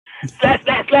good. That's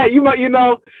that. You might, you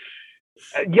know,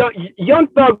 Young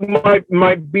Thug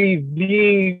might be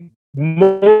the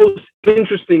most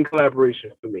interesting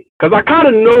collaboration for me because I kind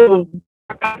of know.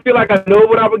 I feel like I know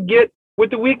what I would get with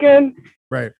The Weeknd.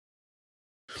 Right.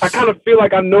 I kind of feel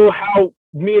like I know how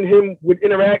me and him would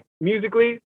interact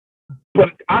musically,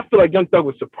 but I feel like Young Thug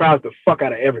would surprise the fuck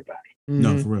out of everybody.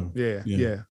 No, for real.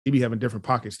 Yeah. He be having different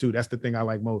pockets too. That's the thing I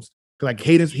like most. Like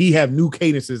cadence, he have new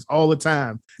cadences all the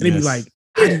time, and he be like,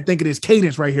 "How do you think of this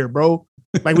cadence right here, bro?"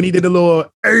 Like when he did the little,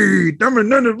 he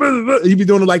be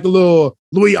doing like the little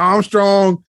Louis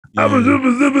Armstrong. Yeah.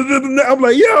 I'm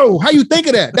like, yo, how you think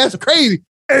of that? That's crazy.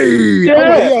 Hey, I'm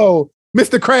like, yo,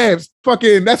 Mr. Krabs,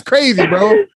 fucking, that's crazy,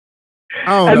 bro.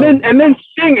 And then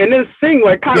sing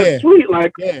like kind of sweet,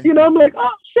 like you know. I'm like, oh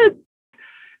shit.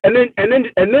 And then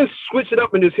switch it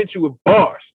up and just hit you with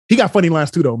bars. He got funny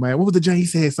lines too, though, man. What was the joint he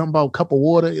said? Something about a cup of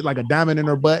water, like a diamond in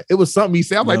her butt. It was something he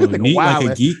said. I'm like, this nigga wild.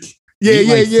 Like a geek. Yeah.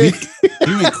 He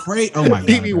went crazy. Oh my God.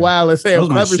 He be wild as hell.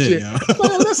 Clever shit. One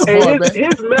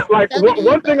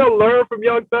thing I learned from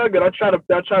Young Thug, and I try to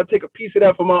take a piece of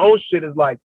that for my own shit, is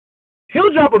like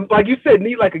he'll drop a, like you said,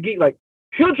 neat like a geek. Like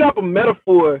he'll drop a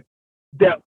metaphor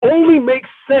that only makes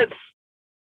sense.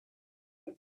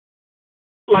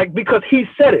 Like, because he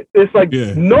said it. It's like,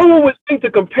 no one would think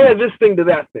to compare this thing to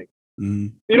that thing.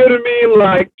 You know what I mean?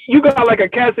 Like, you got like a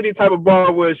Cassidy type of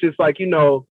bar where it's just like, you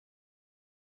know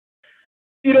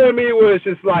what I mean? Where it's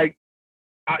just like,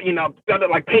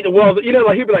 like paint the walls, like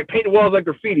he'd be like paint the walls like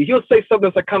graffiti. He'll say something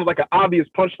that's like kind of like an obvious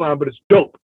punchline, but it's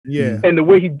dope. Yeah. And the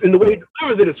way he delivers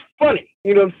it is funny.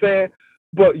 You know what I'm saying?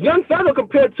 But Young Thug will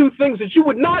compare two things that you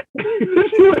would not, you know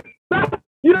what I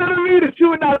mean? That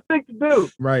you would not think to do.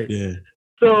 Right. Yeah.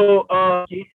 So,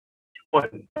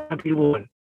 one. I'd be one.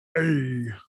 Hey.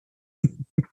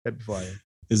 That'd be fire.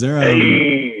 Is there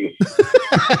Hey.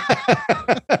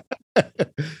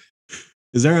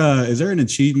 is there an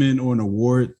achievement or an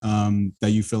award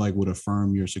that you feel like would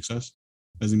affirm your success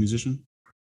as a musician?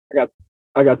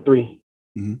 I got 3.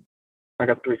 Mm-hmm. I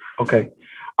got 3. Okay.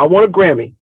 I want a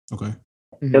Grammy. Okay.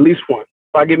 At least one.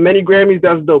 If I get many Grammys,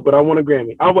 that's dope. But I want a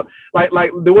Grammy. I want like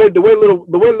the way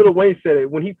Lil Wayne said it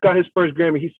when he got his first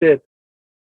Grammy. He said,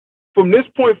 "From this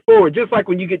point forward, just like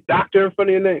when you get doctor in front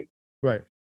of your name, right?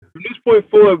 From this point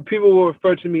forward, people will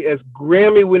refer to me as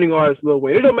Grammy-winning artist Lil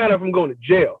Wayne. It don't matter if I'm going to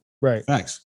jail. Right.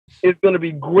 Facts. It's going to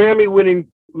be Grammy-winning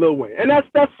Lil Wayne, and that's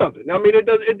something. I mean, it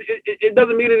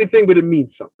doesn't mean anything, but it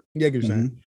means something. Yeah, good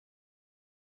saying.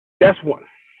 That's one.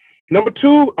 Number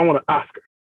 2, I want an Oscar.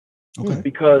 Okay.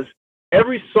 Because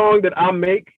every song that I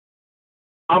make,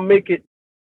 I'll make it.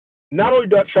 Not only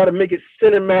do I try to make it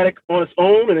cinematic on its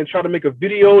own, and then try to make a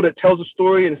video that tells a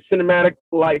story and cinematic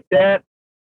like that,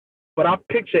 but I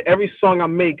picture every song I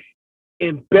make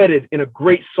embedded in a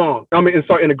great song. I mean,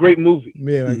 sorry, in a great movie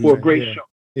or a great show.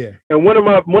 Yeah. And one of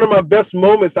my best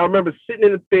moments, I remember sitting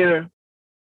in the theater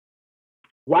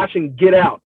watching Get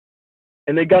Out,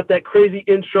 and they got that crazy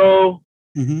intro,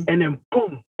 and then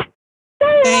boom. You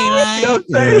know what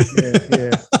I'm saying?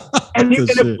 Yeah. And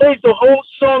it plays the whole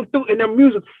song through, and the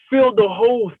music filled the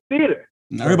whole theater.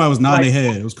 Everybody was nodding their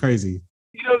head. It was crazy.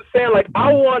 You know what I'm saying? Like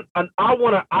I want an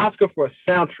Oscar for a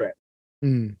soundtrack.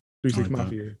 3 6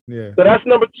 Mafia. Yeah. So that's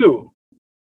number 2.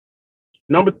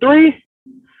 Number 3,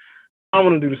 I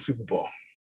want to do the Super Bowl.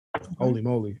 Holy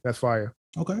moly, that's fire.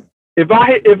 Okay. If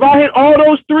I hit all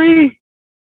those 3,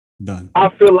 done. I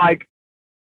feel like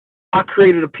I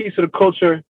created a piece of the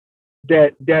culture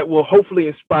that will hopefully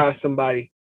inspire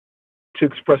somebody to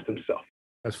express themselves.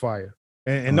 That's fire.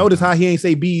 And notice how he ain't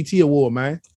say BET award,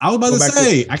 man. I was about to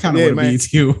say, I kind of want a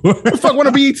BET award. What the fuck want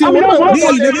a BET award? What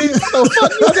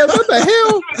the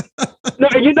hell? No,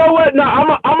 you know what? No,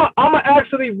 I'm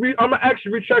actually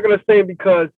recheck on the thing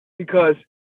because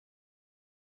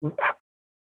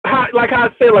how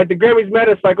I said, like the Grammys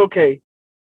matter. It's like, okay,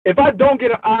 if I don't get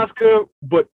an Oscar,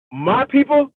 but my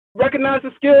people recognize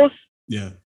the skills,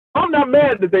 I'm not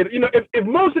mad that they, if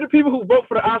most of the people who vote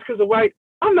for the Oscars are white,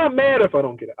 I'm not mad if I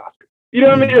don't get an Oscar. You know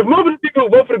what I mean? If most of the people who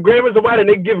vote for the Grammys are white and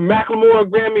they give Macklemore a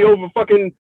Grammy over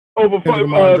Kendrick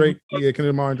Lamar and Drake. Kendrick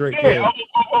Lamar and Drake. Yeah,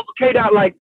 over K-Dot,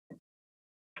 like,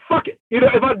 fuck it.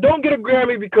 If I don't get a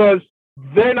Grammy because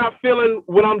they're not feeling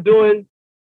what I'm doing,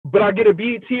 but I get a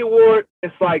BET award,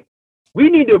 it's like, we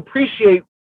need to appreciate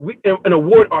and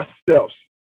award ourselves.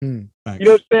 You know what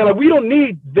I'm saying? Like, we don't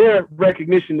need their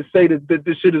recognition to say that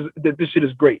this shit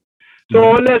is great. So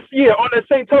on that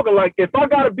same token, like if I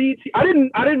got a BET, I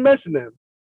didn't mention them,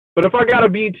 but if I got a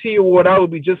BET award, I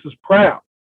would be just as proud.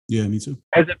 Yeah, me too.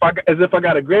 As if I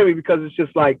got a Grammy, because it's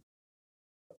just like,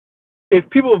 if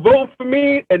people vote for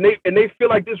me and they feel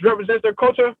like this represents their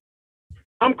culture,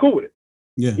 I'm cool with it.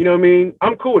 Yeah, you know what I mean?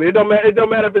 I'm cool with it. It don't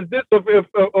matter if it's this or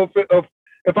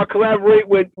if I collaborate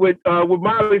with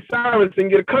Miley Cyrus and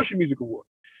get a country music award.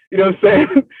 You know what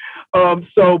I'm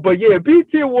saying? But yeah,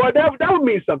 BET award, that would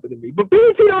mean something to me. But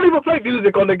BET don't even play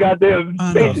music on the goddamn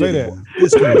station. Say that.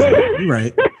 It's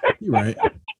crazy. You're right.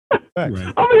 I'm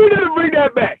gonna need to bring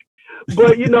that back.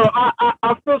 But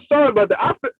I feel sorry about that.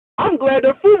 I'm glad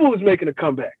that FUBU is making a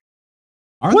comeback.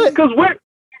 Because when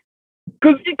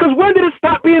did it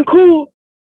stop being cool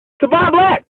to buy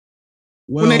black?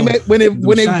 Well, when they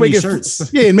making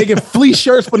shirts. Making fleece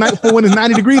shirts for when it's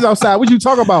 90 degrees outside. What you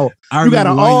talking about? You got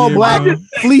an all black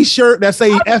fleece shirt that say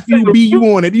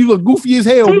FUBU on it. You look goofy as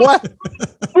hell. What?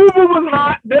 FUBU was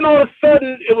hot. Then all of a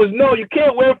sudden it was no, you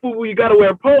can't wear FUBU. You got to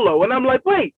wear polo. And I'm like,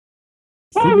 wait,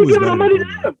 why are we giving our money to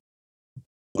them?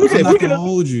 I'm not gonna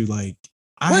hold you. Like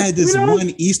I had this one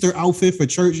Easter outfit for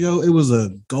church, yo. It was a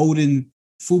golden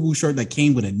FUBU shirt that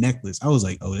came with a necklace. I was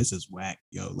like, oh, this is whack,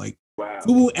 yo. Like. Wow.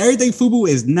 FUBU, everything FUBU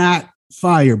is not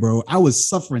fire, bro. I was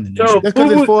suffering the next. No,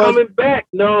 FUBU's coming back.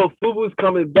 No, FUBU's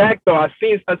coming back though. I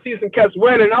see some cats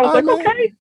wearing it, and I was like, man.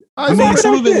 Okay. I mean,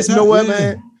 some of it is. You know what,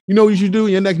 man? You know what you should do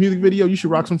in your next music video? You should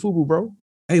rock some FUBU, bro.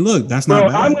 Hey, look, that's not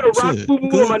bad. I'm gonna rock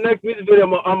FUBU in my next music video.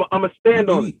 I'm gonna stand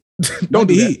on it. Don't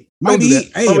do that. Might be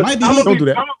heat. Hey, it might be heat. Don't do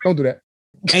that. Don't do that.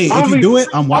 Hey, if you do it,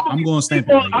 I'm going to stand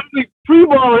for it. I'm free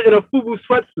balling in a FUBU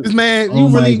sweatsuit. This man, you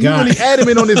really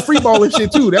adamant on this free balling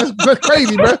shit too. That's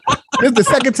crazy, bro. This is the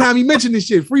second time you mentioned this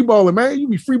shit. Free balling, man. You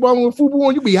be free balling with FUBU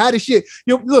on. You be hot as shit.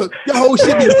 Look, your whole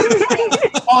shit be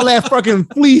all that fucking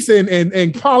fleece and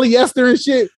polyester and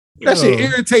shit. That shit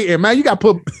irritating, man. You got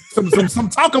to put some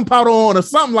talcum powder on or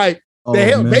something like. The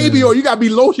hell, baby, or you gotta be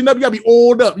lotioned up, you gotta be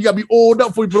oiled up. You gotta be oiled up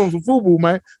before you put on some FUBU,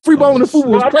 man. Free balling the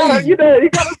FUBU is crazy. You gotta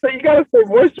stay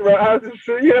moisturized.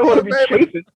 You don't want to be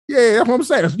chafing. Yeah, that's what I'm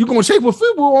saying. You gonna shave with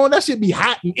FUBU on, that shit be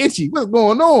hot and itchy. What's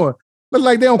going on? Look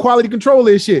like they on quality control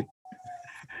this shit.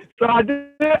 So I did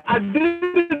an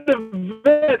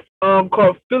event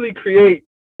called Philly Create.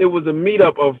 It was a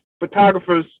meetup of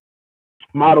photographers,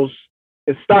 models,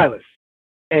 and stylists.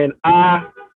 And I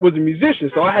was a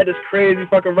musician, so I had this crazy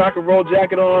fucking rock and roll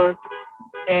jacket on.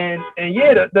 And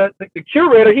yeah, the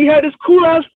curator, he had this cool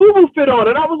ass FUBU fit on,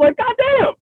 and I was like, God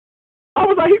damn. I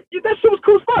was like, that shit was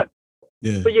cool as fuck.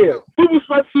 Yeah. But yeah, FUBU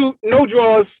sweatsuit, no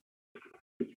drawers.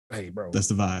 Hey, bro. That's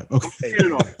the vibe. Okay. Hey,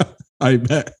 I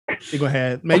bet. You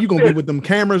gonna be with them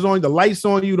cameras on, the lights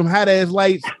on you, them hot ass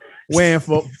lights, wearing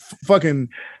for fucking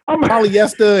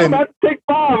polyester. I'm about to take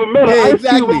 5 a minute. Yeah,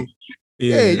 exactly.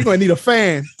 Yeah, you're gonna need a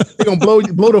fan. They're gonna blow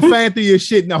the fan through your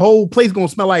shit, and the whole place gonna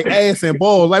smell like ass and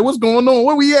balls. Like, what's going on?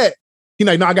 Where we at? He's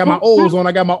like, no, I got my O's on.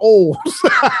 I got my O's.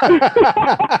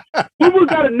 FUBU's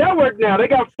got a network now. They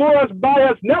got For Us By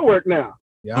Us network now.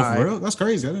 Yeah, for real? That's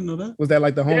crazy. I didn't know that. Was that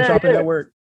like the home shopping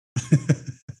network?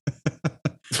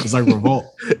 It's like Revolt.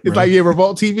 It's like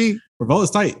Revolt TV. Revolt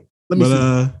is tight. Let me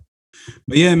see.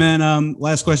 But yeah, man.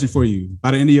 Last question for you. By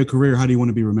the end of your career, how do you want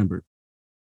to be remembered?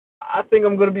 I think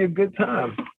I'm gonna be a good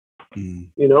time.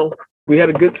 You know, we had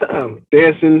a good time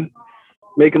dancing,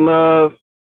 making love,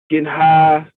 getting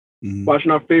high,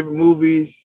 watching our favorite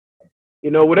movies.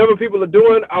 You know, whatever people are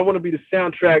doing, I want to be the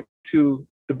soundtrack to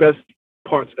the best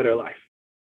parts of their life.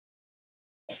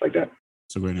 Just like that.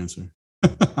 That's a great answer.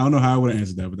 I don't know how I would have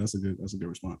answered that, but that's a good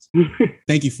response.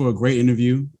 Thank you for a great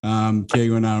interview.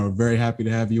 Kiego and I are very happy to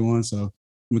have you on. So let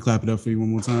me clap it up for you one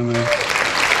more time, man.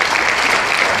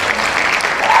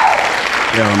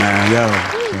 Yo.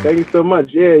 Thank you so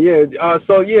much. Yeah. July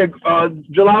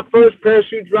 1st,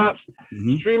 Parachute drops.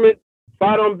 Stream it.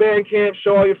 Buy it on Bandcamp.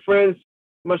 Show all your friends.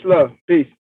 Much love. Peace.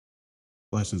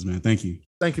 Blessings, man. Thank you.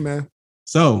 Thank you, man.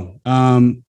 So,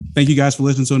 thank you guys for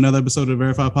listening to another episode of the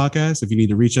Verified Podcast. If you need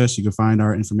to reach us, you can find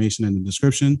our information in the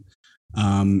description.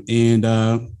 And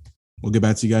we'll get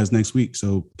back to you guys next week.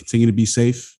 So continue to be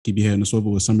safe. Keep your head in the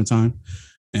swivel with summertime.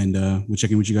 And we'll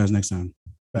check in with you guys next time.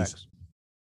 Thanks.